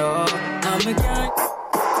 no. I'm a can't.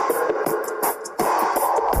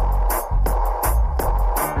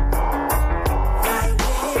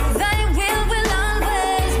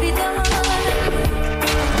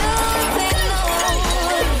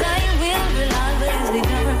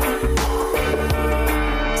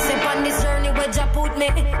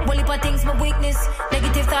 Things my weakness.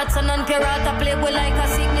 Negative thoughts and non-pure out I play with like a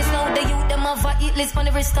sickness. Now the youth them have a hit list on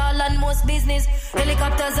every stall and most business.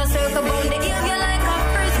 Helicopters are circle round the area like a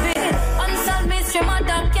frisbee. Unsolved mystery, my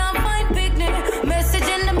dog can't find picnic. Message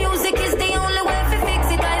in the music is the only way to fix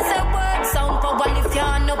it. I said word sound power, lift your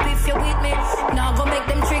hand up if you're with me. Now go make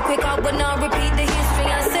them trick quick out, but now repeat the history.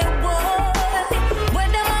 I said word. What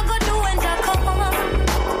them I go do when I come on?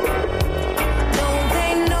 Don't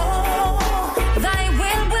they know thy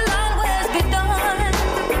will always be done?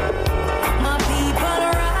 My people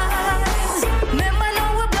rise. Remember now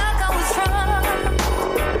we're black and we're strong.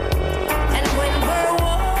 And when we're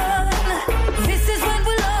one,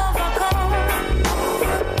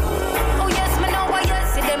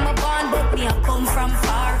 from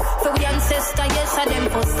far. For we ancestor, yes, and them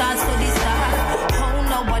for stars to the star. How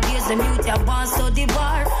nowadays the mute ya want so the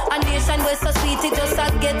bar. A nation where so sweet it just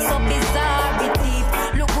a get so bizarre. It deep,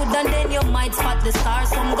 look good and then you might spot the stars.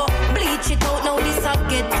 Some go bleach it out, now this a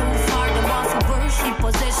get too far. They want to worship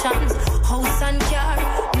possessions, house and car.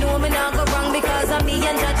 No, me not go wrong because of me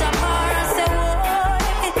and Jaja Bar. I say, whoa,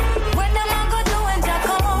 what am I gonna do when Jaja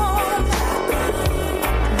come?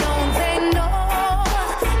 Don't they know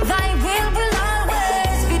thy will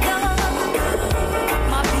always be done?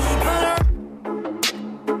 My people,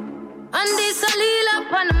 and this a little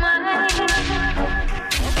upon my mind.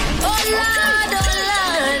 Oh Lord,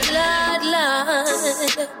 Lord,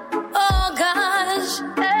 Lord. Oh gosh,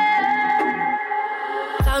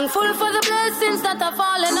 thankful for the blessings that are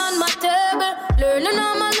falling on my table. Learning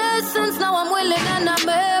all my lessons, now I'm willing and I'm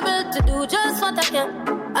able to do just what I can.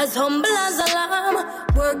 As humble as a lamb,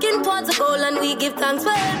 working towards a goal, and we give thanks for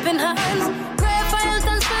helping hands. Pray for health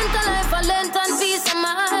and strength, a life for length and peace of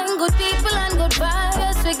mind. Good people and good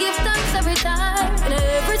vibes, we give thanks every time. In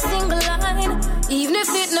every single line, even if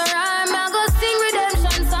it no rhyme, I go sing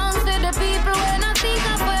redemption songs to the people when I think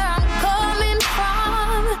of where I'm coming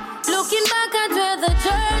from. Looking back at where the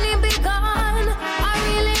journey began, I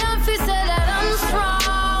really have to say that I'm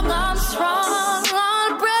strong, I'm strong.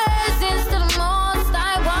 All praises to the most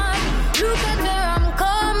I want. Look at where I'm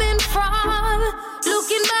coming from.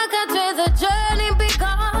 Looking back at where the journey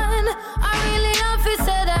began, I really have to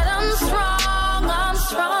say that I'm strong, I'm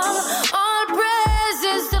strong. All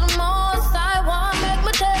praises to the most I want. Make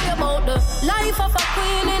me tell you about the life of a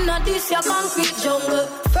queen in a this your concrete jungle.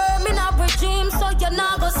 Firm in a regime, so you're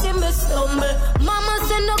not gonna see me stumble. Mama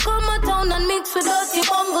said no come a town and mix with dirty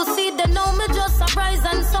bungle. See they know me just a rise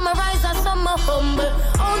and some a rise and some a humble.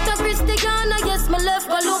 Out of Christiana, yes, me left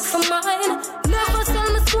go look for mine. Never sell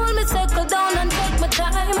me soul, me settle down and take my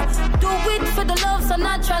time. Do it for the love, so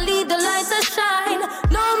naturally the light will shine.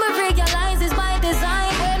 Now me realize it's by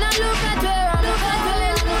design. When I look at where I'm coming,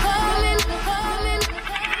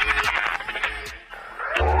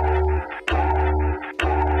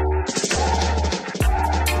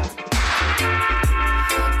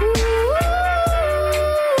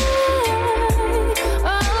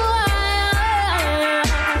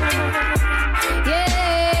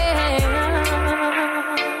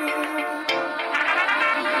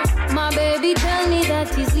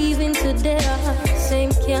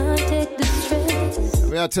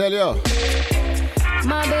 I tell you.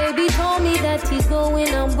 My baby told me that he's going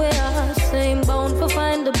and where same bound for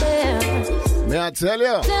find the best. May I tell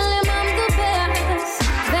you? Tell him I'm the best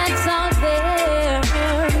that's out there.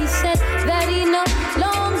 He said that he no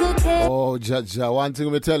longer cares. Oh, Jaja, one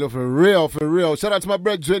thing me tell you for real, for real. Shout out to my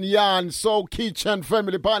brethren, Jan, Soul Kitchen,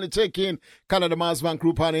 Family Party Check-in, Canada Mass Bank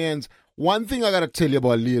Group on the ends. One thing I gotta tell you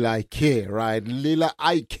about Lila IK, right? Lila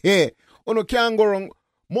IK. Oh, no, can't go wrong.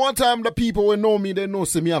 More time the people who know me, they know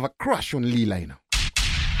say me have a crush on Lila, you know.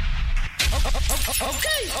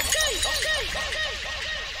 Okay.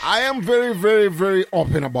 I am very, very, very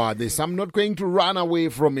open about this. I'm not going to run away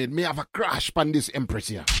from it. Me have a crush on this empress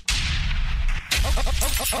here.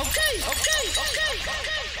 Okay.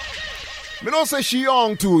 Me don't say she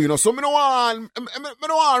young too, you know. So me don't want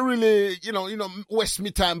really, you know, waste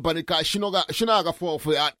me time on it because she not gonna fall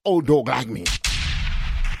for an old dog like me.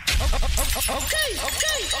 Okay.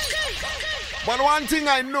 But one thing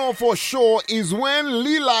I know for sure is when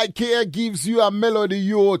Lila Care gives you a melody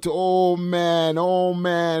youth, oh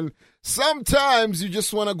man. Sometimes you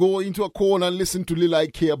just want to go into a corner and listen to Lila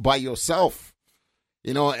Care by yourself,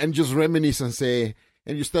 you know, and just reminisce and say,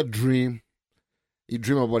 and you start dream. You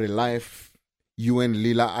dream about a life, you and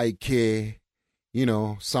Lila IK, you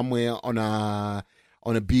know, somewhere on a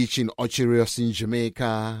beach in Ocherios in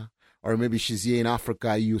Jamaica. Or maybe she's here in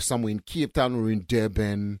Africa, you somewhere in Cape Town or in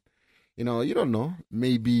Durban. You know, you don't know.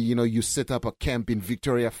 Maybe, you know, you set up a camp in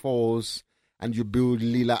Victoria Falls and you build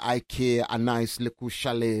Lila IK a nice little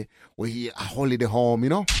chalet where he a holiday home, you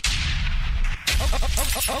know?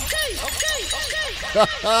 Okay.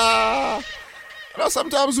 You know,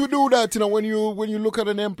 sometimes we do that, you know, when you look at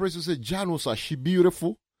an empress, you say, Janosa, she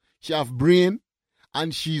beautiful, she have brain,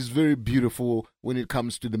 and she's very beautiful when it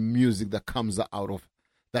comes to the music that comes out of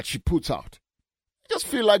that she puts out. I just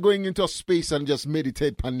feel like going into a space and just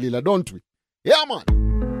meditate pan Lila, don't we? Yeah, man.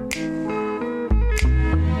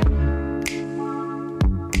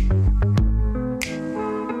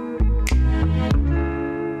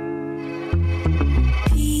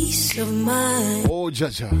 Peace of mind. Oh,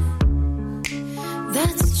 Jaja.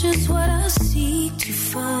 That's just what I seek to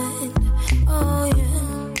find. Oh, yeah.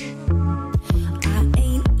 I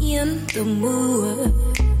ain't in the mood.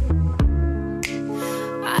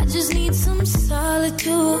 I just need some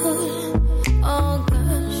solitude. Oh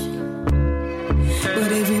gosh.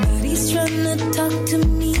 But everybody's trying to talk to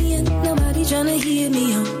me and nobody trying to hear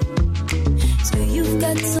me out. So you've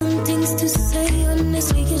got some things to say,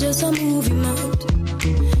 honestly, you're just a movie mount.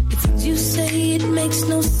 The things you say, it makes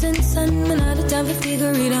no sense, and I'm out of time to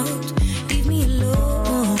figure it out. Leave me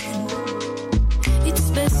alone. It's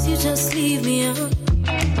best you just leave me out.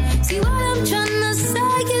 See, what I'm trying to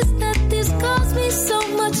say is that this caused me so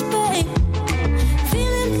much pain.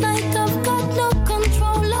 Feeling like I've got no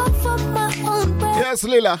control over my own brain. Yes,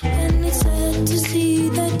 Lila. And it's sad to see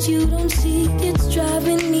that you don't see. It's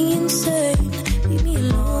driving me insane. Leave me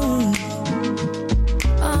alone.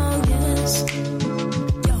 Oh, yes.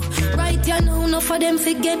 Yo, right, you know, enough of them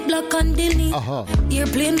forget block and delete.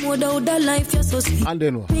 Airplane mode out the life, you're so sweet. And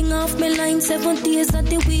then what? Ring off my line 7 days of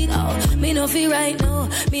the week. Oh, me no feel right now.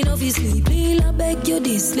 Me no feel sleep. Lila beg you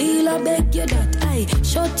this, Lila beg you that. Aye,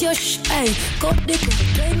 shut your aye, cut the cup.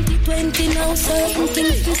 2020 now, certain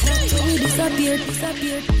things disappear.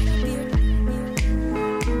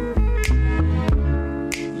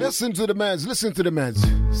 Listen to the mans, listen to the mans.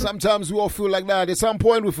 Sometimes we all feel like that. At some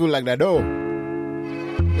point we feel like that, though.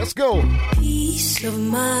 Let's go. Peace of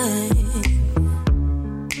mind.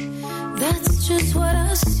 That's just what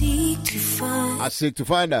I seek to find. I seek to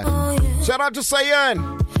find that. Oh, yeah. Shout out to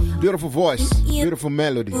Cyan. Beautiful voice, beautiful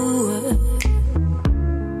melody.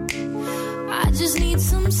 I just need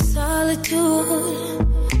some solitude.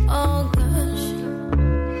 Oh gosh.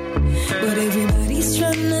 But everybody's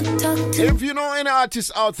trying to talk to If you know any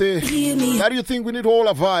artists out there that you think we need all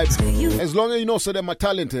a vibe, as long as you know so them are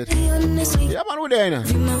talented. Yeah, man, we're there.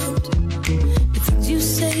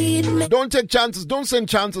 Don't take chances, don't send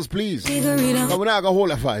chances, please. But we're not gonna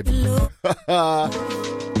hold a vibe.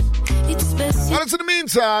 Well, it's in the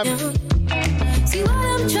meantime. See, what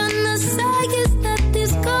I'm trying to say is that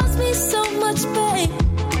this caused me so much pain.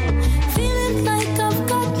 Feeling like I've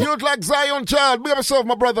got you look like Zion Child. Big up yourself,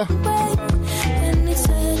 my brother. And it's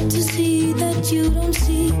sad to see that you don't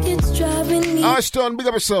see. It's driving me. Ashton, big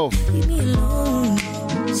up yourself. Leave me alone.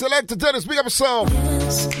 Selector Dennis, big up yourself.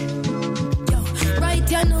 Yes. Yo, right,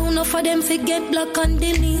 you know, enough of them forget block and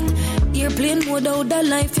delete. Airplane mode out the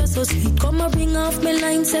life, you're so sweet. Come and ring off my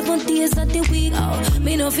line 7 days of the week. Oh,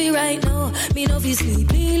 me no feel right now, me no feel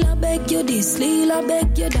sleep. Lila beg you this, Lila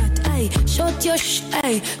beg you that. Aye, shut your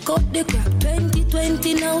aye, cut the crap.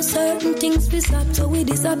 2020 now, certain things we stop, so we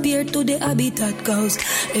disappear to the habitat cause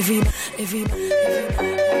everybody.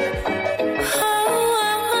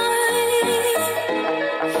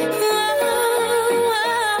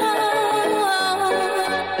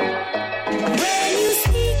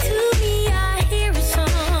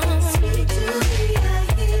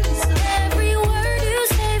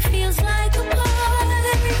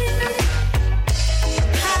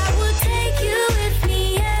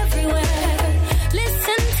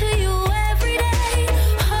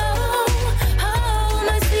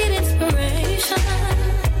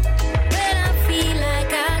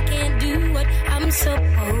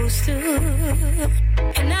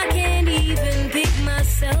 And I can't even pick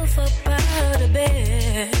myself up out of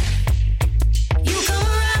bed. You come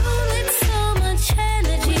around with so much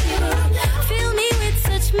energy, fill me with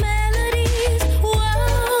such melodies. Whoa,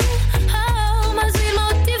 oh, my sweet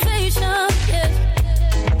motivation, yeah.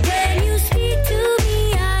 When you speak to me,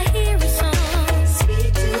 I hear a song.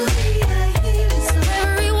 Speak to me, I hear a song.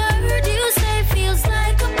 Every word you say feels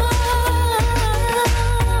like a poem.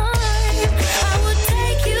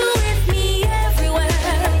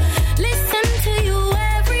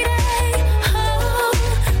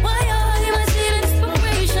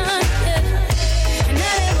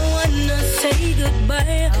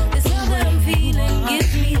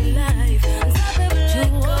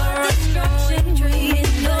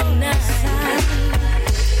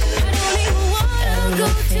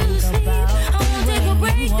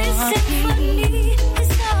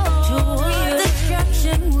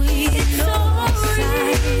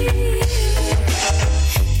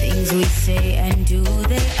 Things we say and do,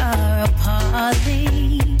 they are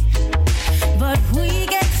appalling, but we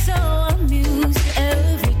get so amused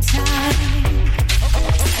every time.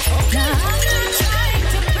 Now I'm not trying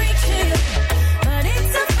to preach to you, but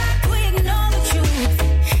it's a fact we ignore the truth.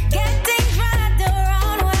 Getting dragged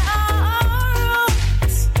around where our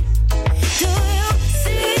roots. Do you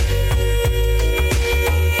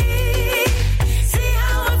see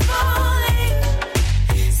how we're falling?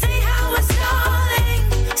 See how we're stalling.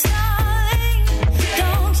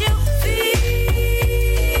 Don't you feel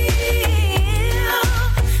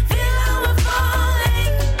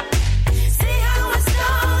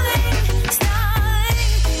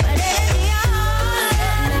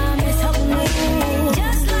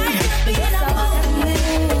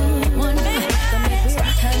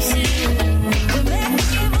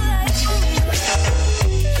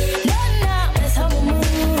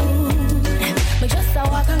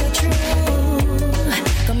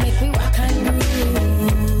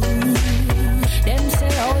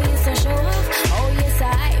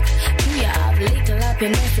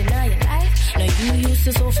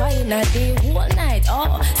not day, whole night.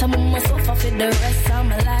 Oh, some must suffer for the rest of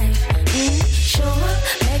my life. Show up,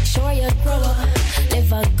 make sure you grow up.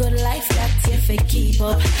 Live a good life, that's if you keep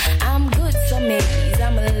up. I'm good, so maybe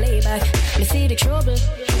I'ma lay back. Me see the trouble,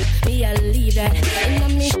 me I leave that.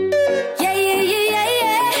 And me, yeah.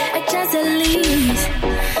 I just leave.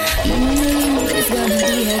 It's gonna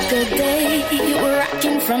be a good day. We're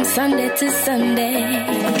rocking from Sunday to Sunday.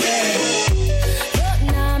 Don't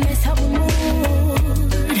know miss how we move,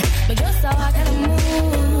 but just how I gotta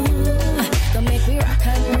move. Don't make me rock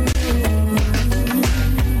and roll.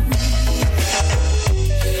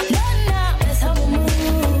 Don't know miss how we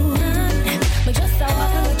move, but just how I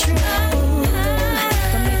gotta try.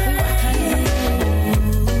 Don't make me rock and roll.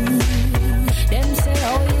 Them say,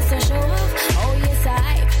 oh yes I show off, oh yes I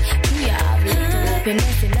hype. Do you have little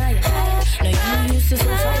happiness in your life? Now you used to suffer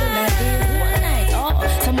that day one night. Oh,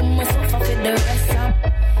 some must suffer for the rest of.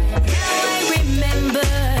 Now I remember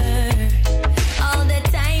all the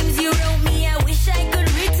times you wrote me. I wish I could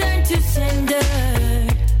return to sender.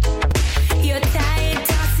 Your tired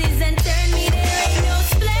tosses and turn me, there ain't no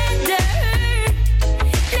splendor.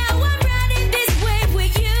 Now I'm riding this wave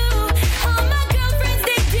with you. All my girlfriends,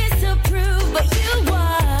 they disapprove, but you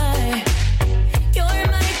are. You're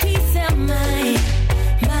my peace of mind.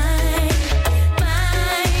 Mine,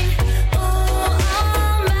 oh,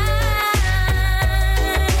 all mine.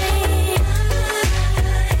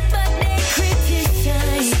 But they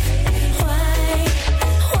criticize. Why,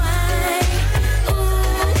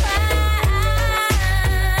 ooh,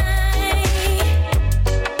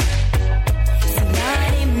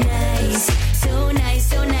 so nice,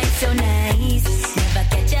 so nice, so nice. Never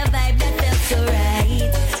catch a vibe that felt so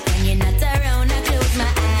right. When you're not around, I close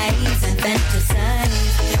my eyes and fantasize.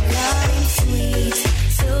 Lord, him sweet,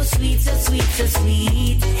 so sweet, so sweet, so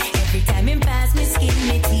sweet. Every time him pass me skin,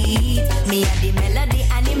 me teeth. Me at the melody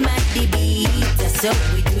and him at the beat. That's how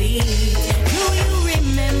we do it. Do you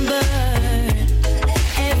remember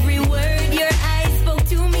every word your eyes spoke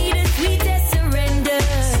to me? The sweetest surrender.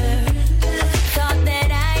 Thought that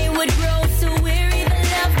I would grow so weary, the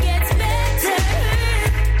love gets better.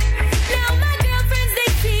 Now my girlfriends, they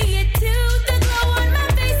see it too. The glow on my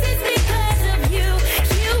face is because of you.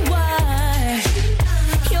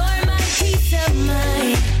 You're my peace of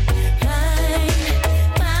mind.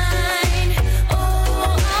 Mine, oh,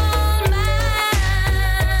 all mine.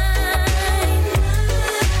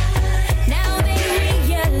 Now they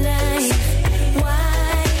realize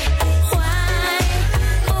why,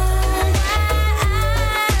 oh, why.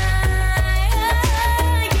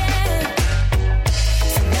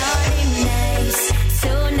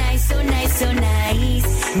 So nice, so nice, so nice.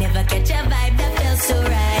 Never catch a vibe that felt so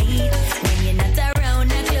right. When you're not around,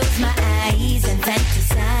 I close my eyes and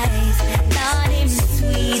fantasize. Lord, him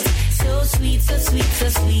sweet, so sweet, so sweet, so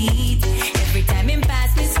sweet. Every time him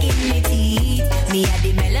pass me skin, me teeth. Me at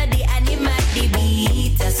the melody and him at the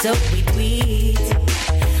beat. That's so we do it.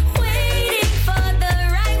 Waiting for the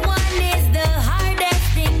right one is the hardest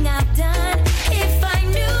thing I've done. If I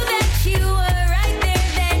knew that you were right there,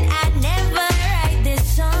 then I'd never write this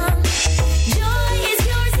song. Joy is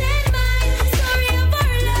yours and mine. Story of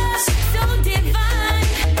our love, so divine.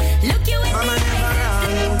 Look you in the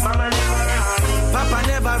eyes. Mama never wrong. Papa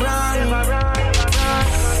never wrong.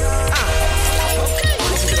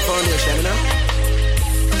 Listen to the foundation, you know?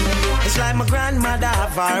 It's like my grandmother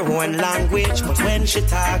have her own language, but when she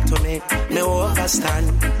talk to me, me understand.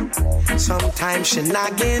 Sometimes she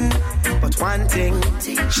nagging, but one thing,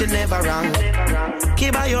 she never wrong.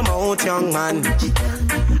 Keep out your mouth, young man.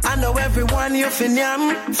 I know everyone you fin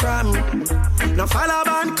yam from. No follow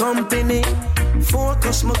bad company,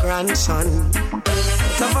 focus my grandson.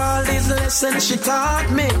 Of all these lessons she taught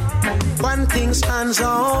me, one thing stands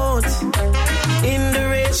out. In the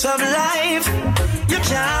race of life, you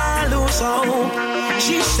can't lose hope.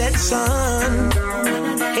 She said, son,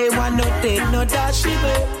 hey, one no date, no dash,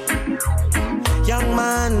 young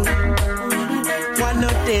man, one no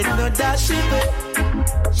date, no dash.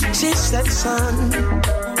 She said, son,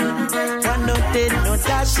 one no date, no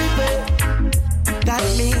dash. That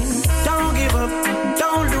means don't give up,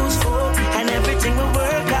 don't lose hope, and everything will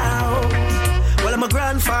work out. Well, my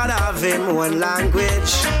grandfather have him one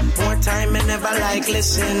language. More time I never like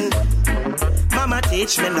listen. Mama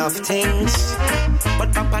teach me enough things,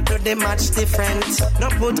 but Papa do the much different. No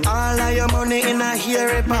put all of your money in a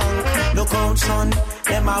hairy bank. Look out, son,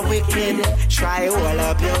 them are wicked. Try hold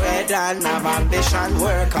up your head and have ambition.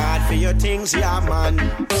 Work hard for your things, yeah, man.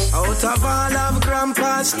 Out of all of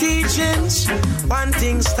Grandpa's teachings, one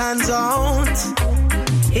thing stands out.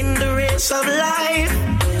 In the race of life,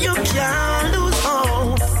 you can't lose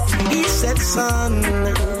hope. He said, son,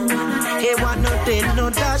 He want no dead, no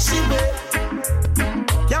dashy way.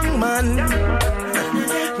 Young man,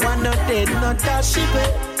 want no dead, no dashy way.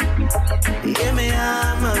 Hear me,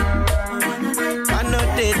 man. Want no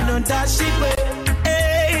dead, no dashy way.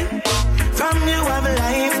 Hey, from you have a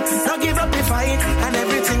life, don't give up the fight, and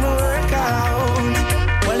everything will work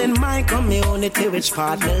out. Well, in my community, which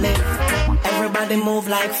part we live, everybody move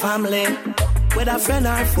like family. With a friend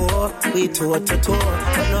or four, we toe to toe,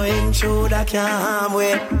 but no intruder can harm we.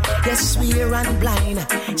 Yes, we hear and blind,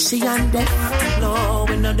 see and deaf. No,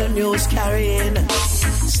 we know the news carrying.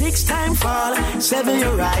 6 times fall, 7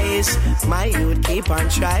 you rise. My youth keep on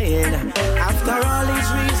trying. After all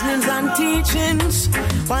these reasonings and teachings,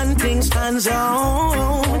 one thing stands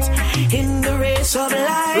out in the race of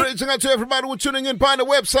life. Reaching out to everybody who's tuning in by the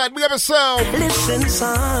website. We have a sound. Listen,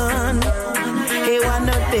 son. He want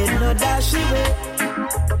no dead, no dash away.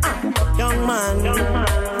 Young man.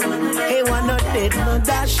 He want no dead, no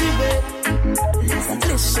dash away.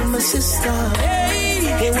 Listen, my sister. Hey,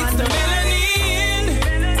 he want no melanin.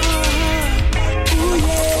 Ooh,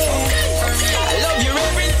 yeah. I love your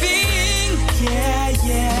everything. Yeah,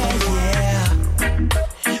 yeah, yeah.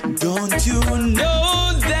 Don't you know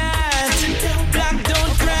that black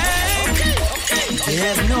don't cry?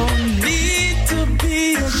 There's no need to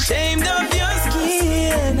be ashamed of your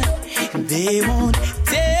skin. They won't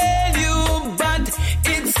tell you, but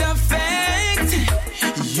it's a fact.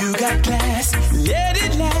 You got class, let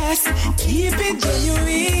it last, keep it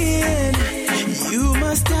genuine. You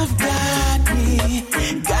must have got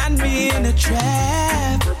me in a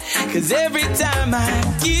trap. Cause every time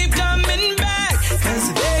I keep coming back,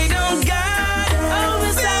 cause they don't got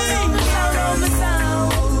over sound.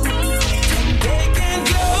 They can't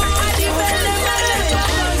go. I defend them,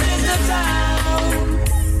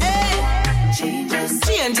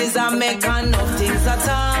 changes I make enough things at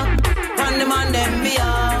all. On the man them be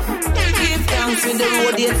off. Give thanks with the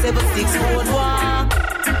road 876 road walk.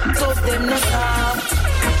 Tough them no stop.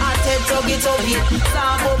 I take tuggy,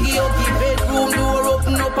 stop buggy, bedroom door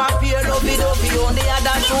open up, appear lovey. Only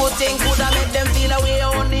other two things could have make them feel away.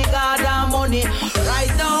 Only God and money.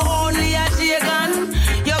 Right now only a shaken.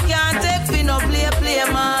 You can't take me no play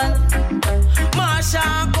man. Marsha,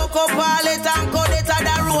 Coco, Pallet and Codetta,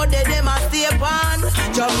 the road they them a stay on.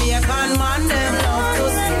 Jamaican man them love to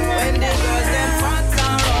see when the girls them fat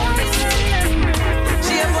and round.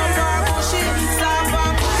 Shape up her bushy, slap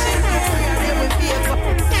and pushy, they will pay for.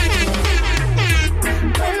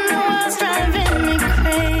 When the world's driving me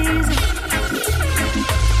crazy,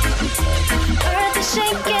 earth is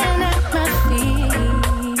shaking at my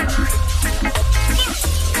feet.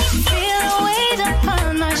 Feel the weight upon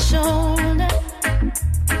my shoulder.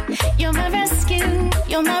 You're my rescue,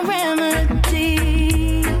 you're my remedy.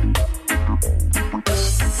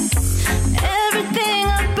 Everything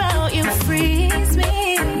about you frees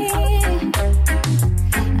me.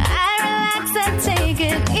 I relax and take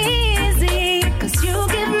it easy, cause you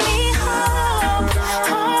give me hope.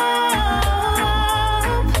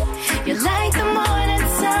 You're like the morning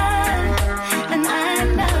sun, and I'm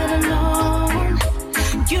not alone.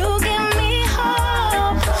 You give me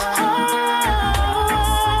hope.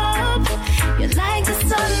 You're like the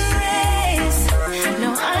sun rays. No,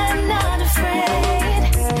 I'm not afraid,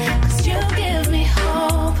 cause you give me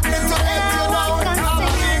hope. When I walk on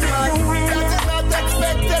things, That is not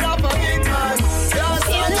expected of a big man.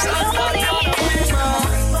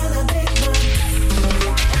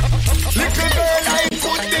 Little girl, I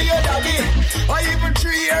could be your daddy, or even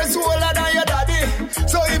 3 years older than your daddy.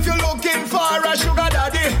 So if you're looking for a sugar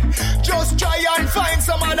daddy, just try and find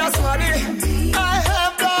some other money. I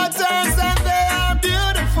have daughters and they are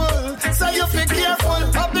beautiful, so you be careful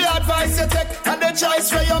of the advice you take and the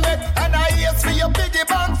choice where you make. And I hate for your piggy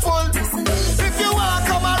bank full. If you want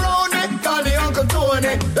come around me, call me Uncle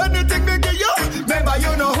Tony. Anything they give you, remember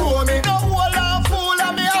you know who me. No whole and fool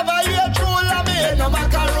and me have a ear troll and me ain't no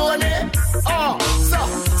macaroni. Oh, so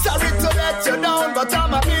sorry to let you down, but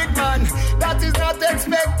I'm a big man. That is not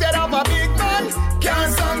expected of a big man.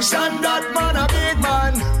 Can't sanction that man, a big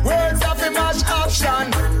man. Words have a match option.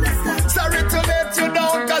 Sorry to let you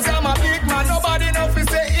down, cause I'm a big man. Nobody know if you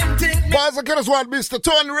say him think. Boys, I just want Mr.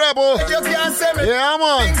 Tony Rebel. You can't say me. Yeah,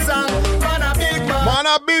 man. Man a big man. Man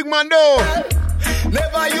a big man, though.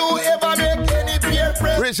 Never you ever make any peer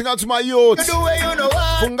press. Reaching out to my youth. You do what you know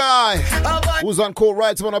what. Fungai, who's on call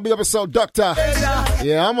right when I be episode doctor.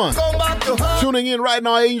 Yeah, man. Tuning in right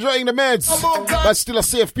now, enjoying the meds, but still a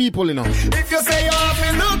safe people, you know. If you say you have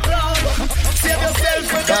me look round, save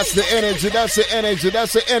yourself. That's the energy, that's the energy,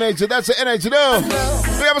 that's the energy, that's the energy, though. We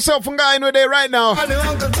have ourselves Fungai in there right now.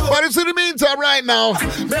 But it's in the meantime right now.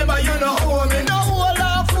 Remember, you know who me, no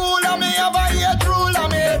whole fool, and me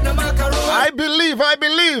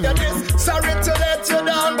Sorry to let you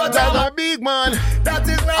down, but I'm a big man. That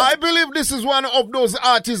is not. I believe this is one of those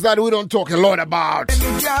artists that we don't talk a lot about.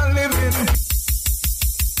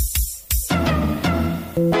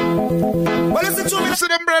 Well, it's the truth. You see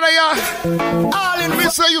them brother, yeah? All in me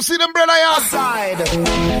say you see them brother, yeah? Side.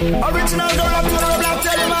 Original girl up to the black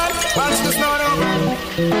tell you, man. Watch this now.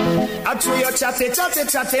 I threw your chatty,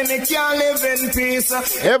 me can't live in peace.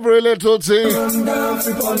 Every little thing. And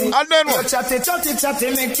then what? Chatty, me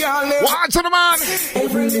can't live. Watch the man.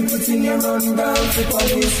 Every little thing you run down to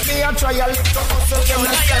police. Me I try a little hustle, you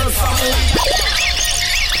myself from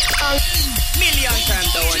million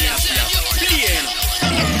times the one you billion.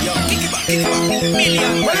 Yo, kick it back.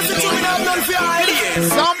 Million. What is it you have done for your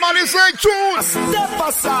Somebody say choose. Step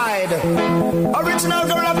aside. Original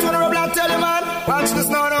girl up to the block, tell you, man. Watch this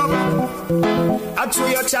now. I threw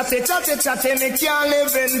your chatty, me can't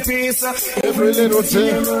live in peace. Every little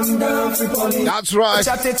thing. That's right.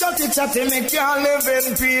 Chatty, me can't live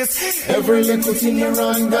in peace. Every little thing you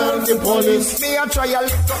run down the police. Me I try a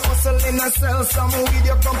little hustle in a cell. Some weed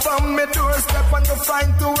you come from me doorstep and you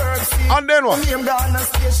find to work. See, and then what? I'm gone a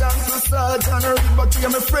station to surgery, but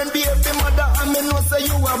you're my friend, baby mother, and me know say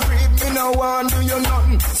you a breed. Me no want do you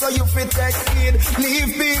nothing, so you fit take heed.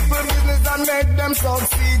 Leave people business and make them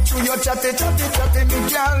succeed. Through your chatty, me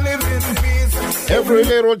can't live in peace. Every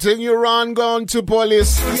little thing you run gone to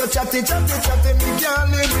police. Through your chatty, me can't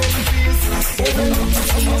live in peace. Every little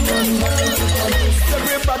thing you run down to police.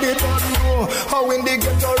 Everybody don't know how in the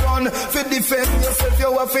ghetto run. For defend yourself,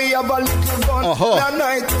 you have to have a little gun. That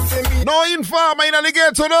night you see me. No informer in the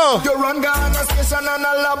ghetto, no. You run Ghana station and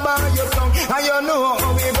a lab on your tongue. And you know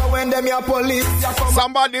how we go when them your police.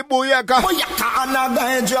 Somebody booyaka. Booyaka and a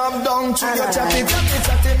guy drop down to your chatty, me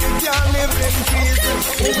can't live in peace.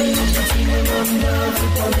 Every little thing you run down to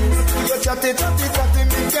police. Your chatty, me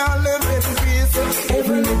can't live in peace.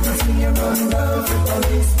 Every little thing you run down to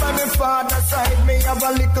police. By my father's side, me have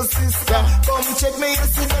a little sister. Come check me, you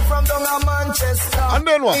see me from down in Manchester. And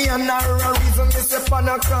then what? Me and her a reason me step on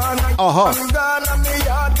a corner. I'm gone and me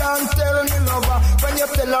yard and tell me lover. When you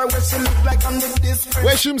tell her what she look like on the district.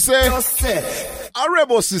 Where she say? Just say. A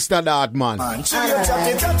rebel sister that man. She you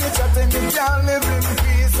chatty, me can't live in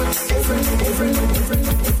peace. Every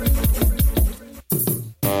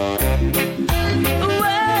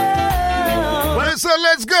Well, so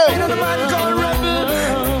let's go. You know the man called rebel.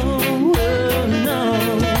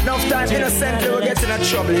 Enough time innocent to get in a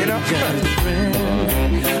trouble, you know.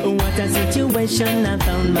 What a situation I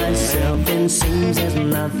found myself in. Seems there's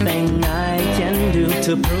nothing I can do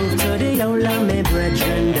to prove to the old me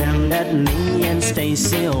brethren them that me and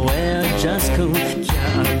Stacy we're just cool.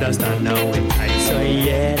 Can't understand how it tight, so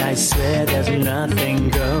yet I swear there's nothing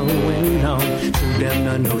going on. To them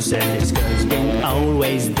no no said this girl's been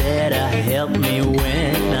always there to help me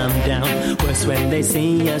when I'm down. Worse when they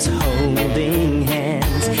see us holding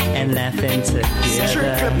hands and laughing together.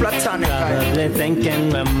 Strictly platonic. Probably thinking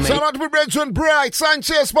we're shout out to my brethren Bright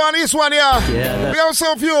Sanchez on this one, yeah. We have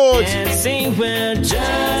some views. Can't see we're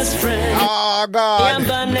just friends. Oh God.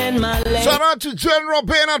 Shout out to General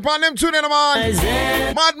Payne and upon them tuning them on.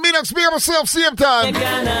 Mad Minox, be yourself same time. They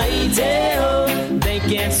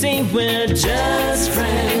can't see we're just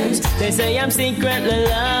friends. They say I'm secretly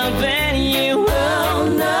loving you. Oh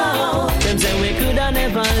no. Them say we could have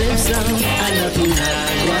never live so. I love you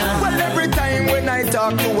now. Well, every time when I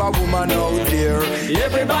talk to a woman out there,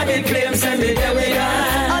 everybody claims and me there we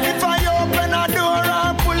are. And if I open a door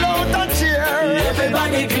and pull out a chair,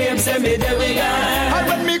 everybody claims and me there we are. And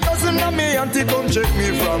when me cousin and me auntie come check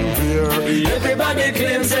me from here, everybody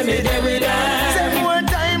claims and me there we are. Say more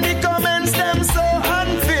time the comments them so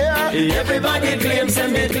unfair. Everybody claims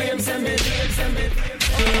and me claims and me claims and me.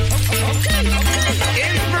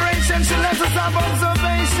 Inspiration should let us have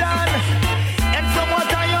observation. And from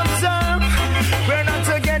what I observe, we're not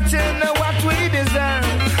getting what we deserve.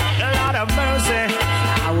 A lot of mercy.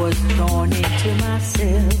 I was thrown into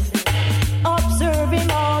myself, observing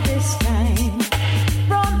all this time.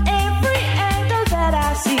 From every angle that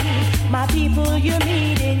I see, my people you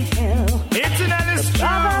meet in hell. Internet is true.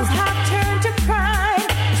 Others have turned to crime,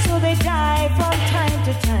 so they die from time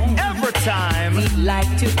to time. Every time. We'd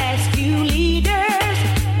like to ask you leaders,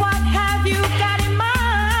 what have you got in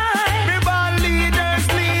mind? People, leaders,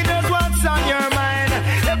 what's on your mind?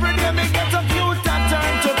 Every day me get a few that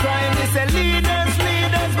turn to crime. They say leaders,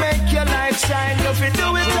 make your light shine. If you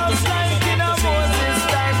do it just like in a Moses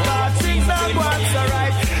time, but things not what's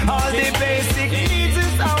alright. All the basic needs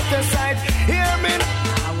is out of sight. Hear me? I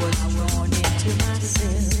was thrown into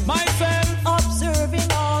myself, observing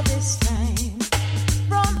all this time.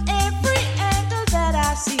 From every angle that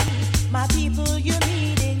I see, my people you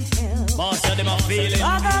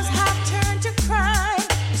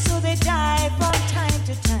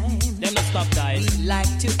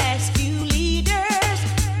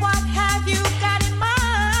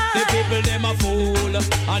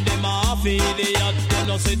half idiot. Them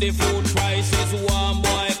no see the food prices. One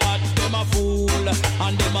boy cut them a fool.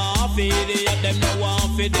 And them a half idiot. Them no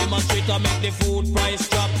want for demonstrate to make the food price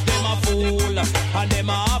drop. Them a fool. And them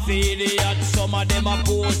a half idiot. Some of them a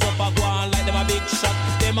pose up a go on like them a big shot.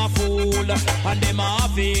 Them a fool. And them a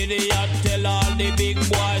half idiot. Tell all the big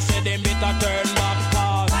boys say them better turn back.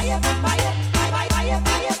 Fire, fire, fire, fire,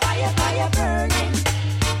 fire, fire, fire burning.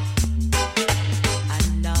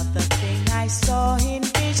 Another thing I saw in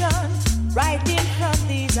vision, right in front of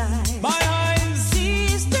these eyes. My eyes.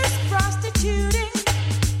 Sisters prostituting,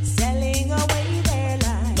 selling away their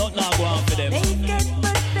lives. Not now go on for them. They get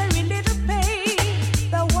but very little pay.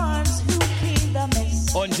 The ones who clean the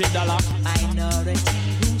mess. $100. Minority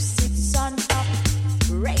who sits on top,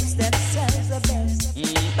 raise themselves the best.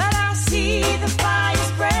 But I see the fire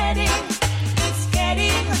spreading. It's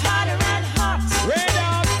getting hotter and hot. Red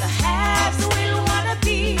up. The haves will wanna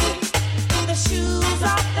be in the shoes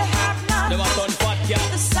of the have-nots. Them a done fat, yeah.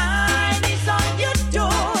 The sign is on your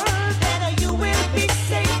door, then you will be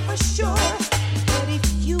safe for sure. But if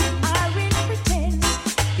you are in pretense,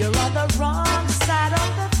 you're on the wrong side of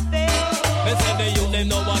the fence. They say the youth them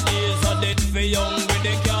nowadays are dead for hungry.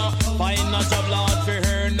 They can't find a job, Lord, for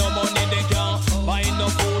her. No money they can't find no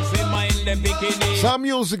food for mind them bikini. Some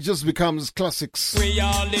music just becomes classics.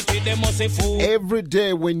 Reality, they must say food. Every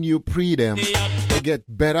day when you pre them, they get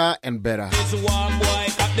better and better. This one boy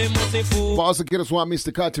cut them must say food. But also get us one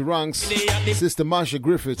Mr. Carty Ranks, Sister Marsha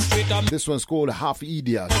Griffiths. This one's called Half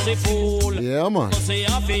Idiot. Yeah, man.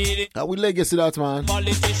 How we legacy that, man? How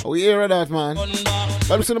we era that, man?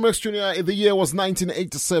 Let me say the next junior. The year was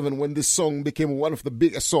 1987 when this song became one of the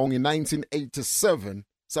biggest songs in 1987.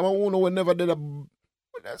 Someone who know never did a.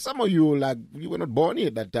 Some of you, like, you were not born here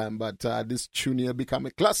at that time, but this tune here became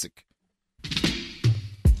a classic.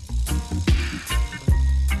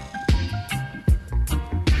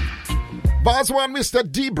 Bars one, Mr.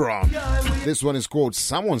 D Brown. This one is called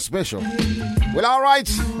Someone Special. Well, all right.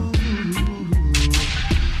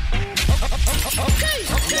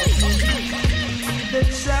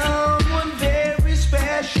 There's someone very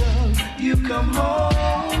special you come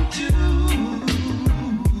home to.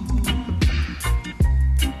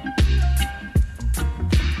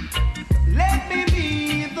 Let me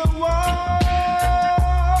be the one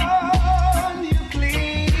you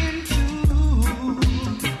cling to.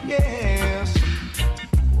 Yes.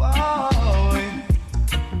 Whoa.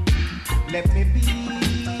 Let me be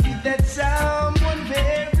that someone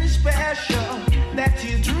very special that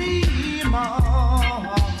you dream of.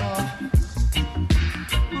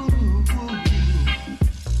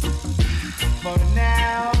 For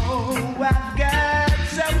now, I've got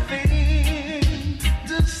something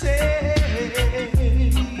to say.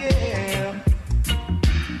 Yeah.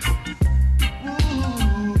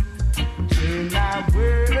 Ooh. Turn my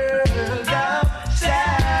world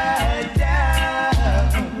upside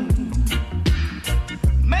down.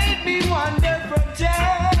 Make me wander from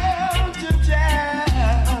town to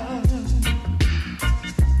town.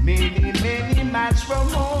 Many, many miles from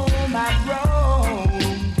home I've roamed.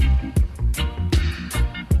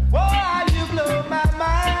 Why you blow my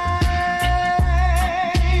mind?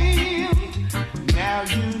 Now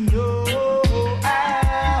you know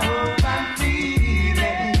how I'm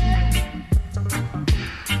feeling.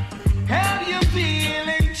 How you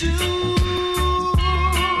feeling too?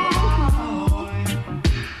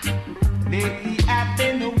 Lately I've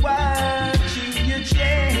been watching you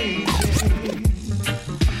change.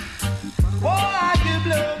 Why you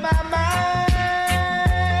blow my mind,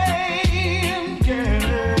 girl,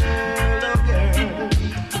 oh girl,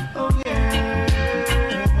 oh girl.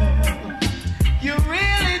 You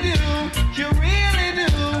really do, you really do,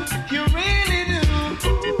 you really do.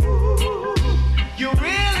 Ooh, you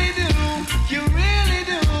really do, you really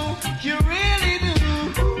do, you really do.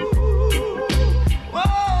 Ooh,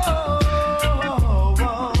 whoa,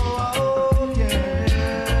 whoa, oh yeah,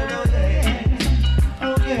 oh yeah,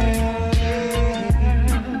 oh yeah.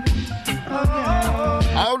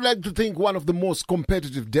 I would like to think one of the most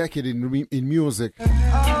competitive decade in music,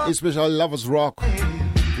 especially lovers rock,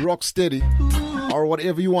 rock steady, or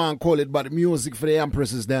whatever you want to call it, but music for the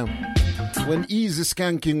empresses them. When easy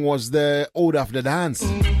skanking was the order of the dance.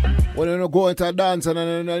 When you go into a dance and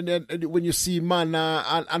when you see man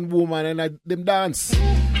and woman and them dance.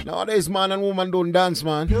 Nowadays man and woman don't dance,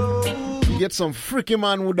 man. You get some freaky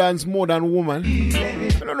man who dance more than woman. I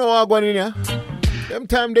don't know how going in here. Them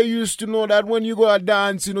time they used to know that when you go a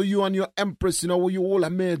dance, you know, you and your empress, you know, you all are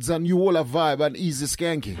maids and you all a vibe and easy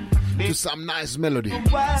skanking to some nice melody.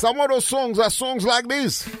 Some of those songs are songs like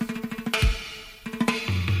this.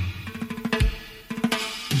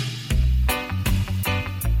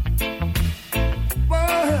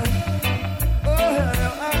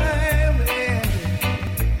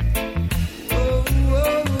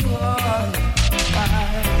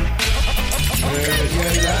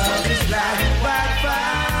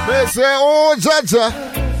 say, oh, Jaja.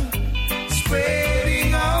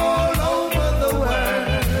 Spreading all over the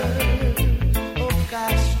world. Oh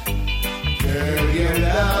gosh, girl, your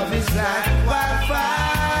love is like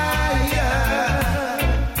wildfire,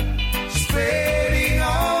 spreading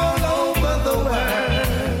all over the world.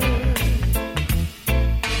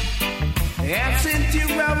 I've sent you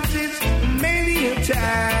roses many a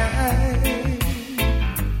time,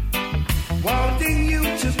 wanting you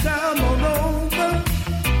to come on over.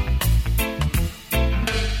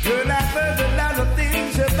 Girl, I've heard a lot of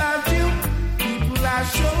things about you. People are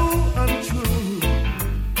so untrue.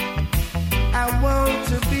 I want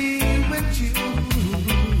to be with you.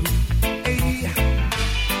 Hey.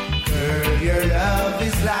 Girl, your love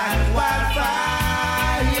is like wildfire,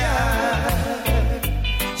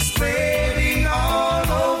 spreading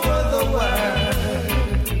all over the world.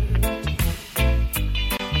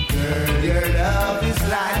 Girl, your love is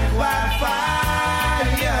like wildfire,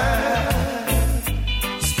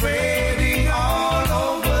 spreading all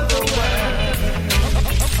over the world.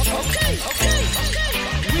 Okay.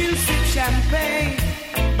 We'll sip champagne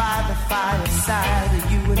by the fireside,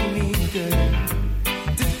 you and me, girl.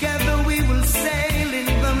 Together we will sail in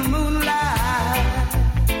the moonlight,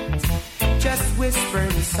 just whisper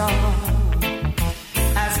the song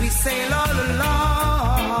as we sail all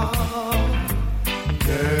along.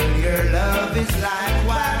 Girl, your love is like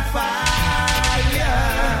wildfire,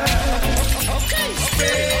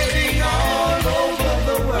 spreading all over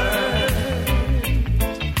the world.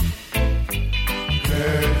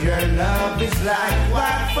 Girl, your love is like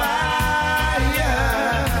wildfire,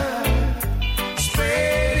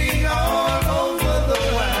 spreading all over the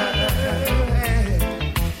world.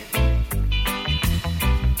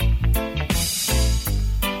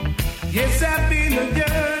 Yes, I've been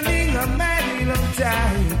yearning a mighty long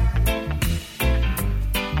time,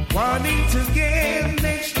 wanting to get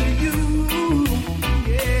next to you.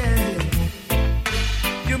 Yeah,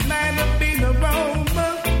 you might have been a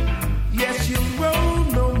roamer, yes, you'll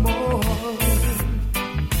roam no more.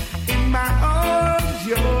 In my arms,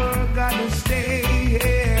 you're gonna stay.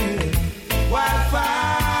 Yeah. Wildfire,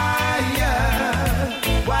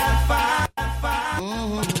 wildfire.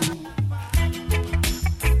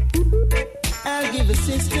 I'll give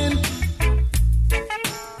assistance.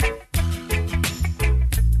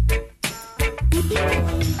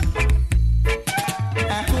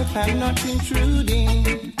 I hope I'm not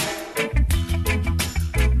intruding.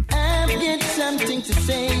 I've got something to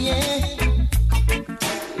say, yeah.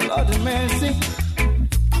 Lord of mercy.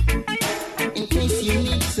 In case you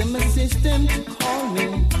need some assistance, call me,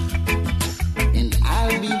 and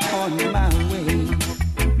I'll be on my way.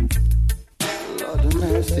 Lord of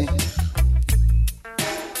mercy.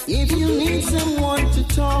 If you need someone to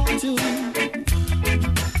talk to,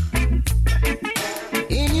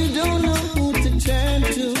 and you don't know who to turn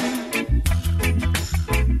to,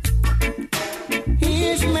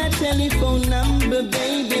 here's my telephone number,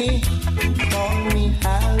 baby. Call me,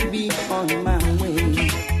 I'll be on my way.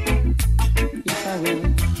 Yes, I will.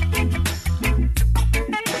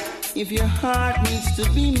 If your heart needs to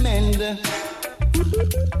be mended,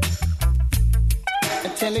 a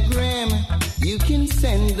telegram you can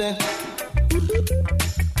send.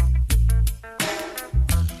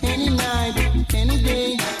 Any night, any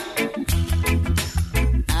day,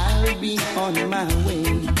 I'll be on my way.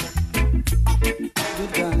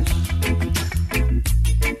 Good God.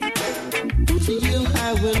 To you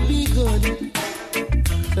I will be good,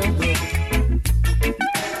 so good.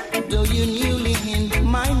 Though you're newly in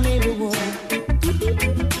my neighborhood,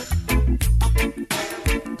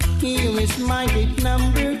 here is my gate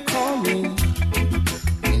number, call me,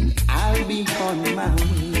 and I'll be on my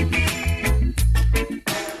way.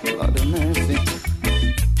 Lord of mercy.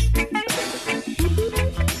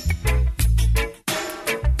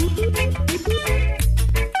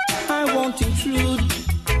 I won't intrude,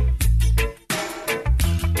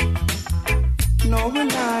 nor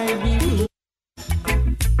will I be rude.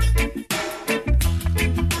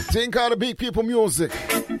 Think of the big people music.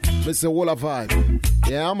 Mr. Walla vibe.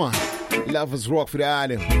 Yeah, man. Love is rock for the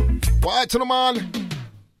island. Why to the man?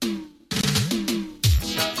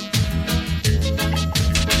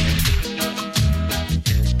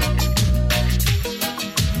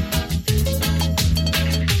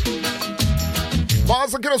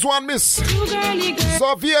 Boss, get us one, Miss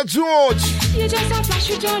Sophia George. You just a flash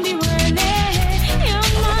with Johnny Whirly. Yeah,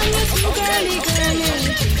 man, you're too girly.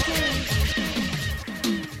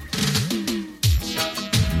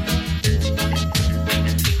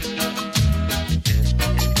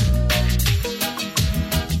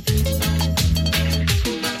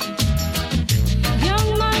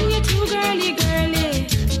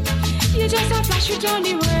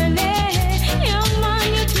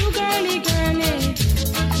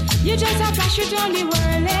 dash it on the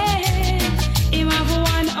world, him have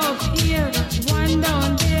one up here, one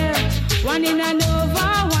down there, one in a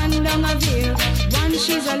Nova, one down a Ville. One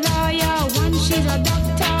she's a lawyer, one she's a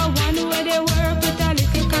doctor, one where they work with a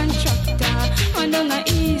little contractor. One down a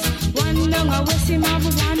east, one down a west, him have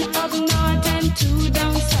one up north and two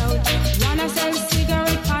down south. One a sell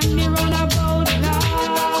cigarette on the roundabout,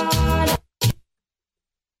 Lord.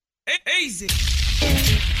 Easy.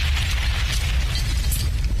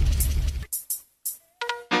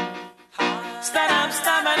 Stand up,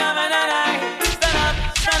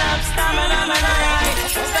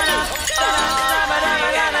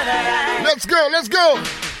 Let's go.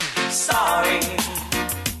 Sorry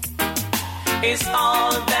is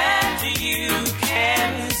all that you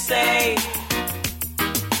can say.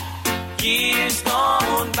 Years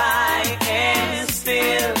gone by and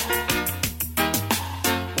still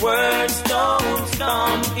words don't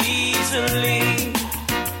come easily.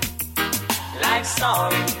 Like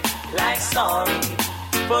sorry,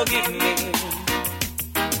 forgive me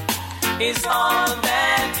is all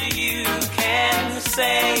that you can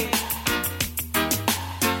say.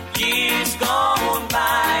 Years gone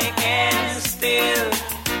by and still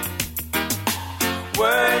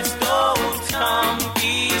words don't come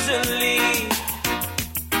easily.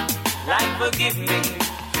 Like forgive me,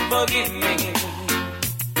 but you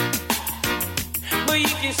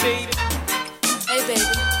can say, hey baby,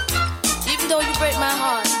 even though you break my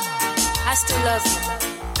heart, I still love you,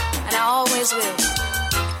 and I always will.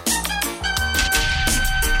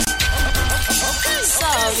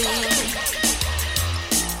 Sorry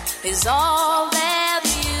is all that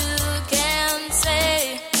you can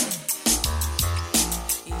say.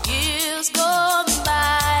 Years gone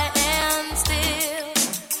by and still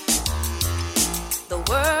the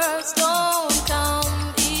words don't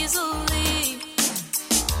come easily.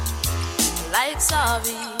 Like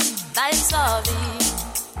sorry.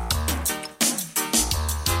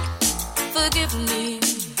 Forgive me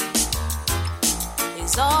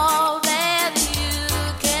is all that you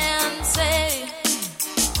can say.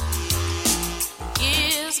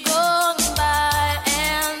 Years gone by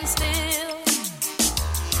and still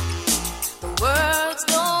the words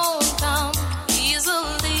don't come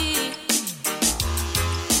easily.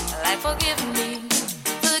 Like forgive me,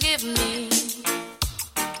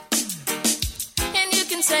 and you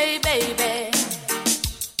can say baby.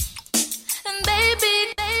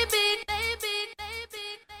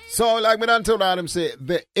 So, like me done told Adam say,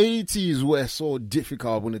 the 80s were so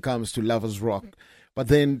difficult when it comes to lovers rock. But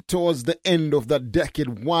then towards the end of that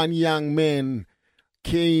decade, one young man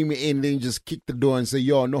came in and just kicked the door and said,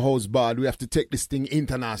 yo, no holds barred. We have to take this thing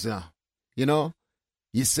international. You know?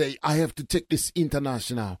 You say, I have to take this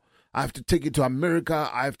international. I have to take it to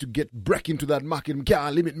America. I have to break into that market. I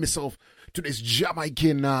can't limit myself to this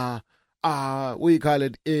Jamaican, a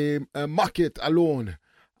market alone.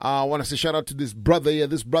 I want to say shout out to this brother here.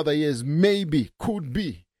 This brother here is could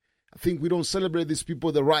be. I think we don't celebrate these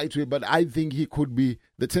people the right way, but I think he could be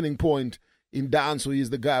the turning point in dancehall. He's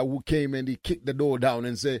the guy who came and he kicked the door down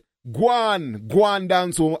and said, go on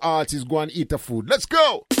dancehall artists, go on eat the food. Let's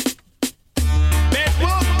go! The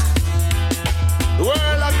world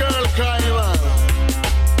a girl crying man.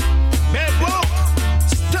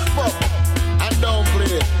 Step up and don't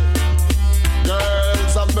play.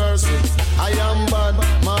 Girls of mercy, I am bad,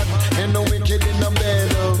 and the wicked in the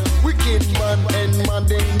bed. Wicked man and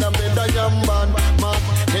mad in the bed. I am bad,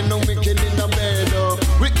 and the wicked in the bed.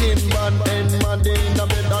 Wicked man and mad in the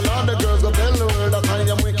bed. All of the girls go tell the world that I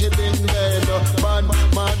am wicked in bed. Bad,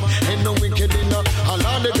 and the wicked in the. All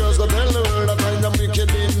of the girls go tell the world that I am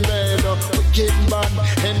wicked in bed. Wicked man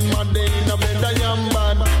and mad in the bed. I am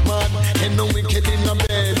bad, and the wicked in the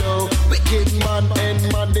bed. Wicked man and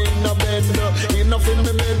mad in the bed. Enough in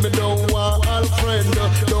the bed, me don't want Alfred,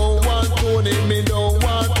 don't want Tony, me don't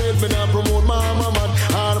want Ted, me not promote Mama Man,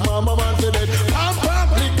 all Mama Man for that. Pam,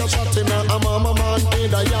 lick a shot in a Mama Man,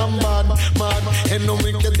 and I am bad, and no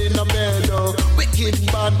wicked in the bed, wicked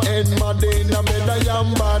bad, and mad in the bed, I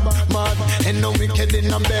am bad, and no wicked in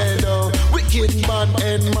the bed, wicked bad,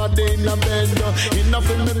 and mad in the bed.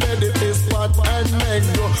 Enough in the bed, it is fat and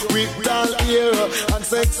mango, with tall ear and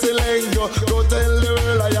sexy lingo. Go tell the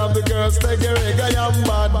world I am the girl, take a reg, I am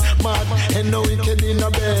bad, and no wicked in the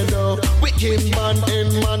bed, wicked bad,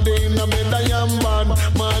 and mad in the bed, I am bad,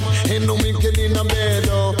 and no wicked in the bed,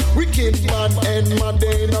 wicked bad, and mad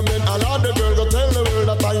in the bed. All of the girls go tell the world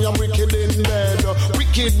that I am wicked in bed,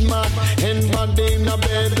 wicked man, and mad in the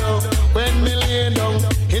bed. When me lay down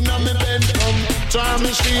in my bed, come try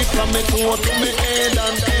me sleep from me toe to me head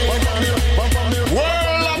and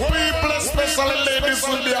world of people, especially ladies,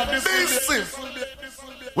 will be abusive.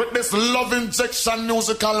 with this love injection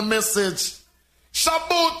musical message.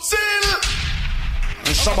 Shabbat chill.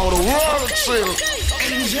 And Shabbat the world chill.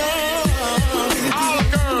 Enjoy. All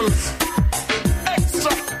girls.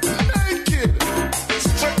 Extra naked.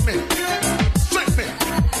 Strip me. Strip me.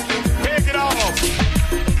 Take it off.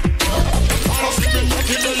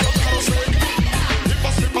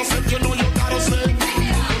 If I slip, you know you gotta say.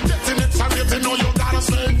 Getting it sorry, you know you gotta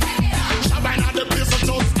say. Shabbat at the place of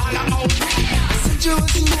just all out.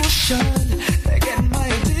 Sensuous emotion, they get my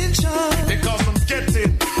attention. Because I'm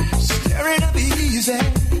getting staring up easy.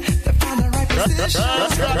 They find the right position.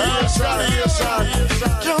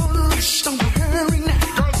 Don't rush, don't hurry now.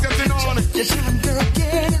 Girls getting on it. Your time, girl,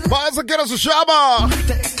 get it. Boys, get us a Shabba.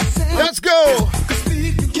 Let's go.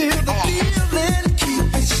 Give the feeling,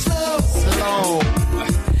 keep it slow. Slow.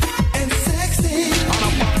 And sexy. On a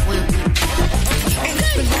pop with me. And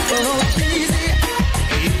it's been easy.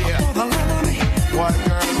 Yeah. For the love of me. What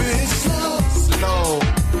girl? It's slow. Slow.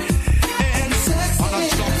 And sexy. On a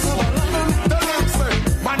jump slow. Tell them say,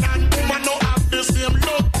 man and woman don't have the same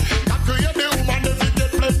look. That create the woman if you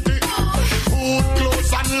get plenty. Food,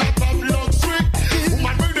 clothes and lot of luxury.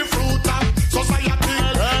 Woman bring the fruit of society.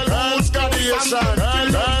 Rules, condition.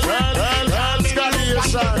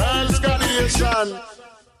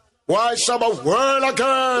 Why Shabba world of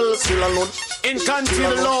girls? Chill alone. In country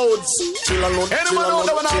loads. Chill alone. Anyone know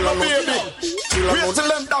that when I'm a baby? Wait till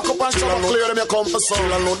them dock up and Shabba clear them your compass. Chill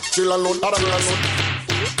alone. Chill alone.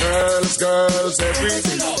 Girls, girls,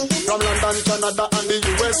 everything. From London, Canada, and the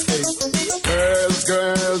USA.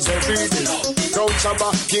 Girls, everything. Crown Shabba,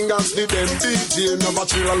 King and the them DJ. Never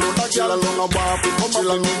chill alone, a girl alone, a waffle. Come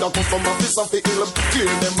chill alone, the custom office of the hill.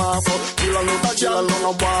 Clear them off. Chill alone, a girl alone,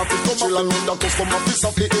 a waffle. Come chill alone, the custom office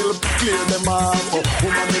of the hill. Clear them off.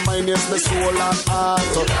 Woman, the mind is my soul and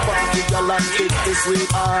heart. Party girl and take the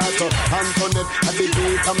sweetheart. Antoinette, at the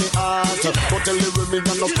gate of me heart. But tell the women,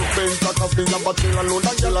 I'm not too friends, that I've been about chill alone,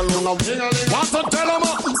 a girl alone. Want to tell them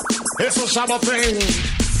it's a Shabba thing.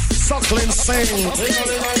 Suckling sing.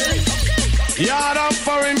 Yard and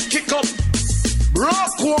foreign kick up.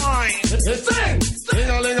 Rock wine. Sing.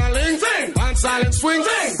 Ding-a-ling-a-ling. Sing. And silent swing.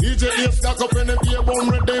 Sing. DJ is stuck up in the beer bone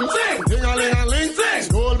rhythm. Sing. Ding-a-ling-a-ling.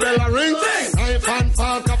 Sing. Gold bell a ring. Sing. Knife and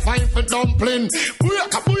fork a fine for dumpling.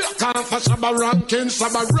 Booyaka for Shabba ranking.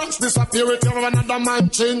 Shabba rocks disappear with you another man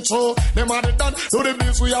change. So them are the done to the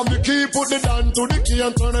beats. We have the key. Put the down to the key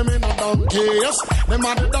and turn them in a donkey. Yes. Them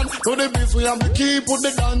are the done to the beats. We have the key. Put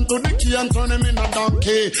the down to the key and turn them in a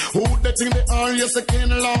donkey. Who they think they are? Yes, they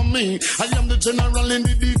can't allow me. I am the general in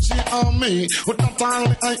the DJ army. With that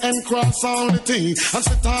only I and cross all the thing. And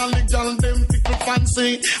sit all the gal them tickle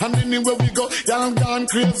fancy. And anywhere we go, y'all gone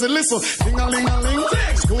crazy. Listen, ding-a-ling-a-ling,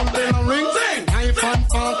 school bell a ring, knife and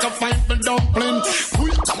fork a fight for dumpling.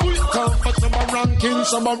 Come for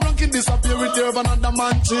Shabba ranking disappear with you another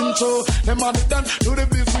man chin. So them are the done to the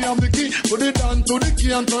biz, we have the key. Put it down to the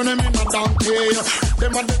key and turn them in a donkey.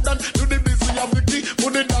 Them are the done to the biz, we have the key.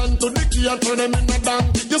 Put it down to the key and turn them in a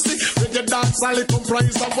donkey. You see, when you dance, all it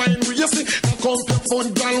comprise of wine. You see, now come your phone,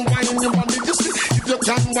 girl, wine your body. You see, if you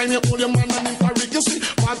can't wine, you hold your man and in Paris. You see,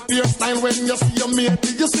 what your style when you see your mate.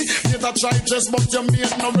 You see, you not try dress, but your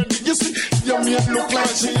mate not ready. You see, your mate look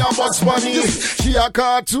like she a Bugs Bunny. She a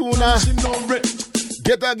cartoon. She no ready.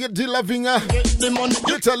 Get the loving her.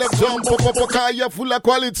 You tell them jump up, car you full of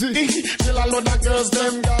quality. Tell a lot of girls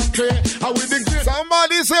them got crazy. How we the great?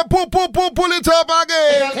 Somebody say pull it up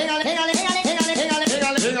again.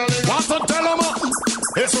 Want to tell them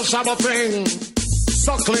it's a Shabba thing.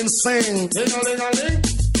 Suckling sing.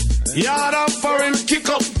 Yard and foreign kick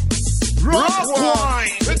up. Rock wine.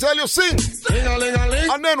 They tell you sing. Ding-a-ling-a-ling.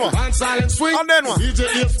 And then what? And silent swing. And then what?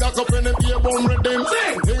 DJ is stuck up in the beer bone rhythm.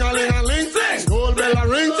 Ding-a-ling-a-ling. Gold bell a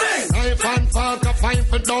ring. Knife and fork a fine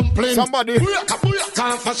for dumpling. Somebody.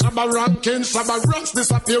 Come for Shabba ranking. Shabba rocks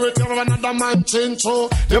disappear with you another man change. So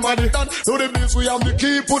them are the done to the biz. We have the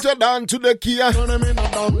key. Put it down to the key. Turn them in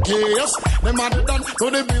a donkey. Yes. Them are the done to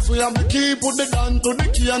the biz. We have the key. Put it down to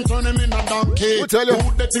the key and turn them in a donkey. We tell you.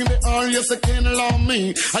 Who they think they are? Yes, they can't allow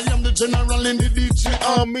me. I am the general in the DJ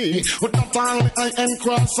army. With that only I and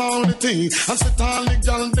cross all the thing. And sit all the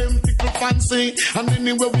gal them tickle fancy. And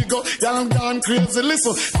anywhere we go, y'all gone crazy.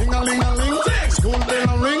 Listen, ding-a-ling-a-ling, school bell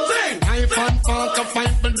a ring, knife and fork a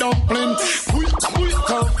fight for dumpling.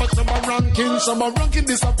 Come for Shabba ranking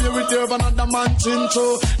disappear with you another man chin.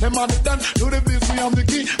 So them are the done to the biz, we have the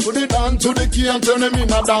key. Put it down to the key and turn them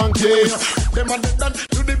in a donkey. Them are the done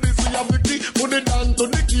to the biz, we have the key. Put it down to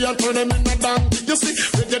the key and turn them in a donkey. You see,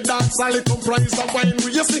 when you dance, all it comprise of wine.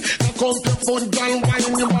 You see, now come your phone, girl,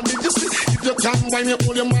 wine your body. You see, if you can't wine, you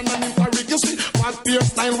hold your man and in Paris. you see? What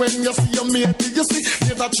hairstyle when you see your mate, you see?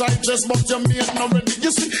 You that try dress but your mate not ready,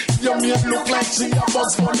 you see? Your mate look like she a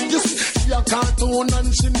Bugs Bunny, you see? She a cartoon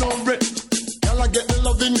and she no ready. Y'all get the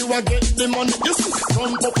loving, you a get the money, you see?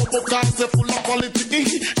 Run pop cars, they full of quality.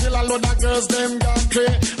 Till a lot of girls, them got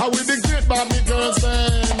clear. How we the great Barbie girls,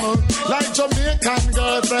 them like Jamaican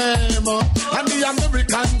girls, them and the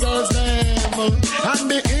American girls, them and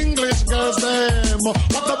the English girls, them. What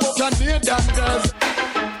about Canadian girls?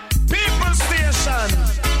 People Station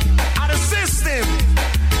and the system,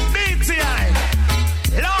 BTI,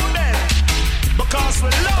 love them because we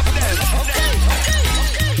love them.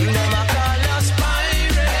 Them a call us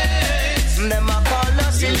pirates. Them a call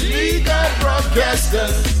us illegal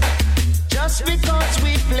broadcasters. Just because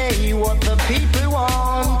we play what the people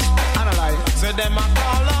want. Analyze. So them a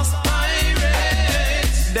call us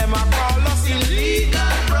pirates. Them a call us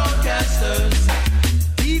illegal broadcasters.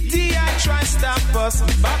 BTI try stop us,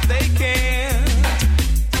 but they can't.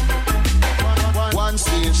 One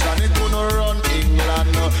station, it gonna run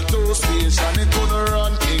England. Two station, it gonna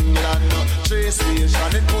run England. Three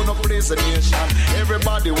station, it gonna praise the nation.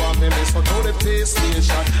 Everybody want me, so to the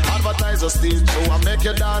PlayStation. Advertise a stage show and make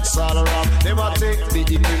your dance all around. Never take the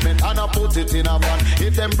equipment and I put it in a van.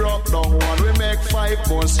 If them broke down one, we make 5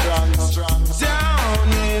 more strong. Down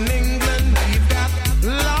in England, we've got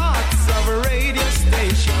lots of radio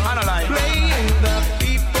stations playing the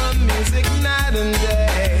people music night and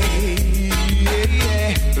day.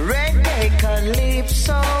 Reggae,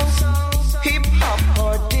 calypso, hip hop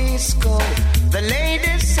or disco. The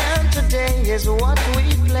latest sound today is what we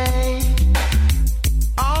play.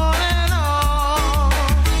 On and on,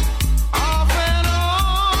 off and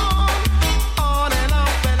on and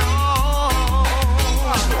off and on.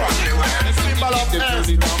 The symbol of the earth,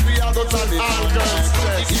 we are going to turn it on.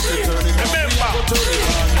 If you turn it on, we are going to turn it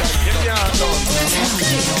on. If you are done,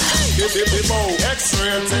 the bow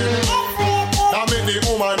X-rated. That make the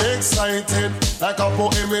woman excited. Like a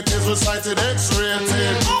poem it is recited,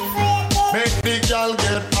 X-rated. Make the girl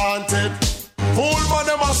get haunted. Fool man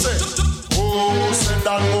them a say, who said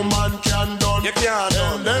that woman can done? You can't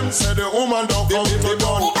done. Them say the woman don't come to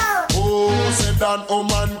done. Who said that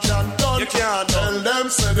woman can done? You can't done. Them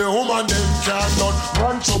say the woman them can done.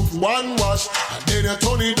 One chop, one wash, and then you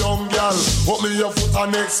turn it down, girl. Put me your foot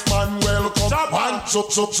and next man welcome. One chop,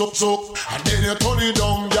 and then you turn it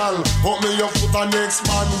down, girl. Put me your foot and next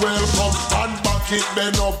man welcome. And back it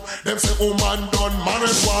bend up. Them say woman done, man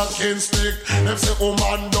is walking stick. Them say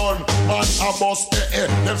woman done, man a bust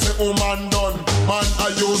Them say woman done, man I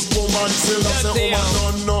use woman still. Them say woman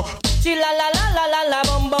done no. Chila la la la la la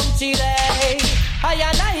bum bum chile.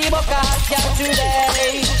 Ayana iboka ya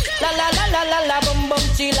today. La la la la la la bum bum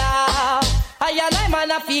chila. Ayana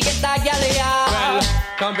man a figure that Well,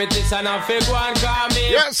 competition and fake one call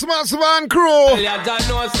me. Yes, Massive Crew. You don't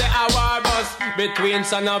know say a war bus between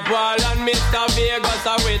Son of Paul and Mr. Vegas.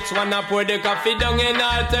 A which one I pour the coffee down in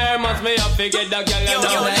our thermos. Me have to get the girl and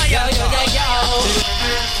down.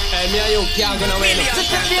 Hey, me and you can't go away.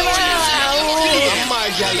 My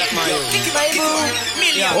girl, let my you.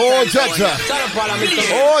 Oh, Jaja.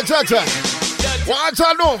 Oh, Jaja. Watch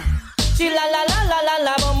out, no. Chila la la la la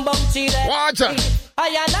la bum bum chile. Watch out.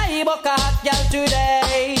 Ayana iboka hot girl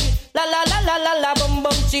today. La la la la la la bum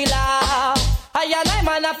bum chila. Ayana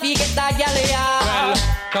man a figure that girl ya. Well,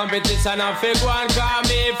 competition and fake one call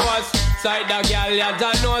me first. Side the girl, you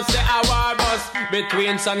don't know say a war bus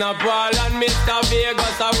between Son of Paul and Mr.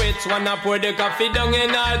 Vegas. A which one I pour the coffee down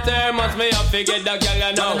in our thermos. Me have to get the girl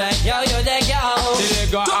you know. Yo, you the girl. Till they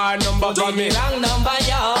got our number for me. Wrong number,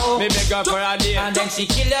 yo. Me beg her for a date. And then she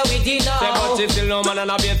kill you with it now. Say but she still no man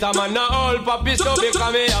and a better man. No old puppy so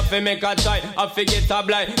because me have to make a try. Have to get a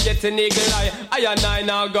blind, get an eagle eye. I and I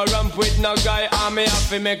now go ramp with no guy. And me have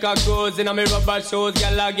to make a cruise in a me rubber shoes.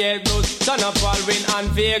 Girl I get blues. Son of Paul win and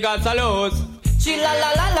Vegas a lose. Chila la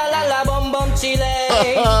la la la la bum bum chile.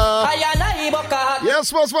 Ayana iboka.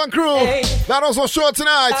 Yes, Massive Crew. That also show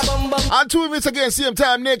tonight. And 2 minutes again, same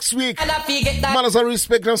time next week. Manners and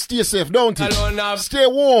respect and stay safe, don't it? Stay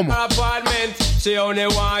warm. She only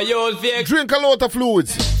want use vehicle. Drink a lot of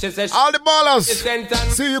fluids. All the ballers.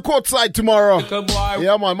 See you courtside tomorrow.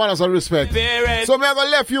 Yeah, man, manners and respect. So I'm gonna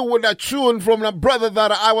left you with a tune from a brother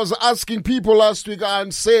that I was asking people last week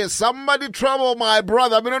and say, somebody trouble my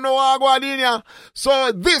brother. I don't know how I go in here.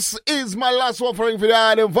 So this is my last offering for the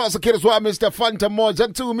island. First, kids, what Mr. Phantom Mods.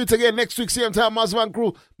 Until we meet again next week, same time, Massive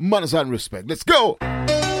Crew. Manners and respect. Let's go.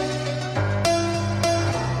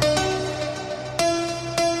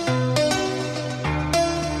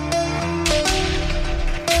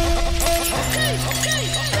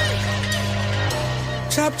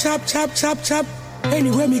 Chop, chop, chop, chop, chop.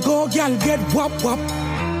 Anywhere me go, girl get wop wop.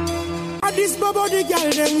 At this bubble the girl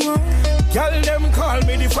them girl them call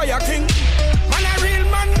me the fire king. Man a real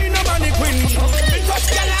man, me no money queen. Because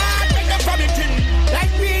girl I make them for me king.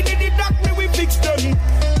 Like we did it, doc me we fix them.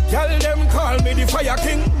 Girl them call me the fire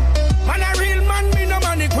king. Man a real man, me no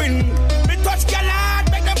money queen. Because girl I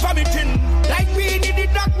make them for me king. Like we did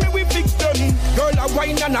it, doc me we fix them. Girl a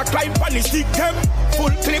wine and a climb on the stick them.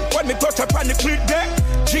 Full clip when me touch up on the clip there.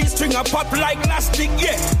 G-string a pop like elastic,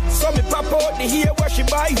 yeah. So me pop out the hair where she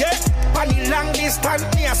buy, yeah. On the long distance,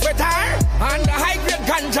 me a sweater. And the high grade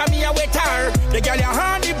ganja, me a wetter. The girl a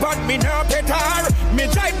honey, but me no petar. Me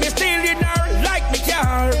drive me still in her like me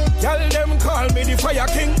car. Girl them call me the fire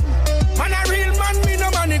king. Man a real man, me no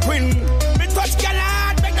money queen. Me touch girl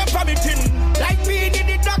hard, make them for me tin. Like we did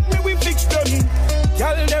it, doc me we fix them.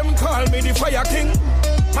 Girl them call me the fire king.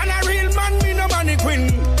 Man a real man, me no money queen.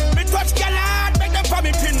 Me touch girl hard, make them for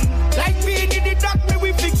me tin. Like we did it, doc me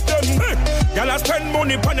we fix them. Girl I spend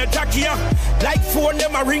money pon a jackia. Like phone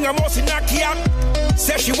them a ring a must in Nokia.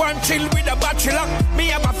 Say she want chill with a bachelor. Me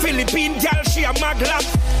have a Philippine girl, she a magla.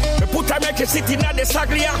 Me put her make her sit in at the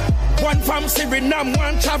Saglia. One from Suriname,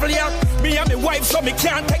 one travel here. Me and my wife so me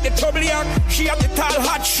can't take the trouble here. She have the tall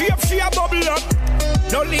hot shape, she a bubble up.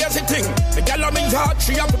 No lazy thing, the girl on me yard,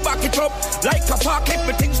 she have to back it up. Like a pocket,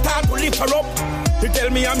 me things start to lift her up. They tell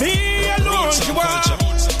me I'm here alone, she want.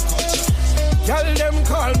 Girl them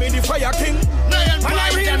call me the fire king. Lion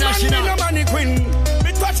Paw International. No money queen.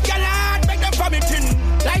 Me touch girl hard, make them for me tin.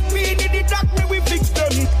 Like we did it, doc me we fix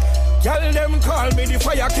them. Girl them call me the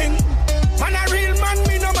fire king. Man a real man,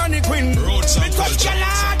 me no money queen. Me touch girl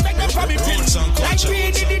hard, make them for me tin. Like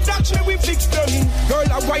we did it, doc me we fix them. Girl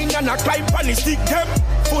a wine and a climb on the stick them.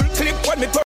 Full clip when me touch.